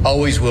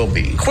 always will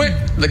be. Quit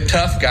the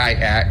tough guy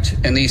act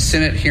in these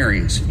Senate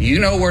hearings. You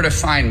know where to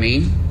find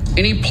me.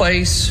 Any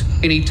place,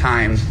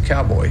 anytime,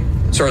 cowboy.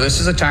 Sir,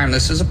 this is a time,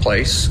 this is a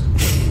place.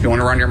 If you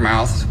want to run your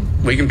mouth,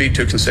 we can be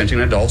 2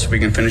 consenting adults. We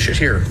can finish it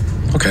here.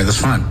 Okay,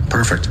 that's fine.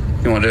 Perfect.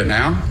 You want to do it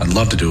now? I'd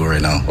love to do it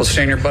right now. Well,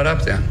 stand your butt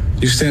up then.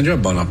 You stand your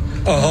butt up.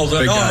 Oh, hold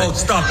on. No,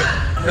 stop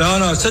it.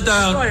 No, sit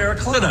down.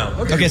 Sit down.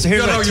 Okay, so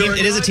here's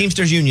it is a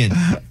Teamsters union.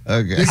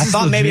 Okay. I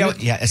thought maybe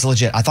it's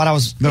legit. I thought I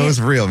was. No, it's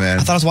real, man.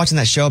 I thought I was watching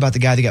that show about the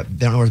guy they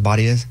don't know where his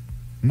body is.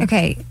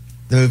 Okay.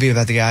 The movie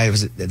about the guy who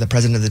was the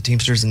president of the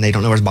Teamsters and they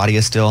don't know where his body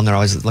is still and they're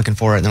always looking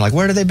for it and they're like,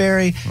 where do they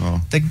bury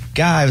the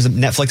guy? It was a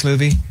Netflix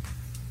movie.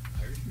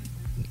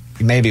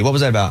 Maybe. What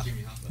was that about?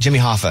 Jimmy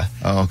Hoffa.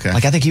 Oh, okay.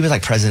 Like, I think he was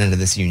like president of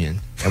this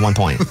union at one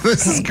point.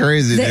 This is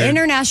crazy, The dude.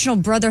 International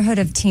Brotherhood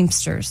of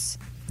Teamsters.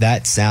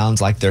 That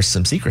sounds like there's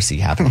some secrecy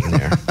happening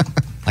there.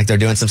 Like they're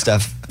doing some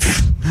stuff.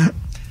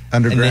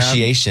 Underground.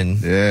 Initiation.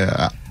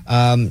 Yeah.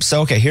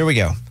 So, okay, here we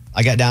go.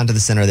 I got down to the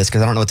center of this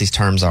because I don't know what these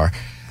terms are.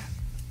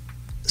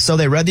 So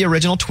they read the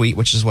original tweet,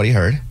 which is what we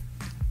heard.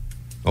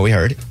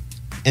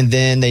 And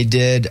then they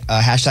did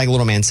hashtag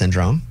little man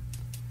syndrome.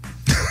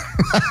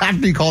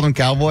 After you called him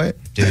cowboy?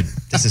 Dude,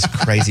 this is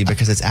crazy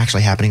because it's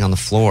actually happening on the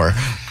floor.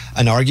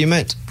 An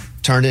argument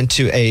turned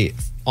into a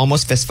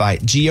almost fist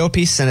fight.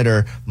 GOP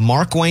Senator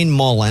Markwayne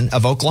Mullen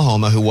of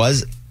Oklahoma, who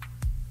was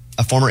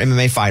a former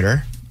MMA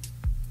fighter,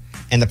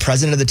 and the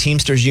president of the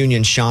Teamsters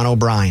Union, Sean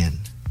O'Brien.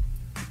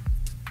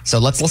 So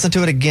let's listen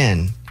to it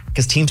again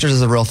because Teamsters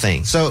is a real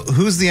thing. So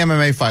who's the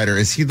MMA fighter?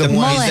 Is he the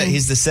one?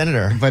 He's the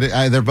senator. But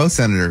they're both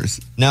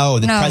senators. No,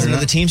 the president of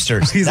the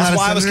Teamsters. He's That's not a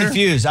why I was senator?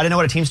 confused. I didn't know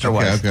what a Teamster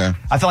was. Okay.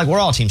 I feel like we're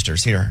all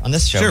Teamsters here on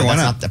this show. Sure, but why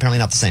that's apparently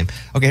not the same.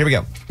 Okay, here we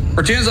go.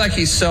 Pretends like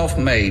he's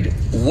self-made.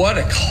 What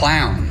a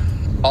clown.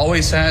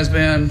 Always has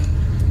been,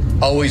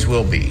 always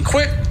will be.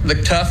 Quit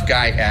the tough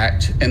guy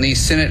act in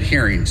these Senate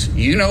hearings.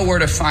 You know where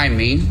to find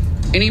me.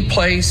 Any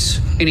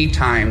place,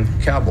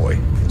 anytime, cowboy.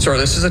 Sir,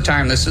 this is a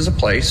time, this is a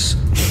place.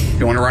 If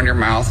you want to run your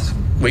mouth,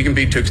 we can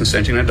be 2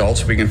 consenting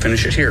adults. We can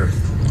finish it here.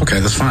 Okay,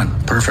 that's fine.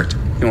 Perfect.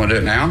 You want to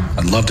do it now?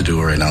 I'd love to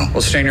do it right now.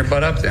 Well, stand your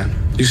butt up then.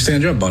 You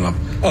stand your butt up.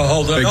 Oh,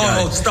 hold on. Big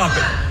guy. Stop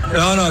it.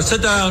 No,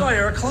 sit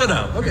down. Sit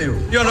down. Okay.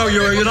 You know,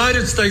 you're a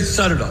United States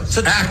Senator.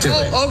 Sit down.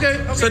 Actively. Oh,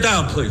 okay. Sit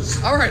down,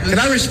 please. All right. Can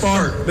I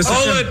respond?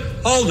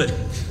 Hold it.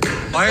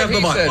 I have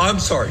the mic. I'm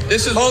sorry.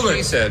 This is what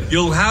he said.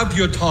 You'll have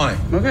your time.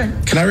 Okay.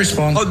 Can I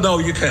respond? Oh, no,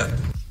 you can't.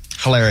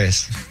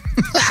 Hilarious.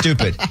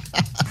 Stupid.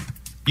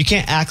 You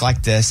can't act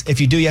like this.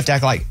 If you do, you have to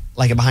act like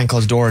it behind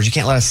closed doors. You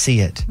can't let us see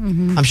it.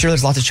 Mm-hmm. I'm sure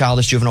there's lots of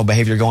childish juvenile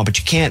behavior going on, but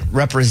you can't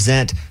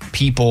represent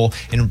people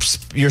and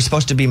you're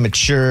supposed to be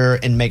mature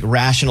and make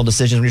rational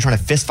decisions when you're trying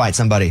to fist fight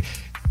somebody.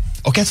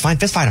 Okay, that's fine.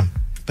 Fist fight them.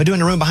 But do it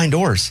in a room behind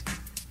doors.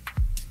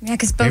 Yeah,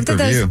 because both of those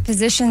Pay-per-view.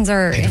 positions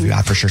are Pay-per-view,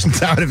 for sure.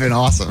 That would have been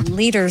awesome.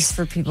 leaders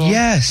for people.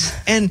 Yes.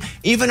 And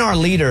even our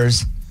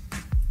leaders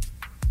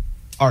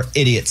are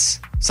idiots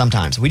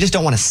sometimes. We just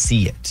don't want to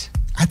see it.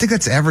 I think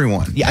that's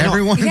everyone. Yeah, I know.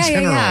 Everyone in Yeah, yeah,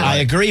 general. yeah. I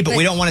agree, but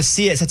we don't want to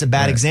see it. It's a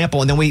bad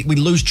example. And then we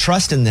lose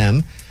trust in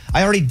them.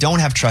 I already don't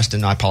have trust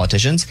in my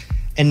politicians.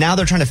 And now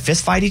they're trying to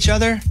fist fight each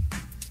other.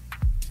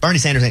 Bernie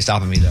Sanders ain't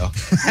stopping me, though.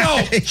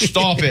 No,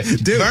 stop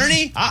it. Dude.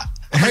 Bernie, I'm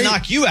going to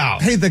knock you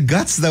out. Hey, the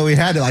guts, though, he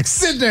had to, like,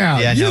 sit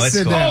down. Yeah, you no, it's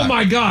sit cool. down. Oh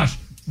my gosh.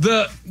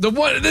 The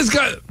one, this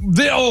guy,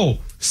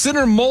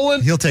 Senator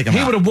Mullen. He'll take him He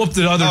out. would have whooped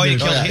the other Oh, he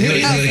dude. killed him.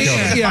 He He's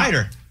a Yeah.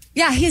 fighter.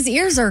 Yeah, his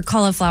ears are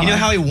cauliflower. You know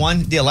how he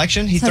won the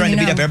election? He So threatened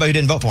to you beat up know. everybody who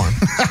didn't vote for him.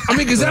 I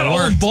mean, because that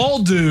old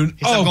bald dude.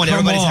 He stopped going to come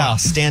everybody's on.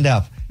 house. Stand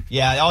up.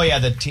 Yeah. Oh, yeah.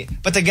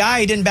 But the guy,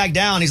 he didn't back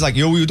down. He's like,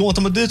 yo, you don't want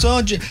them to do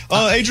this,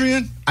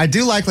 Adrian? I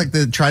do like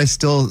the try to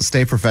still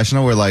stay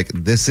professional. Where like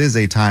this is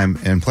a time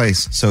and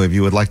place. So if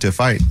you would like to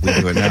fight, we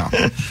do it now.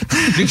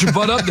 Get your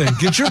butt up then.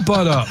 Get your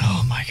butt up.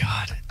 Oh, my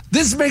God.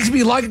 This makes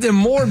me like them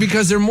more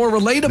because they're more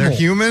relatable. They're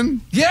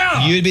human.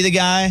 Yeah. You'd be the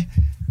guy.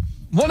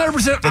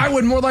 100%. I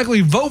would more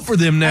likely vote for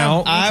them now.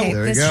 Okay,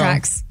 There you this go.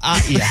 tracks.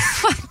 Yeah.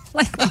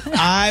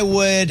 I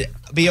would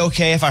be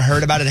okay if I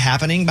heard about it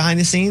happening behind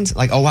the scenes.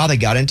 Like, oh, wow, they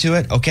got into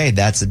it. Okay,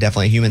 that's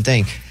definitely a human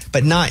thing.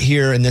 But not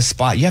here in this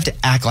spot. You have to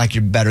act like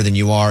you're better than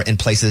you are in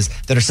places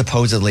that are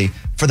supposedly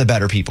for the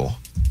better people.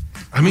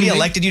 I mean, we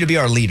elected you to be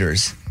our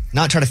leaders,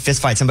 not try to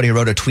fist fight somebody who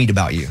wrote a tweet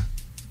about you.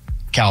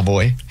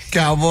 Cowboy.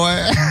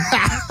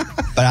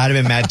 But I'd have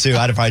been mad too.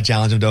 I'd have probably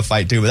challenged them to a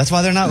fight too. But that's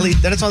why they're not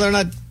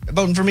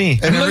voting for me.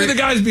 And look at the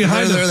guys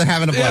behind them. They're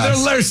having a blast.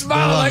 Yeah, they're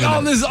smiling like,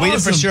 oh, this is awesome. We'd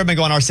have for sure been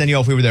going Arsenio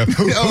if we were there.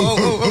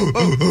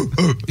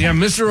 Yeah,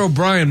 Mr.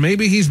 O'Brien,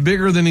 maybe he's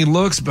bigger than he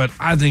looks, but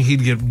I think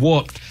he'd get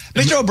whooped.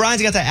 Mr.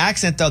 O'Brien's got that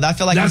accent though. I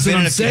feel like That's he's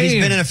what I'm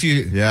saying. been in a few.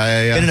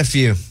 Yeah. Been in a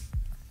few.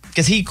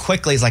 Because he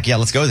quickly is like, yeah,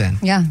 let's go then.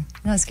 Yeah,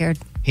 not scared.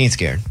 He ain't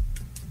scared.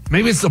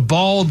 Maybe it's the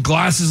bald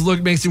glasses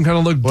look makes him kind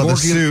of look Or the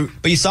dorky. suit.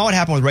 But you saw what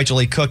happened with Rachel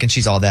Lee Cook, and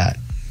she's all that.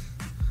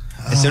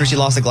 As soon as she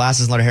lost the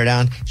glasses and let her hair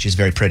down, she was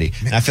very pretty.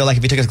 And I feel like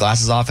if he took his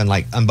glasses off and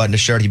like unbuttoned his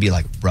shirt, he'd be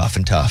like rough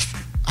and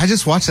tough. I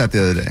just watched that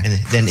the other day. And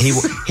then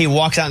he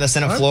walks out on the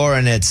Senate floor,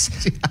 and it's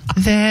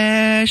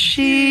there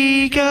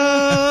she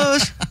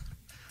goes.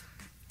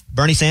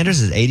 Bernie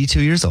Sanders is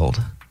 82 years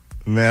old.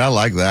 Man, I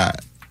like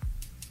that.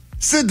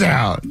 Sit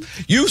down.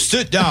 You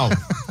sit down.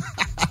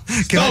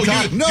 Can I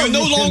talk? you no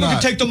longer cannot.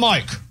 can take the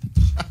mic.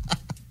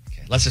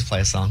 Okay, let's just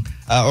play a song.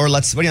 What are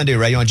you going to do,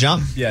 Ray? You want to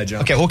jump? Yeah,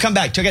 jump. Okay, we'll come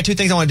back. I got two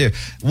things I want to do.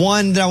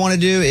 One that I want to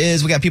do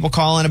is we got people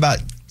calling about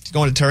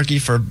going to Turkey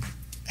for,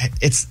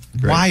 it's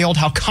wild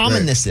how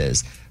common this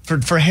is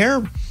for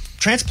hair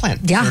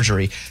transplant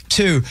surgery.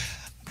 Two,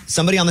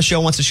 somebody on the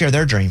show wants to share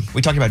their dream.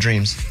 We talked about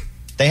dreams.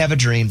 They have a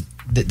dream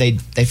that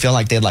they feel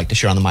like they'd like to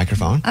share on the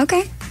microphone.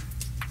 Okay.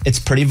 It's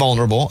pretty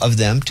vulnerable of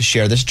them to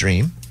share this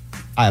dream.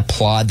 I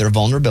applaud their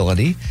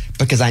vulnerability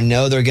because I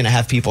know they're going to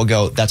have people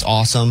go, that's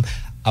awesome.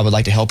 I would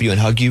like to help you and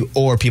hug you.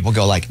 Or people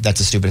go like, that's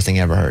the stupidest thing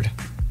I ever heard.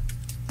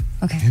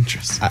 Okay.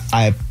 Interesting.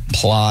 I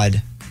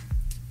applaud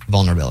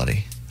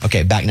vulnerability.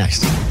 Okay, back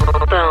next.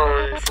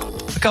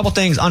 A couple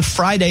things. On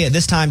Friday at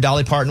this time,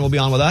 Dolly Parton will be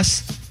on with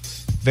us.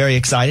 Very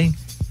exciting.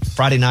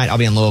 Friday night, I'll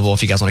be in Louisville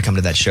if you guys want to come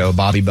to that show.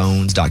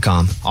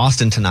 BobbyBones.com.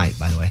 Austin tonight,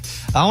 by the way.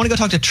 I want to go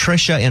talk to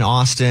Trisha in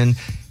Austin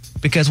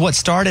because what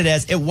started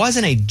as, it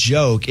wasn't a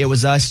joke. It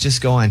was us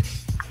just going,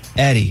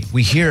 Eddie,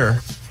 we hear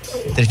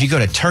that if you go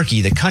to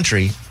Turkey, the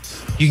country,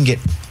 you can get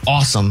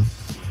awesome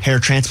hair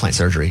transplant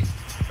surgery.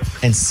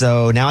 And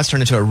so now it's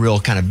turned into a real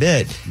kind of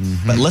bit.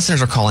 Mm-hmm. But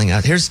listeners are calling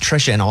out. Here's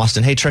Trisha in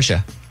Austin. Hey,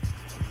 Trisha.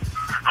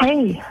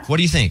 Hey. What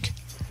do you think?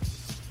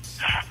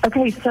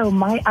 Okay, so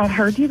I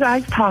heard you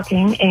guys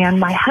talking, and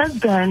my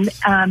husband,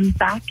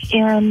 back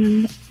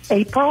in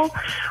April,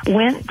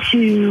 went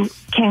to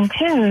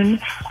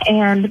Cancun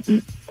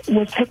and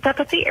was picked up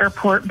at the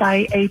airport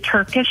by a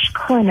Turkish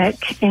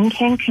clinic in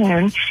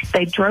Cancun.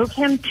 They drove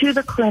him to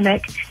the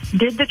clinic,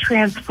 did the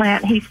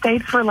transplant. He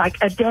stayed for like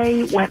a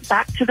day, went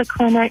back to the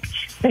clinic.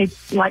 They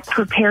like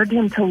prepared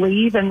him to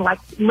leave, and like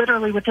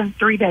literally within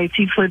 3 days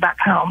he flew back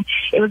home.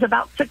 It was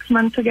about 6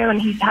 months ago,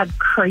 and he's had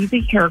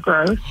crazy hair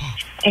growth,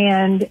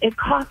 and it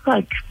cost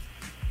like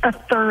a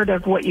third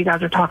of what you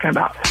guys are talking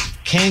about.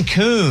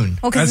 Cancun.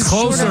 Oh, 'cause that's it's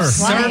closer. shorter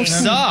flight.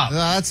 Surf's up.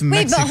 That's Wait,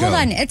 Mexico. but hold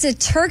on. It's a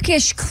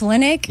Turkish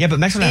clinic. Yeah, but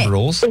Mexico have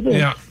rules.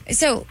 Yeah.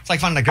 So it's like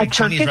finding a A great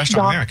Chinese Turkish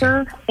restaurant in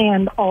America. doctor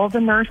and all the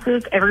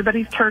nurses,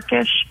 everybody's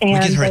Turkish,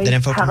 and get her that they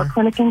info have from a her?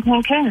 clinic in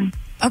Cancun.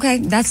 Okay,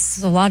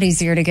 that's a lot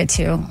easier to get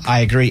to.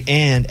 I agree.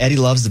 And Eddie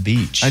loves the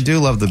beach. I do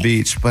love the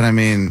beach, but I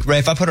mean, Ray,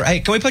 if I put her, hey,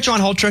 can we put you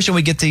on hold, Trisha, and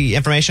we get the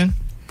information?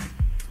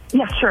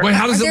 Yeah, sure. Wait,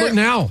 how does it look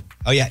now?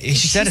 Oh, yeah.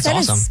 She said it's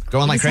awesome.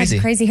 Growing like he's had crazy.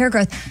 Crazy hair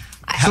growth.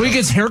 So he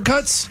gets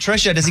haircuts?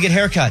 Trisha, does he get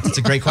haircuts? It's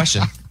a great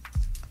question.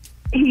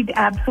 He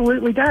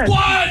absolutely does.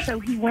 What?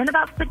 So he went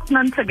about 6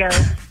 months ago,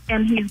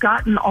 and he's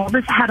gotten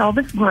had all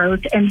this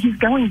growth, and he's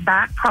going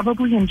back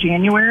probably in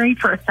January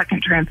for a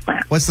second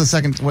transplant. what's the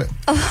second? Was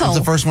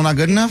the first one not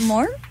good enough?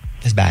 More?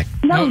 His back.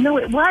 No,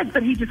 it was,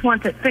 but he just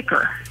wants it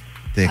thicker.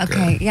 thicker.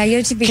 Okay, yeah, you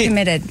have to be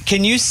committed.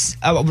 Can you?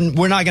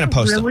 We're not going to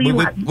post them.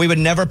 We would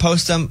never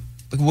post them.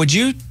 Could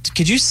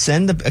you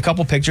send a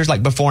couple pictures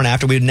like before and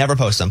after? We would never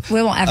post them.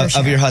 We won't ever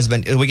of your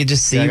husband. We could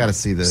just see. Yeah, I got to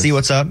see this. See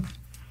what's up.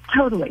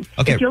 Totally.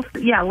 Okay.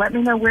 Let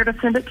me know where to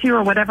send it to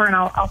or whatever, and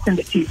I'll send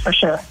it to you for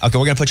sure. Okay,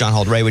 we're going to put you on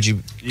hold. Ray, would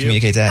you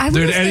communicate that?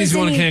 Dude, Eddie's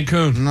going to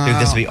Cancun.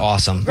 Dude, this would be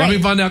awesome. Let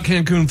me find out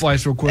Cancun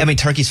flights real quick. I mean,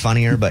 Turkey's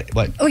funnier, but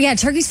what? Oh, yeah,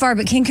 Turkey's far,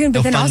 but Cancun,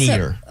 but then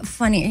funnier. also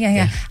funny.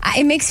 Yeah.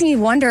 It makes me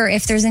wonder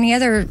if there's any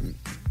other,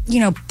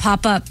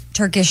 pop-up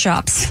Turkish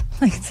shops.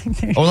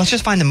 Or let's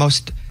just find the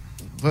most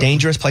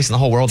dangerous place in the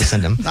whole world to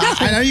send them.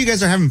 I know you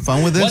guys are having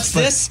fun with this. What's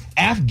this?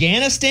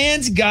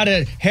 Afghanistan's got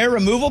a hair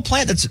removal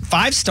plant that's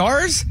 5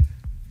 stars?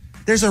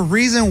 There's a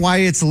reason why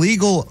it's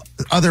legal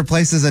other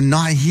places and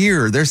not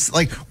here. There's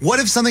what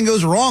if something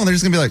goes wrong? They're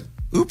just gonna be like,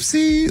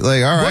 oopsie.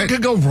 Like, all right. What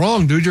could go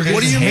wrong, dude?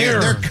 What do you mean?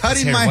 They're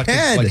cutting my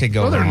head. What could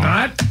go wrong? They're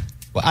not.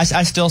 Well, I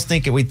still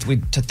think we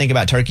think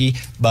about Turkey,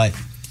 but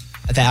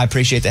I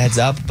appreciate the heads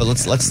up. But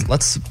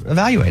let's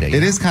evaluate it.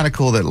 It is kind of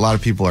cool that a lot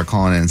of people are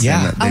calling in and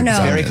saying that they've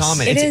done very this.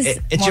 common.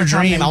 It's your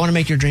dream. common. I want to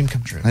make your dream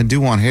come true. I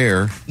do want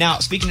hair. Now,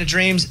 speaking of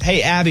dreams,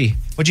 hey Abby,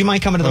 would you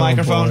mind coming to the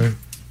microphone? Boy.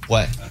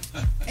 What?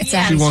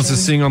 She wants to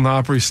sing on the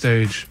Opry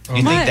stage.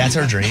 You think that's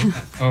her dream?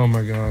 Oh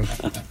my god.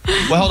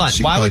 Well, hold on. She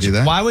could probably do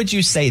that. Why would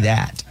you say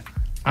that?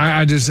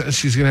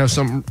 She's gonna have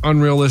some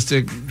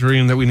unrealistic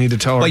dream that we need to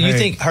tell her. But you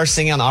think her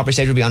singing on the Opry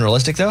stage would be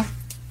unrealistic, though?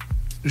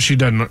 She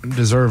doesn't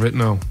deserve it.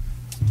 No,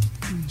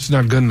 she's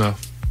not good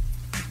enough.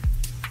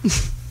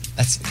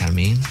 That's kind of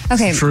mean.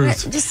 Okay,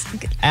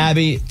 truth.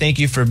 Abby, thank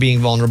you for being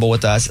vulnerable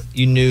with us.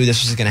 You knew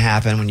this was going to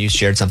happen when you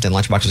shared something.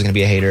 Lunchbox was going to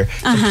be a hater.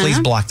 So please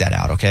block that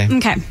out, okay?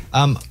 Okay.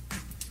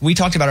 We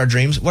talked about our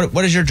dreams.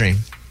 What is your dream?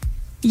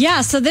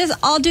 Yeah, so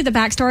I'll do the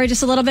backstory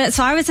just a little bit.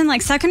 So I was in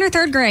like 2nd or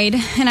 3rd grade,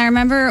 and I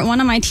remember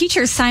one of my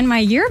teachers signed my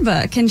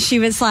yearbook, and she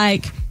was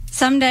like,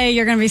 someday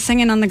you're going to be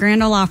singing on the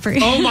Grand Ole Opry.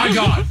 Oh my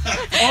God.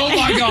 Oh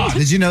my God.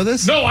 Did you know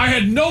this? No, I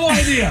had no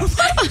idea.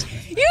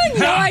 You had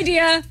no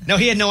idea. No,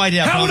 he had no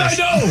idea. How would I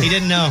know? He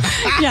didn't know.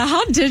 Yeah,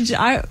 how did you?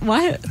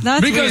 What?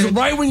 That's because weird.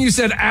 right when you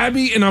said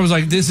Abby, and I was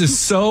like, this is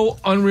so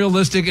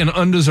unrealistic and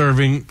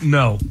undeserving.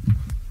 No.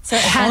 So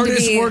it had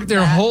artists to be work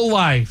their whole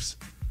lives.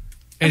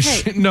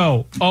 And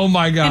no. Oh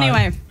my God.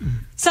 Anyway,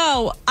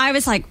 so I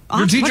was like,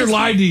 your teacher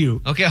lied to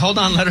you. Okay, hold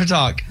on. Let her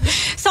talk.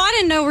 So I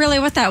didn't know really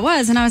what that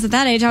was. And I was at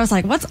that age, I was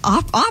like, what's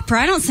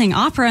opera? I don't sing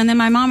opera. And then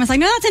my mom was like,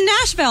 no, that's in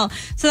Nashville.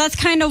 So that's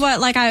kind of what,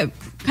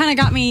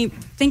 got me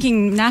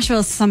thinking Nashville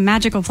is some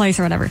magical place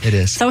or whatever. It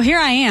is. So here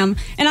I am.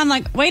 And I'm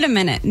like, wait a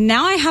minute.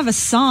 Now I have a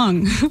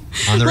song.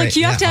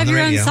 You have to have your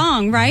own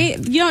song, right?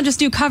 You don't just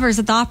do covers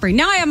at the Opry.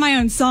 Now I have my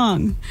own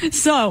song.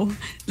 So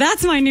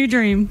that's my new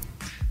dream.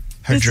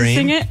 Her Just dream to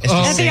sing it is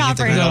at to the sing at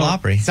the Opry. Grand Ole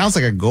Opry. Sounds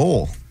like a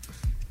goal.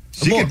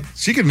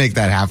 She could make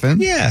that happen.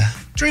 Yeah.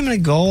 Dream and a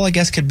goal, I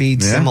guess, could be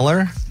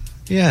similar.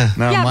 Yeah.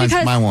 No,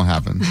 mine won't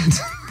happen.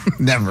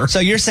 Never. So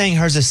you're saying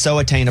hers is so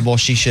attainable,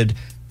 she should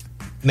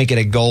make it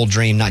a goal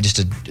dream, not just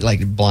a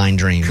blind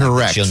dream.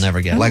 Correct. She'll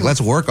never get.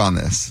 Let's work on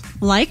this.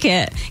 Like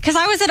it. Because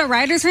I was at a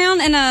writer's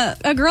round, and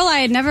a girl I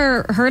had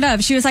never heard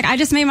of, she was like, I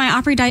just made my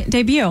Opry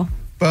debut.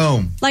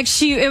 Boom.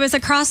 It was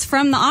across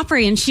from the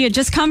Opry, and she had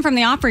just come from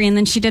the Opry, and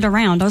then she did a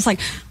round. I was like,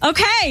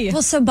 okay.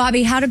 Well, so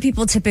Bobby, how do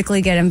people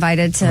typically get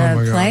invited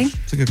to play?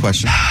 It's a good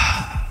question.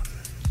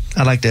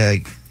 I'd like to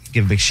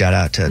give a big shout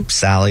out to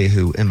Sally,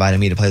 who invited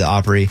me to play the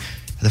Opry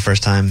for the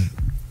first time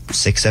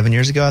 6-7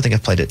 years ago. I think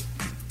I've played it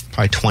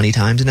probably 20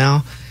 times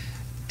now.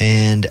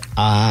 And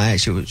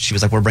she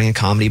was like, we're bringing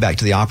comedy back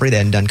to the Opry. They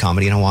hadn't done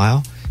comedy in a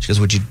while. She goes,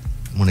 would you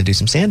want to do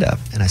some stand-up?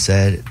 And I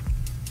said,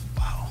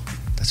 wow,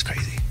 that's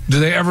crazy. Do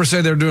they ever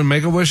say they're doing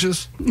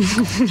Make-A-Wishes? No,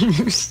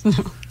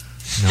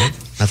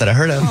 not that I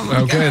heard of.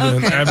 Okay,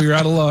 then Abby, you're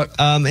out of luck.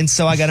 And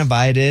so I got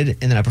invited,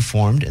 and then I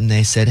performed, and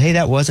they said, hey,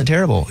 that wasn't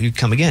terrible. You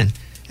come again.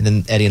 And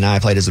then Eddie and I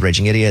played as the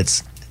Raging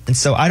Idiots. And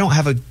so I don't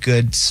have a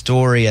good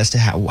story as to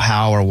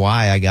how or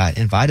why I got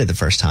invited the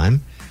first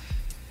time.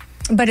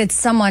 But it's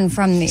someone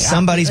from the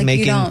Somebody's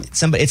Opry.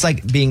 it's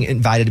like being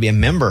invited to be a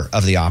member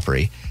of the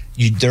Opry.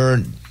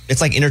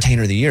 It's like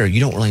Entertainer of the Year. You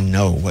don't really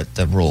know what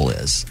the rule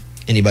is.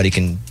 Anybody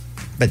can,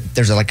 but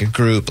there's a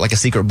group, like a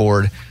secret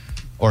board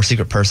or a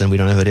secret person, we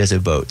don't know who it is, who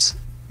votes.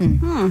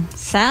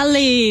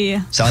 Sally.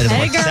 Sally doesn't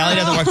work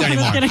there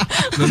anymore.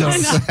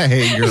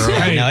 Hey, girl.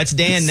 No, it's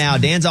Dan now.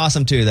 Dan's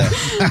awesome too, though.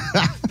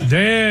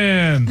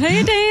 Dan.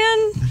 Hey,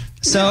 Dan.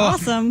 So You're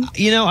awesome.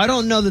 I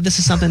don't know that this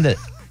is something that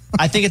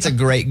I think it's a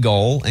great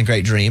goal and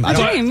great dream. I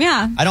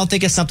don't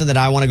think it's something that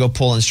I want to go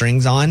pulling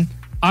strings on.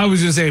 I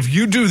was going to say, if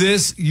you do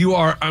this, you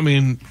are, I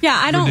don't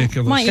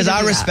ridiculous. want you to because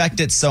I do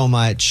respect it so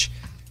much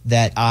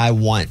that I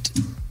want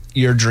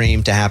your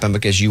dream to happen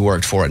because you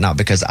worked for it, not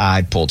because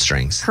I pulled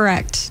strings.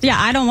 Correct. Yeah,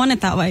 I don't want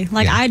it that way.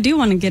 I do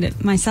want to get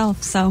it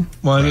myself, so.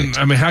 Well,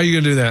 how are you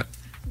going to do that?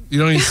 You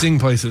don't need to sing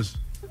places.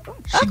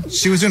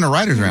 She was doing a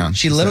writer's round.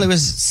 She literally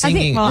was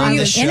singing on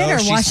the show. In it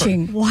or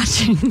watching?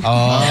 Watching. Oh.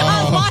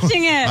 I was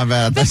watching it. My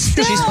bad.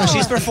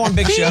 She's performed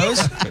big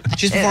shows.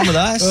 She's performed with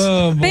us.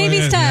 Oh, boy.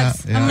 Baby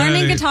steps. Yeah. I'm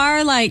learning guitar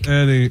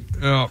Eddie.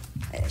 Oh.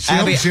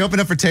 She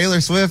opened up for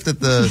Taylor Swift at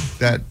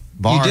that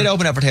bar. You did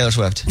open up for Taylor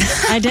Swift.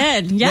 I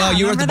did. Yeah. Well,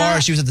 you were at the bar.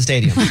 That? She was at the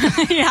stadium.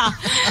 Yeah.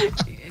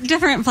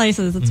 Different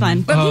places. It's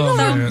fun. But people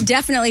are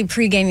definitely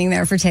pre-gaming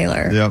there for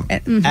Taylor.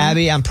 Yep.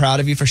 Abby, I'm proud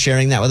of you for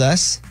sharing that with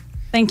us.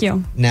 Thank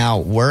you.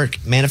 Now,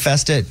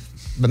 manifest it.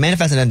 But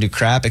manifesting doesn't do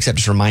crap except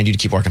just remind you to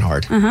keep working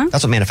hard.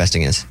 That's what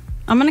manifesting is.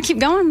 I'm going to keep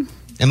going.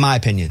 In my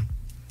opinion.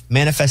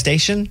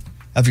 Manifestation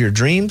of your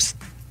dreams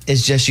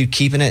is just you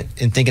keeping it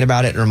and thinking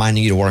about it and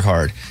reminding you to work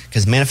hard.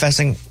 Because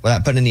manifesting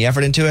without putting any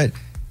effort into it,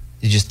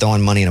 you're just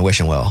throwing money in a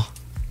wishing well.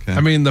 I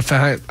mean, the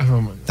fact...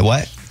 Oh my. The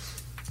what?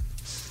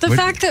 The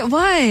fact that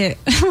what?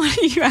 What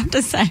do you have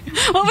to say?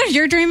 What was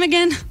your dream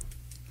again?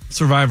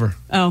 Survivor.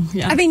 Oh,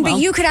 yeah. I mean, but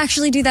you could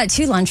actually do that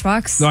too,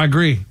 Lunchbox. No, I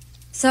agree.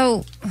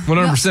 So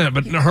 100%,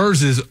 but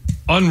hers is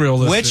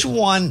unrealistic. Which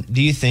one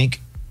do you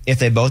think, if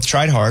they both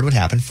tried hard, would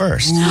happen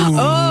first?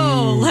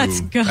 Oh,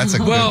 let's go. That's a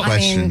good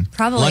question. I mean,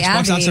 probably Lunchbox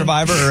Abby. on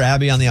Survivor or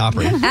Abby on the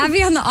Opry?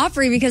 Abby on the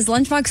Opry, because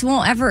Lunchbox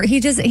won't ever.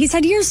 He's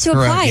had years to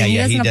apply. Yeah, and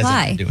he he doesn't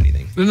apply. do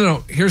anything.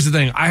 No. Here's the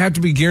thing. I have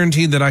to be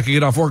guaranteed that I can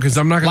get off work because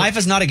I'm not going to... Life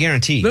is not a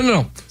guarantee.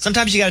 No.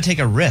 Sometimes you got to take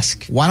a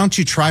risk. Why don't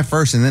you try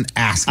first and then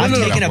ask? I've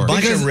taken a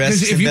bunch of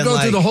risks. If you and go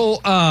been through the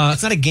whole...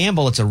 it's not a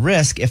gamble, it's a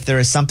risk if there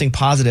is something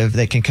positive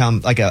that can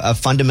come, like a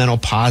fundamental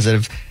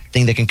positive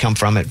thing that can come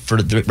from it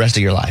for the rest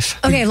of your life.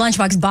 Okay,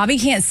 Lunchbox. Bobby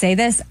can't say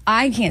this.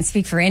 I can't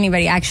speak for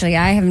anybody. Actually,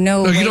 I have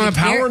no. No, you way don't to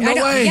have power? No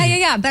way.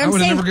 Yeah. But I I'm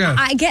would've saying never guessed.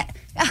 I get.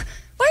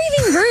 Why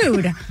are you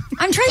being rude?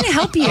 I'm trying to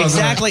help you.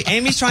 Exactly.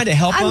 Amy's trying to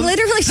help him. I'm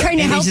literally trying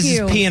to help Amy's you.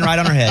 just peeing right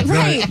on her head.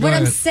 Right. What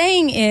I'm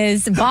saying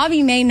is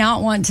Bobby may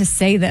not want to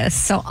say this,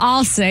 so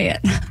I'll say it.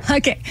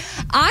 Okay.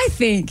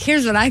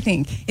 Here's what I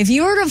think. If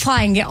you were to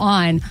apply and get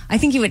on, I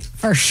think you would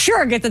for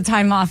sure get the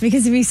time off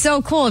because it'd be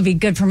so cool. It'd be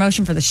good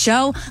promotion for the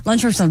show.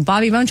 Lunchbox with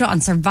Bobby Bones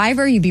on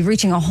Survivor. You'd be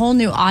reaching a whole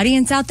new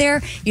audience out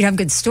there. You'd have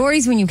good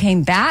stories when you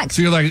came back.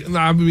 So you're like,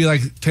 I would be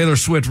like Taylor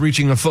Swift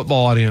reaching a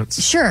football audience.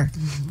 Sure.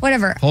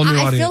 Whatever. Whole new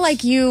I audience. feel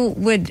like you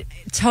would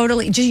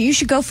totally, you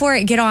should go for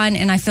it, get on,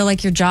 and I feel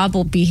like your job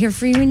will be here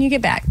for you when you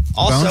get back.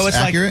 Also, Bones it's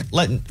accurate?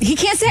 like He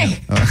can't say.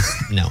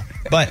 no.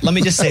 But let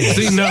me just say this.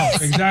 See, no,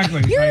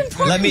 exactly. You're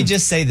important. Let me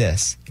just say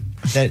this,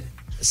 that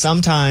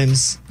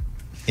sometimes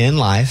in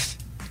life,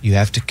 you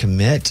have to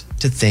commit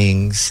to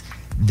things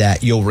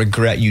that you'll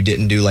regret you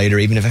didn't do later,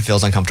 even if it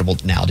feels uncomfortable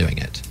now doing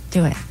it.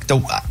 Do it.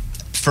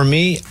 For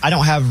me, I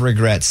don't have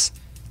regrets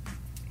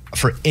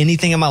for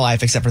anything in my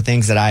life except for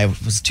things that I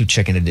was too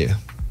chicken to do.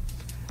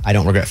 I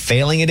don't regret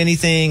failing at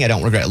anything. I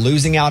don't regret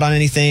losing out on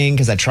anything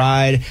because I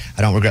tried.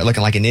 I don't regret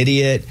looking like an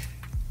idiot.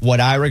 What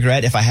I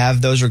regret, if I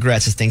have those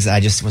regrets, is things that I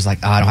just was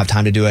like, I don't have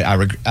time to do it.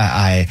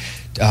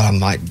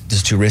 This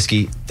is too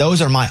risky.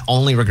 Those are my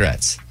only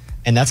regrets.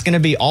 And that's going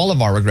to be all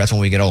of our regrets when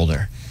we get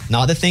older.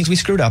 Not the things we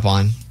screwed up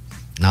on,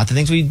 not the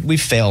things we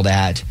failed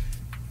at,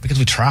 because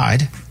we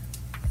tried.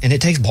 And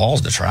it takes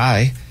balls to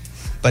try.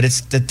 But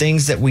it's the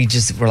things that we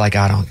just were like,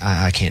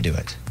 I can't do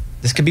it.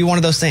 This could be one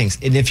of those things.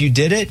 And if you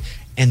did it,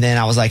 and then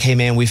I was like, hey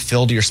man, we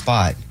filled your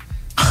spot.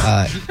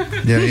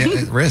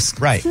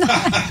 Risk. Right.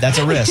 That's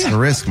a risk. A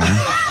risk, man.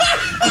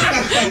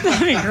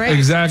 That'd be great.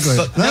 Exactly.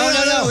 But, No.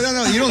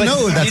 You don't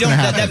know that's going to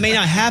happen. That may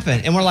not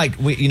happen. And we're like,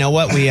 you know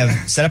what? We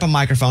have set up a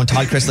microphone.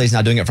 Todd Chrisley's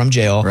now doing it from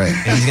jail. Right.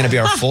 And he's going to be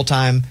our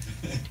full-time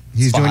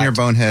He's spot. doing your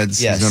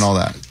boneheads. Yes. He's doing all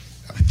that.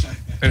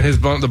 And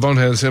the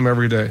bonehead is him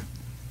every day.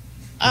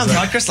 I'm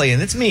Todd Chrisley,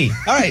 and it's me.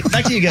 All right,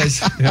 back to you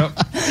guys. Yep.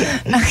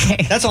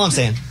 Okay. That's all I'm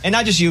saying. And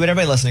not just you, but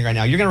everybody listening right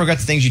now. You're going to regret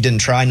the things you didn't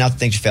try, not the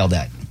things you failed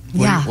at.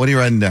 What are you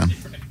writing down?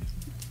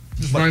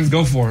 Just try and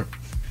go for it.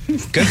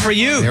 Good for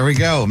you. There we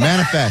go.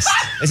 Manifest.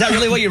 Is that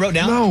really what you wrote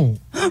down? No.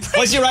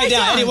 What'd you write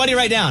down? Eddie, what did you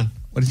write down?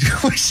 What did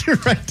you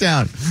write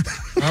down?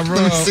 I Let me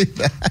wrote. see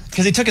that.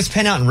 Because he took his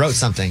pen out and wrote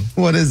something.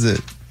 What is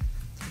it?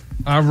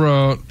 I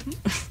wrote.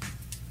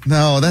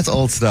 No, that's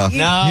old stuff.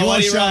 No, he what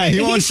won't did he show me. write?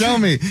 He won't show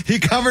me. He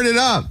covered it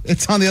up.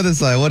 It's on the other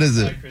side. What is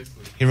it?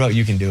 He wrote,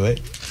 "You can do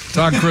it."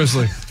 Todd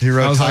Chrisley. He I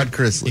wrote was Todd like,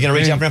 Chrisley. You gonna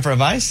reach out for him for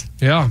advice?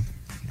 Yeah.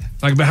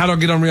 Like, but how do I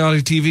get on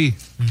reality TV?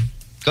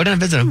 Go down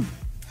and visit him.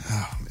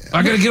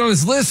 I got to get on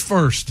his list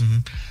first.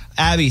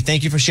 Abby,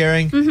 thank you for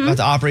sharing about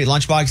the Opry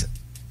Lunchbox.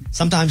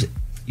 Sometimes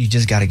you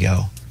just got to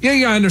go. Yeah,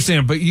 I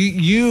understand. But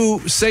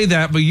you say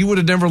that, but you would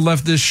have never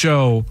left this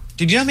show.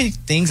 Dude, you know how many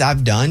things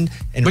I've done?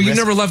 And But you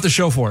never left the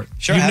show for it.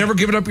 Sure, You've I have. never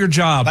given up your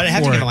job. But I didn't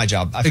have to for give it. up my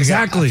job. I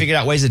Exactly. figured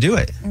out ways to do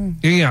it.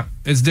 Yeah,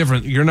 it's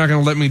different. You're not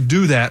going to let me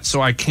do that,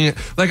 so I can't.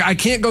 Like, I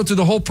can't go through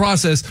the whole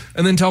process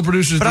and then tell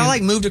producers. But I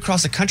moved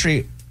across the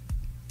country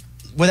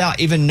without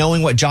even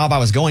knowing what job I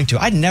was going to.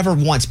 I'd never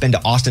once been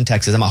to Austin,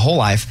 Texas in my whole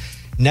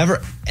life.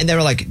 Never. And they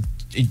were like,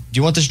 "Do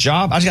you want this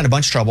job?" I just got in a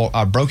bunch of trouble.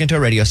 I broke into a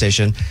radio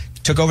station,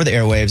 took over the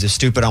airwaves. It's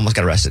stupid. I almost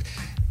got arrested.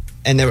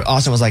 And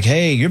Austin was like,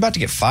 "Hey, you're about to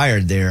get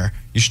fired there.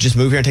 You should just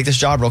move here and take this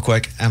job real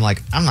quick." And I'm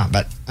like, "I'm not,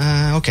 but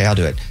okay, I'll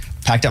do it."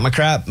 Packed up my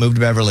crap, moved to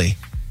Beverly,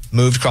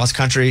 moved across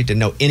country, didn't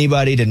know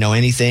anybody, didn't know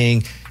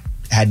anything,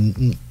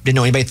 didn't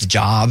know anybody at the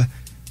job.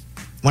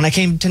 When I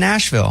came to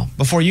Nashville,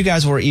 before you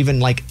guys were even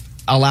like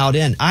allowed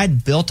in,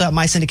 I'd built up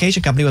my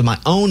syndication company with my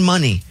own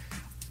money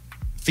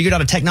figured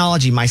out a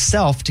technology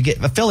myself to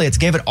get affiliates,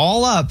 gave it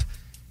all up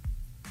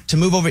to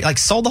move over, like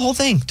sold the whole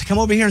thing to come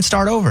over here and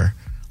start over.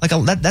 Like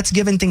that's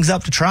giving things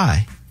up to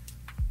try.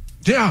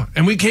 Yeah,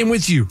 and we came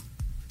with you.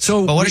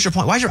 So, but what is your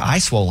point? Why is your eye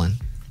swollen?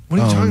 What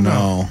are you talking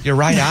about? Your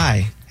right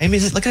eye. Amy,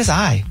 look at his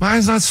eye. My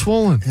eye's not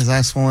swollen. His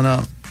eye's swollen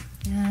up.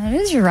 Yeah, it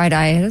is your right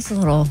eye. It is a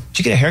little. Did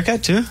you get a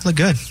haircut too? Look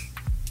good.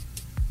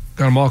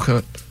 Got them all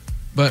cut.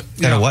 But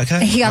got a what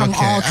cut? He got them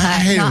all I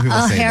cut. hate when people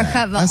Not a say that.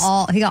 haircut,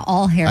 but he got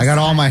all hairs. I got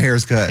all cut. my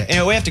hairs cut.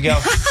 Anyway, we have to go.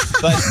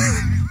 But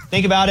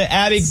think about it.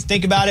 Abby,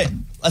 think about it.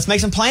 Let's make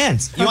some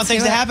plans. You want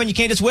things to happen, you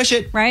can't just wish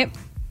it. Right?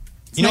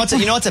 You know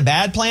what's a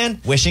bad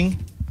plan?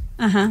 Wishing.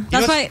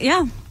 That's why,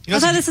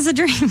 that's why this is a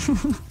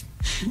dream.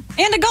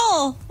 And a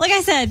goal, like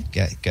I said.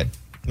 Yeah, good.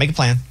 Make a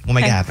plan. We'll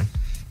make it happen.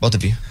 Both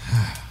of you.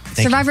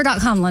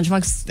 Survivor.com,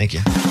 Lunchbox. Thank you.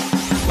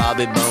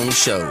 Bobby Bones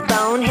Show.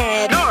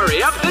 Bonehead.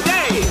 Story of the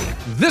day.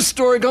 This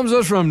story comes to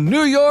us from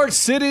New York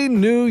City,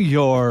 New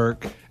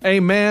York. A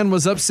man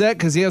was upset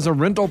because he has a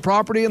rental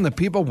property and the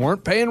people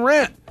weren't paying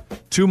rent.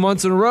 2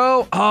 months in a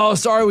row. Oh,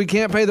 sorry, we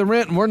can't pay the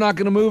rent and we're not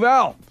going to move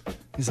out.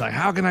 He's like,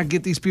 how can I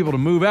get these people to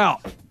move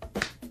out?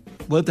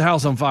 Lit the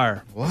house on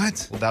fire.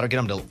 What? Well, that'll get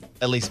them to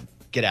at least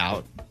get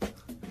out.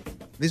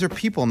 These are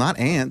people, not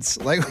ants.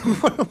 Like,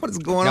 what is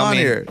going No, on I mean,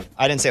 here?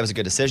 I didn't say it was a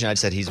good decision. I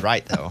just said he's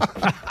right, though.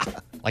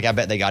 Like, I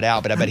bet they got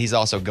out, but I bet he's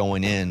also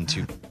going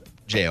into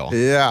jail.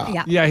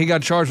 Yeah, he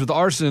got charged with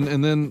arson,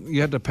 and then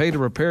you had to pay to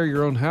repair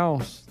your own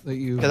house that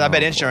you. Because I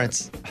bet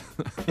insurance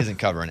isn't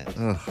covering it.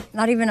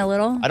 Not even a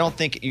little? I don't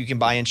think you can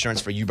buy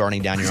insurance for you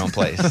burning down your own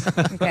place.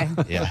 Okay.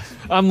 Yeah.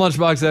 I'm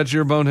Lunchbox. That's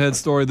your bonehead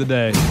story of the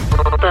day.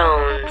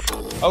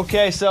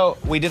 Okay, so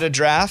we did a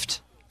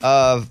draft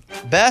of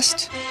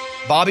best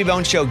Bobby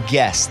Bones Show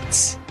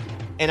guests.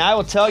 And I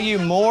will tell you,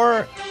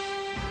 more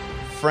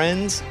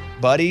friends,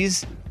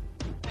 buddies,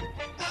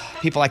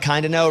 people I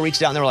kind of know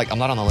reached out and they were like, I'm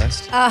not on the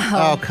list.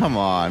 Oh, come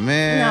on,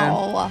 man.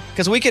 No.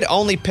 Because we could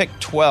only pick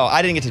 12.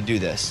 I didn't get to do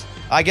this.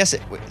 I guess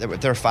there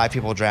were 5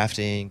 people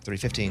drafting,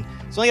 15.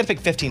 So I only got to pick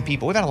 15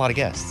 people. We've had a lot of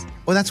guests.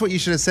 Well, that's what you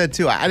should have said,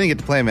 too. I didn't get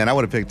to play, man. I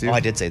would have picked you. Oh, I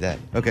did say that.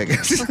 Okay, good.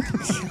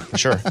 For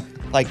sure.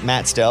 Like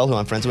Matt Stell, who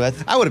I'm friends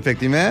with. I would have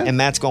picked you, man. And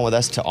Matt's going with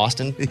us to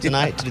Austin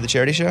tonight to do the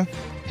charity show.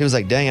 He was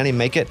like, dang, I didn't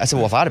make it. I said,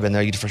 well, if I'd have been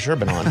there, you'd for sure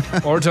been on.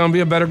 Or tell him be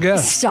a better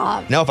guest.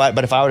 Stop. No, if I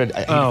would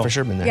have, you'd for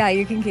sure been there. Yeah,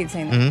 you can keep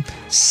saying that.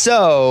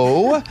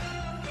 So,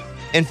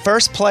 in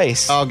first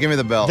place. Oh, give me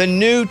the belt. The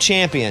new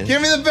champion. Give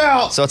me the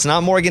belt. So it's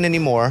not Morgan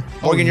anymore.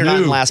 Morgan, you're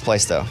not in last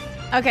place, though.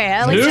 Okay,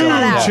 at least New you're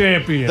not out.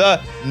 champion.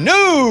 The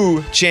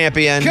new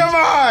champion. Come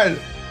on.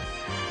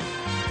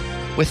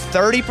 With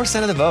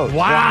 30% of the vote.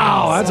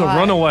 Wow, that's a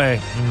runaway.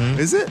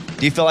 Is it?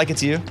 Do you feel like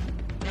it's you?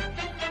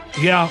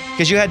 Yeah.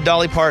 Because you had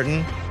Dolly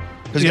Parton,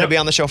 who's going to be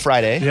on the show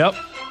Friday. Yep.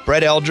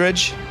 Brett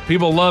Eldridge.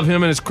 People love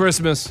him and his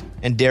Christmas.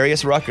 And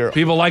Darius Rucker.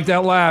 People like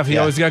that laugh. He Yeah.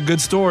 always got good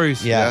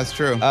stories. Yeah, that's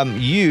true.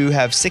 You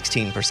have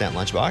 16%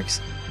 Lunchbox.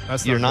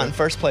 That's You're not good. in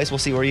first place. We'll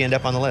see where you end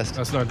up on the list.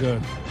 That's not good.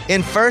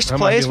 In first That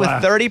might place be with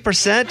last.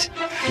 30%,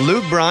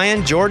 Luke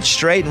Bryan, George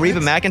Strait, and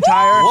Reba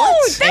McEntire.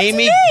 What?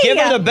 Amy, me. give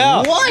her the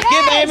belt. What?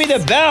 Give Amy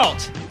the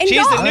belt. And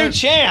She's the no. new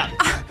champ.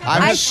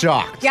 I'm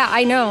shocked. Yeah,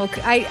 I know.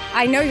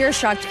 I know you're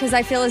shocked because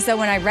I feel as though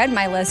when I read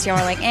my list, y'all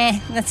were like,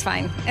 that's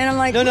fine. And I'm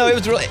like, No, it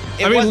was really.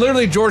 I mean,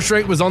 literally, George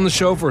Strait was on the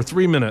show for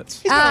 3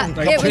 minutes. it like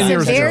 10 was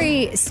years a ago.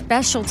 very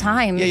special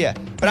time. Yeah.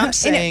 But I'm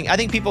saying, I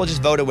think people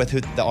just voted with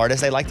who the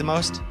artist they like the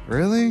most.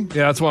 Really?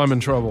 Yeah, that's why I'm in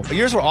trouble. But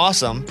yours were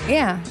awesome.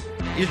 Yeah.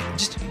 You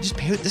just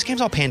this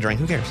game's all pandering.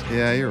 Who cares?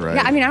 Yeah, you're right.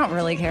 Yeah, I mean, I don't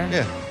really care.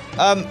 Yeah.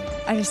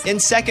 I just. In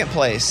second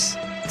place,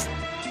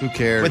 Who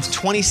cares? with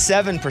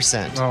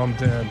 27%, Oh, I'm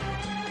dead.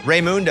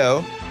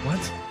 Raymundo,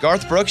 What?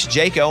 Garth Brooks,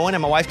 Jake Owen,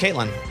 and my wife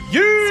Caitlin.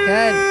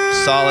 Good.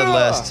 Solid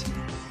list.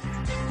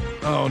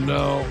 Oh,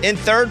 no. In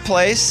third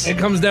place, It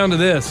comes down to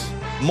this.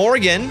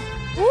 Morgan,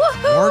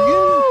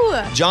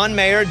 Woohoo! John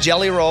Mayer,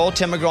 Jelly Roll,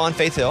 Tim McGraw, and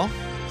Faith Hill.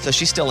 So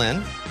she's still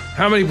in.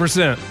 How many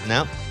percent?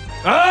 No.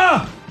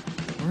 Ah!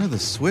 Where are the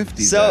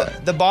Swifties So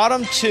at? the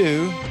bottom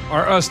two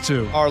Are us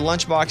two. are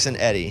Lunchbox and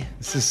Eddie.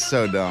 This is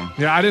so dumb.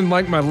 Yeah, I didn't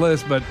like my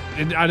list, but I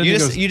didn't think it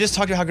was. You just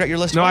talked about how great your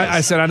list No, was. I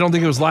said I don't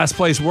think it was last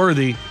place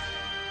worthy.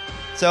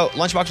 So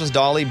Lunchbox was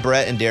Dolly,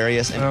 Brett, and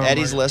Darius, and Oh,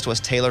 Eddie's my- list was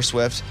Taylor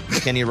Swift,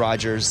 Kenny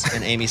Rogers,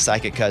 and Amy's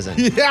psychic cousin.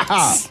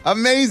 Yeah,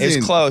 amazing. It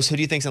was close. Who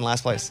do you think's in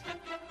last place?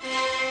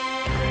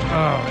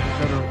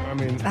 Oh, I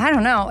mean, I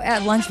don't know.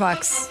 At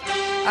Lunchbox,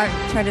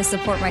 I try to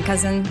support my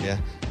cousin. Yeah.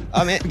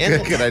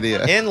 Good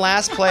idea. In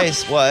last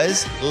place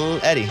was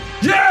Eddie.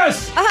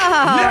 yes! Oh,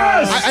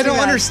 Yes! I don't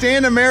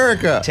understand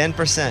America.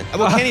 10%.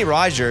 Well, Kenny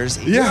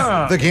Rogers.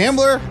 Yeah, the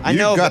gambler. I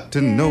know, You got but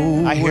to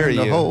know I hear when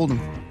to you. hold 'em.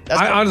 That's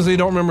I honestly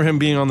don't remember him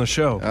being on the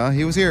show.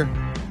 He was here,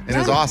 and it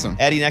was awesome.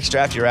 Eddie, next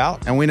draft, you're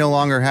out. And we no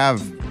longer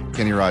have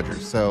Kenny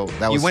Rogers, so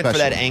that was You went for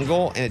special. that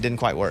angle, and it didn't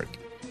quite work.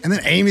 And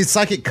then Amy's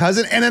psychic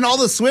cousin, and then all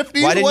the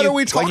Swifties. What are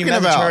we talking you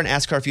message about? her and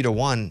ask her if you'd have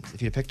won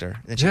if you'd have picked her?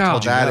 And she Yeah.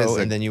 told you That no, is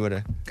a- and then you would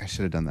have. I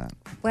should have done that.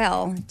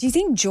 Well, do you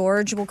think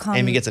George will come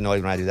Amy gets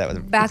annoyed when I do that with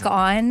her. back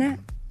on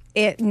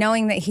it,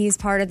 knowing that he's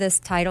part of this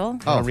title?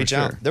 Oh, for reach sure.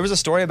 out. There was a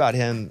story about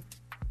him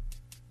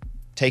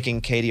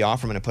taking Katie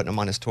Offerman and putting him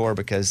on his tour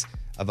because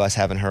of us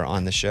having her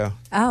on the show.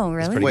 Oh,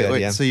 really? pretty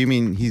good, yeah. So you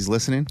mean he's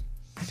listening?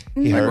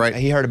 He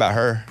heard about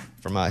her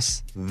from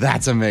us.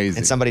 That's amazing.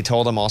 And somebody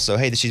told him also,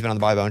 hey, she's been on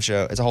the Bobby Bones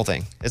show. It's a whole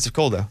thing. It's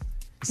cool, though.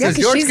 Yeah,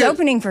 because she's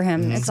opening for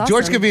him. It's awesome.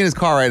 George could be in his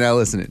car right now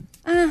listening.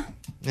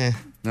 Yeah.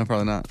 No,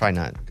 probably not. Probably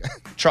not.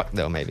 Truck,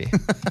 though, maybe.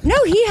 No,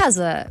 he has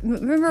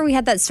remember we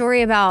had that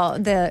story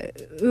about the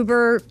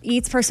Uber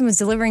Eats person was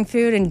delivering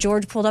food and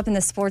George pulled up in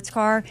the sports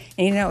car and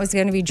he didn't know it was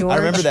going to be George. I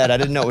remember that. I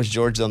didn't know it was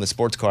George on the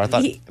sports car. I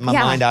thought, in my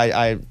mind,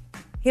 I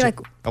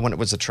went, it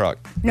was a truck.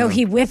 No,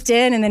 he whipped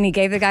in and then he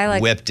gave the guy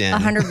whipped in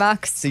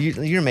 $100. So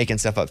you're making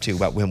stuff up too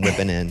about him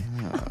whipping in.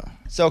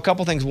 So a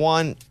couple things.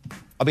 One,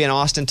 I'll be in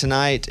Austin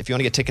tonight. If you want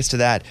to get tickets to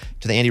that,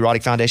 to the Andy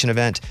Roddick Foundation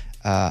event,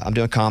 I'm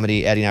doing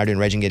comedy. Eddie and I are doing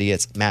Raging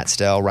Idiots. Matt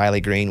Stell,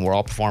 Riley Green, we're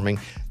all performing.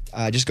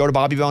 Just go to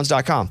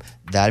bobbybones.com.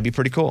 That'd be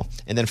pretty cool.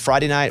 And then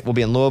Friday night, we'll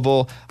be in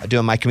Louisville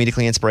doing my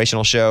comedically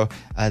inspirational show.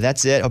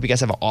 That's it. Hope you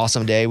guys have an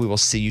awesome day. We will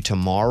see you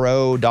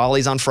tomorrow.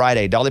 Dolly's on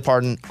Friday. Dolly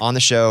Parton on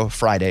the show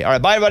Friday. All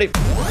right, bye, everybody.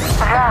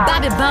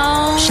 Bobby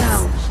Bones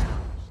Show.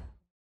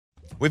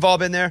 We've all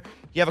been there.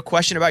 You have a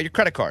question about your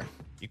credit card.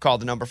 You call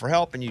the number for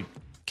help and you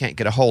can't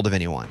get a hold of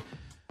anyone.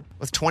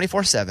 With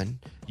 24/7,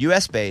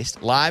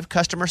 U.S.-based live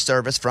customer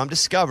service from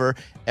Discover,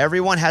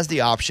 everyone has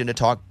the option to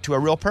talk to a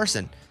real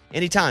person.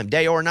 Anytime,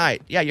 day or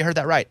night. Yeah, you heard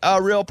that right. A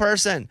real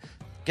person.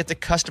 Get the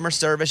customer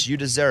service you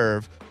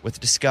deserve with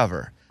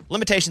Discover.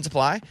 Limitations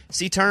apply.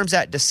 See terms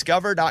at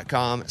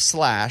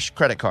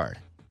discover.com/credit card.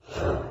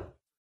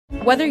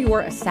 Whether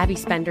you're a savvy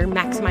spender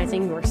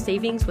maximizing your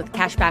savings with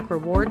cashback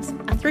rewards,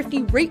 a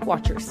thrifty rate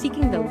watcher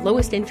seeking the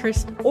lowest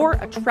interest, or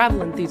a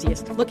travel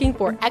enthusiast looking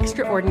for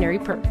extraordinary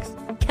perks,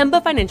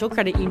 Kemba Financial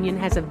Credit Union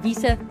has a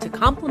visa to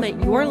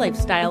complement your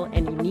lifestyle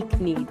and unique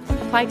needs.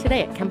 Apply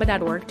today at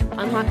Kemba.org to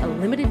unlock a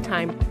limited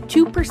time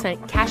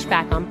 2% cash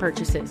back on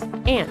purchases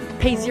and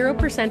pay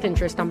 0%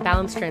 interest on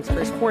balance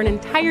transfers for an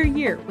entire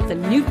year with a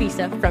new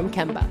visa from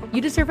Kemba.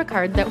 You deserve a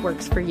card that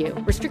works for you.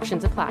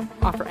 Restrictions apply.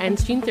 Offer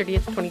ends June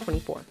 30th,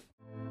 2024.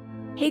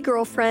 Hey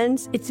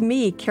girlfriends, it's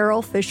me,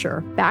 Carol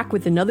Fisher, back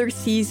with another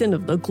season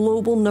of the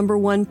global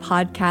 #1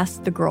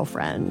 podcast, The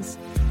Girlfriends.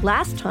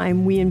 Last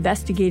time, we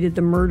investigated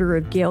the murder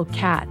of Gail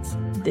Katz.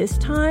 This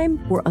time,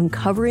 we're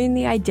uncovering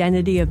the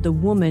identity of the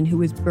woman who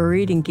was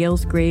buried in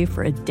Gail's grave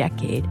for a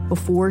decade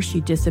before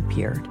she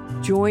disappeared.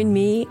 Join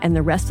me and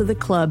the rest of the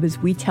club as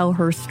we tell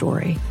her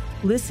story.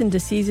 Listen to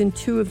Season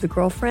 2 of The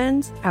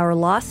Girlfriends, Our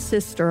Lost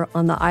Sister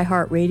on the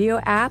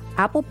iHeartRadio app,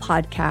 Apple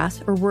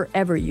Podcasts, or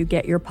wherever you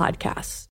get your podcasts.